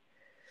 Drake,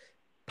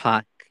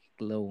 Pac,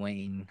 Lil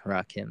Wayne,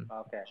 Rakim.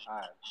 Okay, all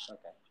right, okay.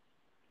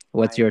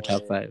 What's Mine your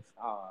top is five?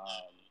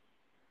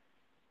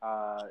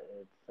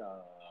 it's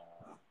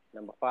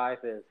number 5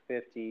 is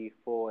 50,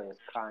 4 is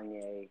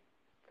Kanye,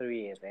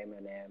 3 is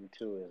Eminem,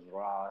 2 is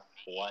Ross,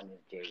 1 is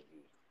Jay Z.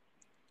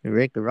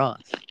 Rick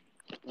Ross.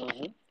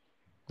 Mhm.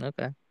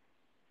 Okay.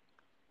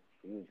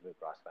 Huge Rick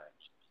Ross fan.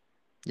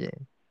 Yeah.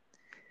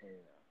 You know,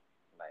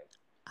 like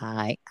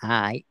I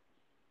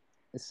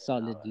all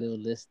solid right. little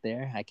list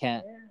there. Yeah, I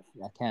can't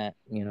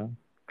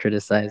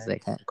criticize. yeah, I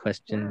can't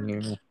question yeah.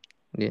 your.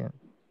 Yeah.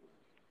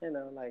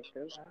 Like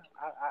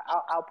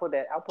I'll put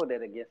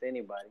that against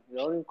anybody.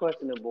 The only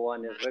questionable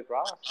one is Rick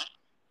Ross.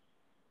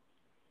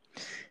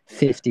 Yeah.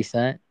 50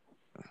 Cent.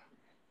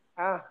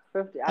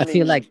 50. I I feel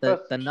mean, like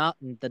first. the knock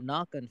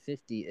on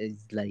 50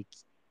 is like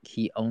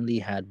he only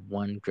had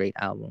one great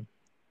album.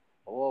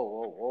 Whoa,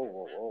 whoa, whoa,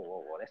 whoa, whoa,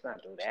 whoa, whoa. Let's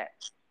not do that.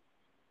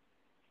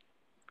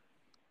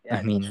 I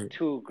Yeah, mean,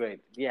 two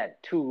great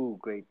two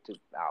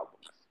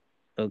albums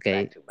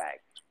okay, back to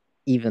back.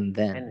 even And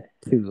then,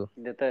 too,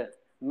 the third,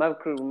 my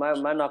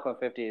knock on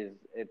 50 is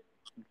it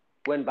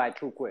went by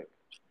too quick.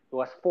 It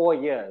was 4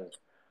 years,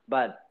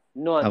 but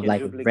no one of can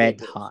like duplicate Red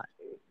the Hot.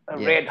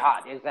 Yeah, red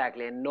hot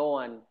exactly, and no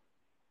one,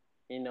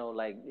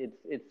 like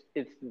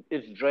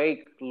it's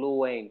Drake, Lil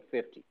Wayne,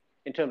 50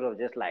 in terms of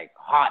just like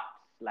hot,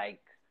 like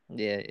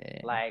yeah, yeah,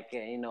 like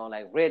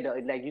red,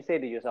 like you say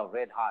to yourself,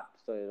 red hot.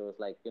 So it was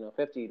like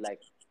 50,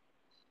 like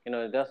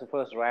that's the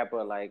first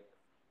rapper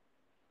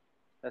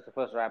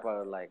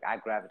like I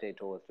gravitated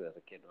towards to as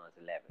a kid when I was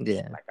 11.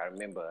 yeah, Like I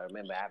remember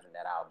having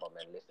that album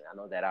and listening. I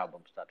know that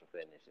album start to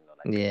finish.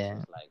 Like it was yeah.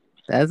 just like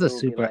That's it a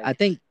would be super. I like,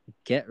 think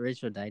Get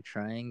Rich or Die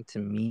Trying to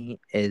me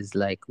is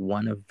like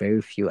one of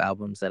very few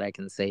albums that I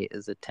can say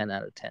is a 10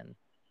 out of 10.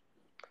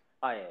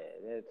 oh yeah,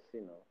 it's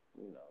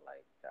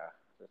like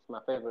it's my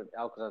favorite.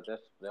 Because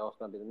that was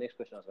gonna be the next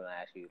question I was gonna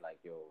ask you, like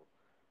your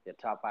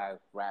top 5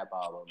 rap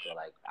albums, or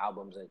like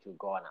albums that you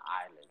go on an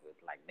island with,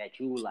 like that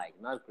you like,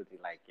 not pretty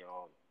like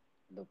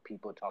the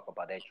people talk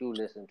about that you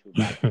listen to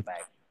back to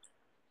back,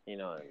 and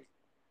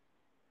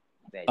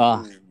that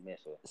Oh, you mess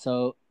with.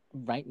 so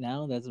right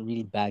now that's a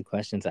really bad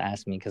question to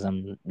ask me because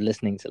I'm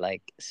listening to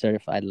like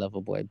Certified Lover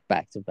Boy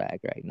back to back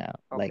right now.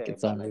 Like Okay,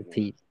 it's but on like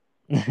repeat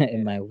in yeah.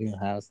 my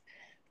wheelhouse.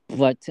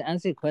 But to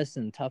answer your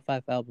question, top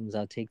five albums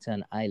I'll take to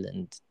an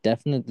island.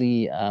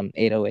 Definitely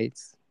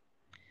 808s.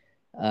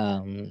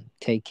 Okay.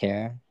 Take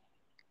Care.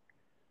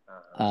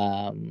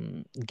 Uh-huh.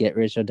 Get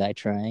Rich or Die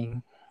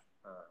Trying.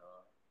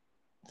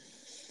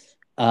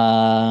 Uh-huh.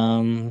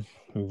 Um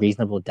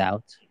Reasonable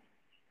Doubt.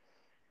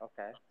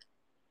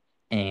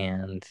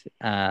 and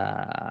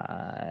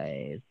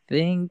I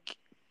think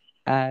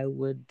I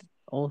would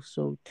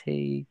also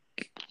take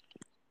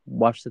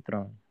Watch the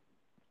Throne.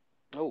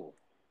 Oh,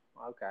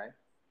 okay.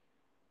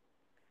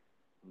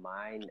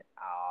 Mine.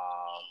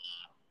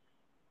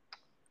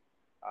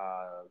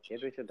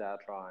 Get Rich or Die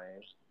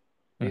Trying.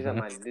 Mm-hmm.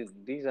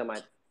 These are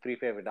my three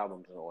favorite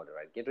albums in order,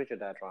 right? Get Rich or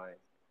Die Trying,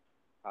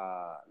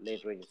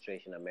 Late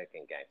Registration,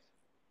 American Gangster.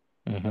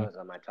 Mm-hmm. Those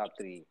are my top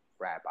three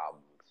rap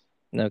albums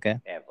Okay.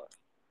 ever.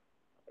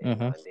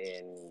 Mm-hmm. And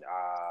then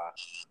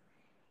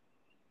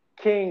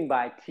King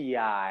by Ti,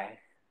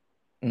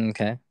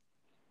 Okay.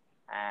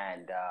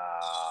 and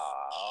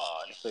oh,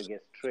 this one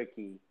gets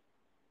tricky.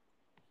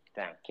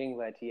 Damn, King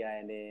by Ti,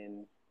 and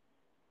then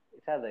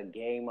it's either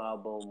Game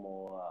album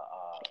or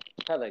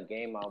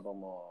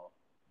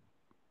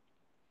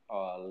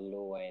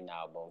Lil Wayne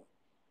album.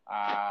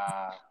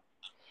 Uh,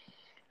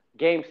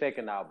 Game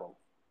second album.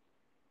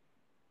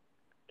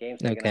 Game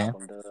second Okay.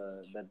 album.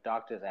 The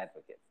Doctor's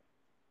Advocate.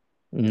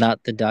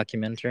 Not the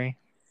documentary.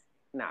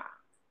 Nah,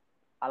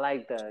 I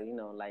like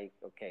like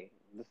okay,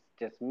 this is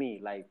just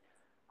me. Like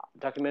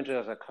documentary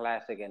is a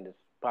classic and it's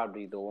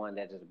probably the one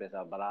that is the best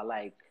out. But I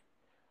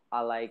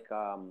like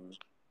um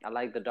I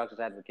like the Doctor's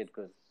Advocate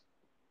because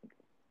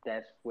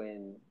that's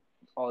when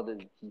all the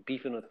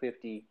beefing with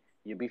 50,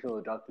 you're beefing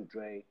with Dr.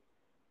 Dre,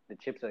 the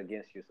chips are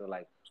against you. So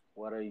like,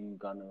 what are you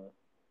gonna?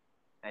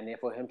 And then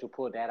for him to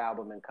pull that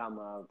album and come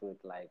out with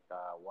like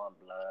One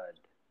Blood,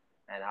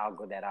 and how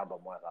good that album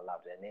was, I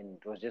loved it. And then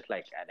it was just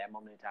like at that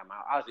moment in time,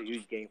 I was a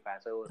huge Game fan,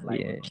 so it was like,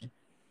 Yeah.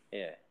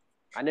 yeah,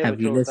 I never Have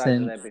you chose sides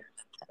in listened?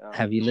 that.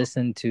 Have you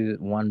listened to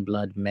One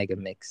Blood Mega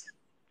Mix?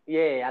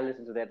 Yeah, I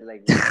listened to that.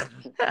 Like,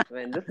 man,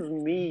 man, this is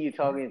me you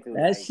talking to,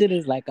 That like, shit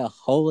is like a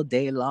whole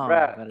day long,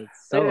 bruh. but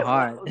it's so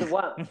hard. The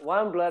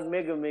one Blood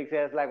Mega Mix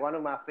has like one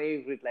of my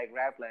favorite like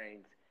rap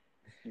lines.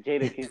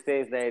 Jada Kid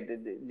says that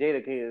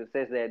Jada Kid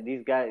says that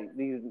these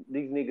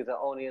niggas are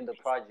only in the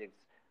projects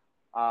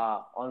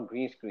on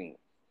green screen.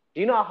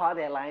 Do you know how hard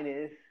that line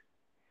is?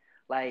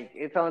 Like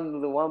it's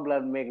on the One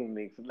Blood Mega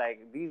Mix.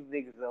 Like these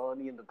niggas are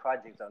only in the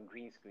projects on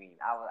green screen.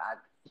 I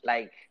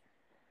like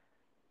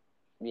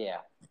yeah.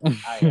 Oh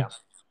yeah.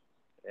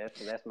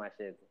 That's my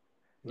shit.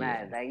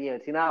 Man, Yeah, like yeah,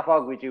 Tino, I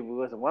fuck with you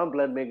because One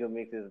Blood Mega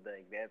Mix is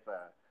like that's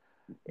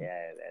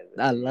yeah,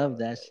 I yo, love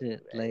that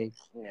shit. Like,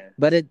 yeah.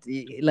 but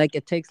like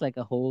it takes like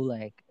a whole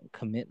like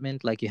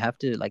commitment. Like you have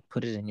to like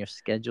put it in your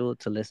schedule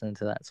to listen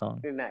to that song.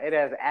 You know, it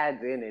has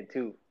ads in it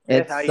too.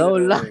 That's It's how you so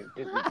know long.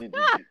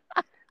 it.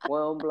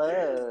 One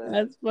blood,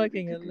 That's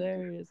fucking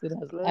hilarious. It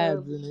has blood.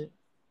 ads in it.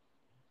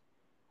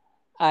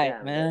 All right,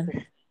 Damn, that's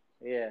man.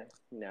 yeah.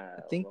 Nah,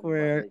 I think my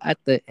we're bad. at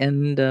the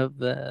end of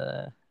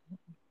Yeah,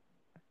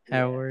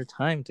 our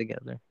time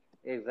together.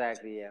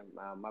 exactly. Yeah,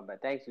 my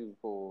bad. Thanks you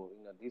for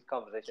these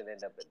conversations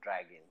end up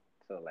dragging.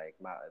 So like,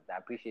 I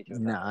appreciate your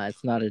time. Nah,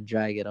 it's not a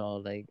drag at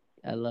all. Like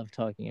I love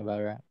talking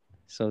about rap.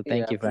 So Yeah,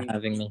 thank you for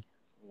having me.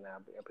 nah,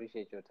 I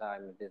appreciate your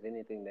time. If there's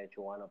anything that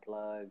you wanna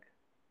plug,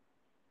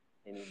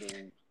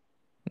 anything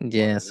you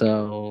Yeah. wanna leave with.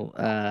 So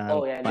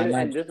Oh yeah, by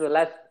my and this is the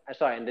last.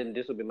 Sorry, and then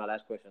this will be my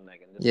last question.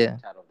 Like, and this will be yeah.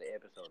 the title of the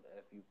episode.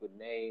 If you could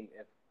name,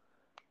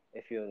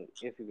 if you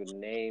could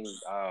name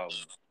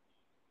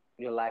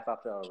your life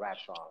after a rap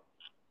song,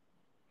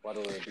 what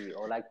would it be?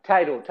 Or like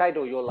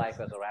title your life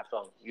as a rap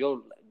song.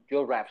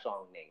 Your rap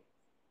song name.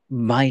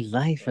 My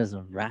life Yeah, as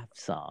a rap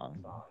song.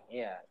 song.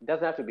 Yeah, it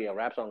doesn't have to be a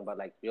rap song, but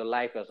like your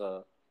life as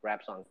a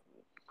rap song.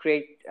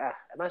 Create.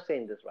 Am I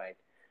saying this right?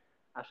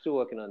 I'm still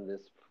working on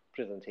this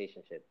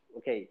presentation shit.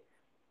 Okay.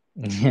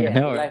 Yeah, Yeah, no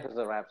your worries. life is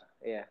a rap.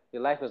 Yeah,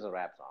 your life is a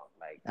rap song.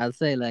 Like, I'd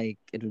say like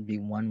it would be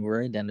one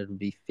word and it would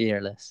be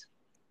fearless.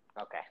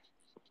 okay,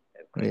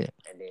 that's great.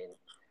 Yeah. And then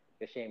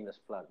your shameless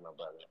plug, my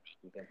brother.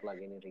 You can plug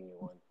anything you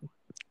want.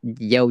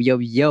 Yo, yo,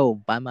 yo,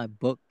 buy my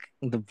book,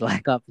 The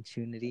Black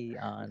Opportunity,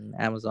 on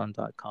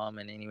Amazon.com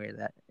and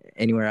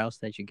anywhere else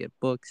that you get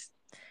books.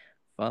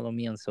 Follow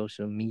me on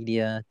social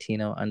media,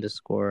 Tino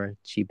underscore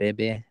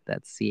Chibebe.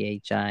 That's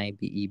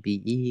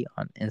Chibebe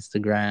on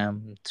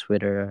Instagram,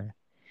 Twitter.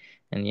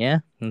 And yeah,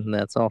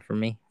 that's all for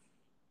me.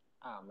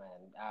 Ah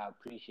man, I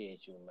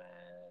appreciate you,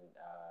 man.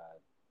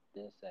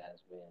 This has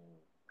been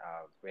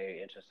a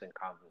very interesting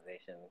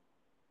conversation.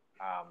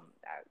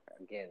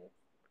 Again,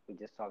 we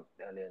just talked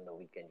earlier in the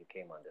weekend. You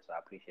came on this, so I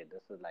appreciate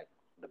this. Is like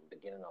the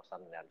beginning of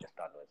something that I'm just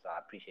starting with. So I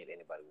appreciate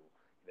anybody who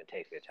even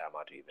takes their time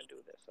out to even do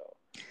this. So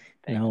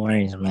thank No you, man.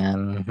 worries,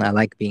 man. I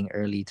like being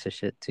early to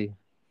shit too.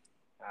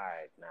 All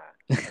right,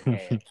 nah.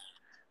 Okay.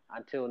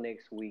 Until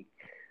next week.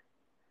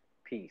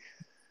 Peace.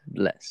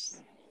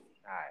 Bless.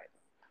 All right.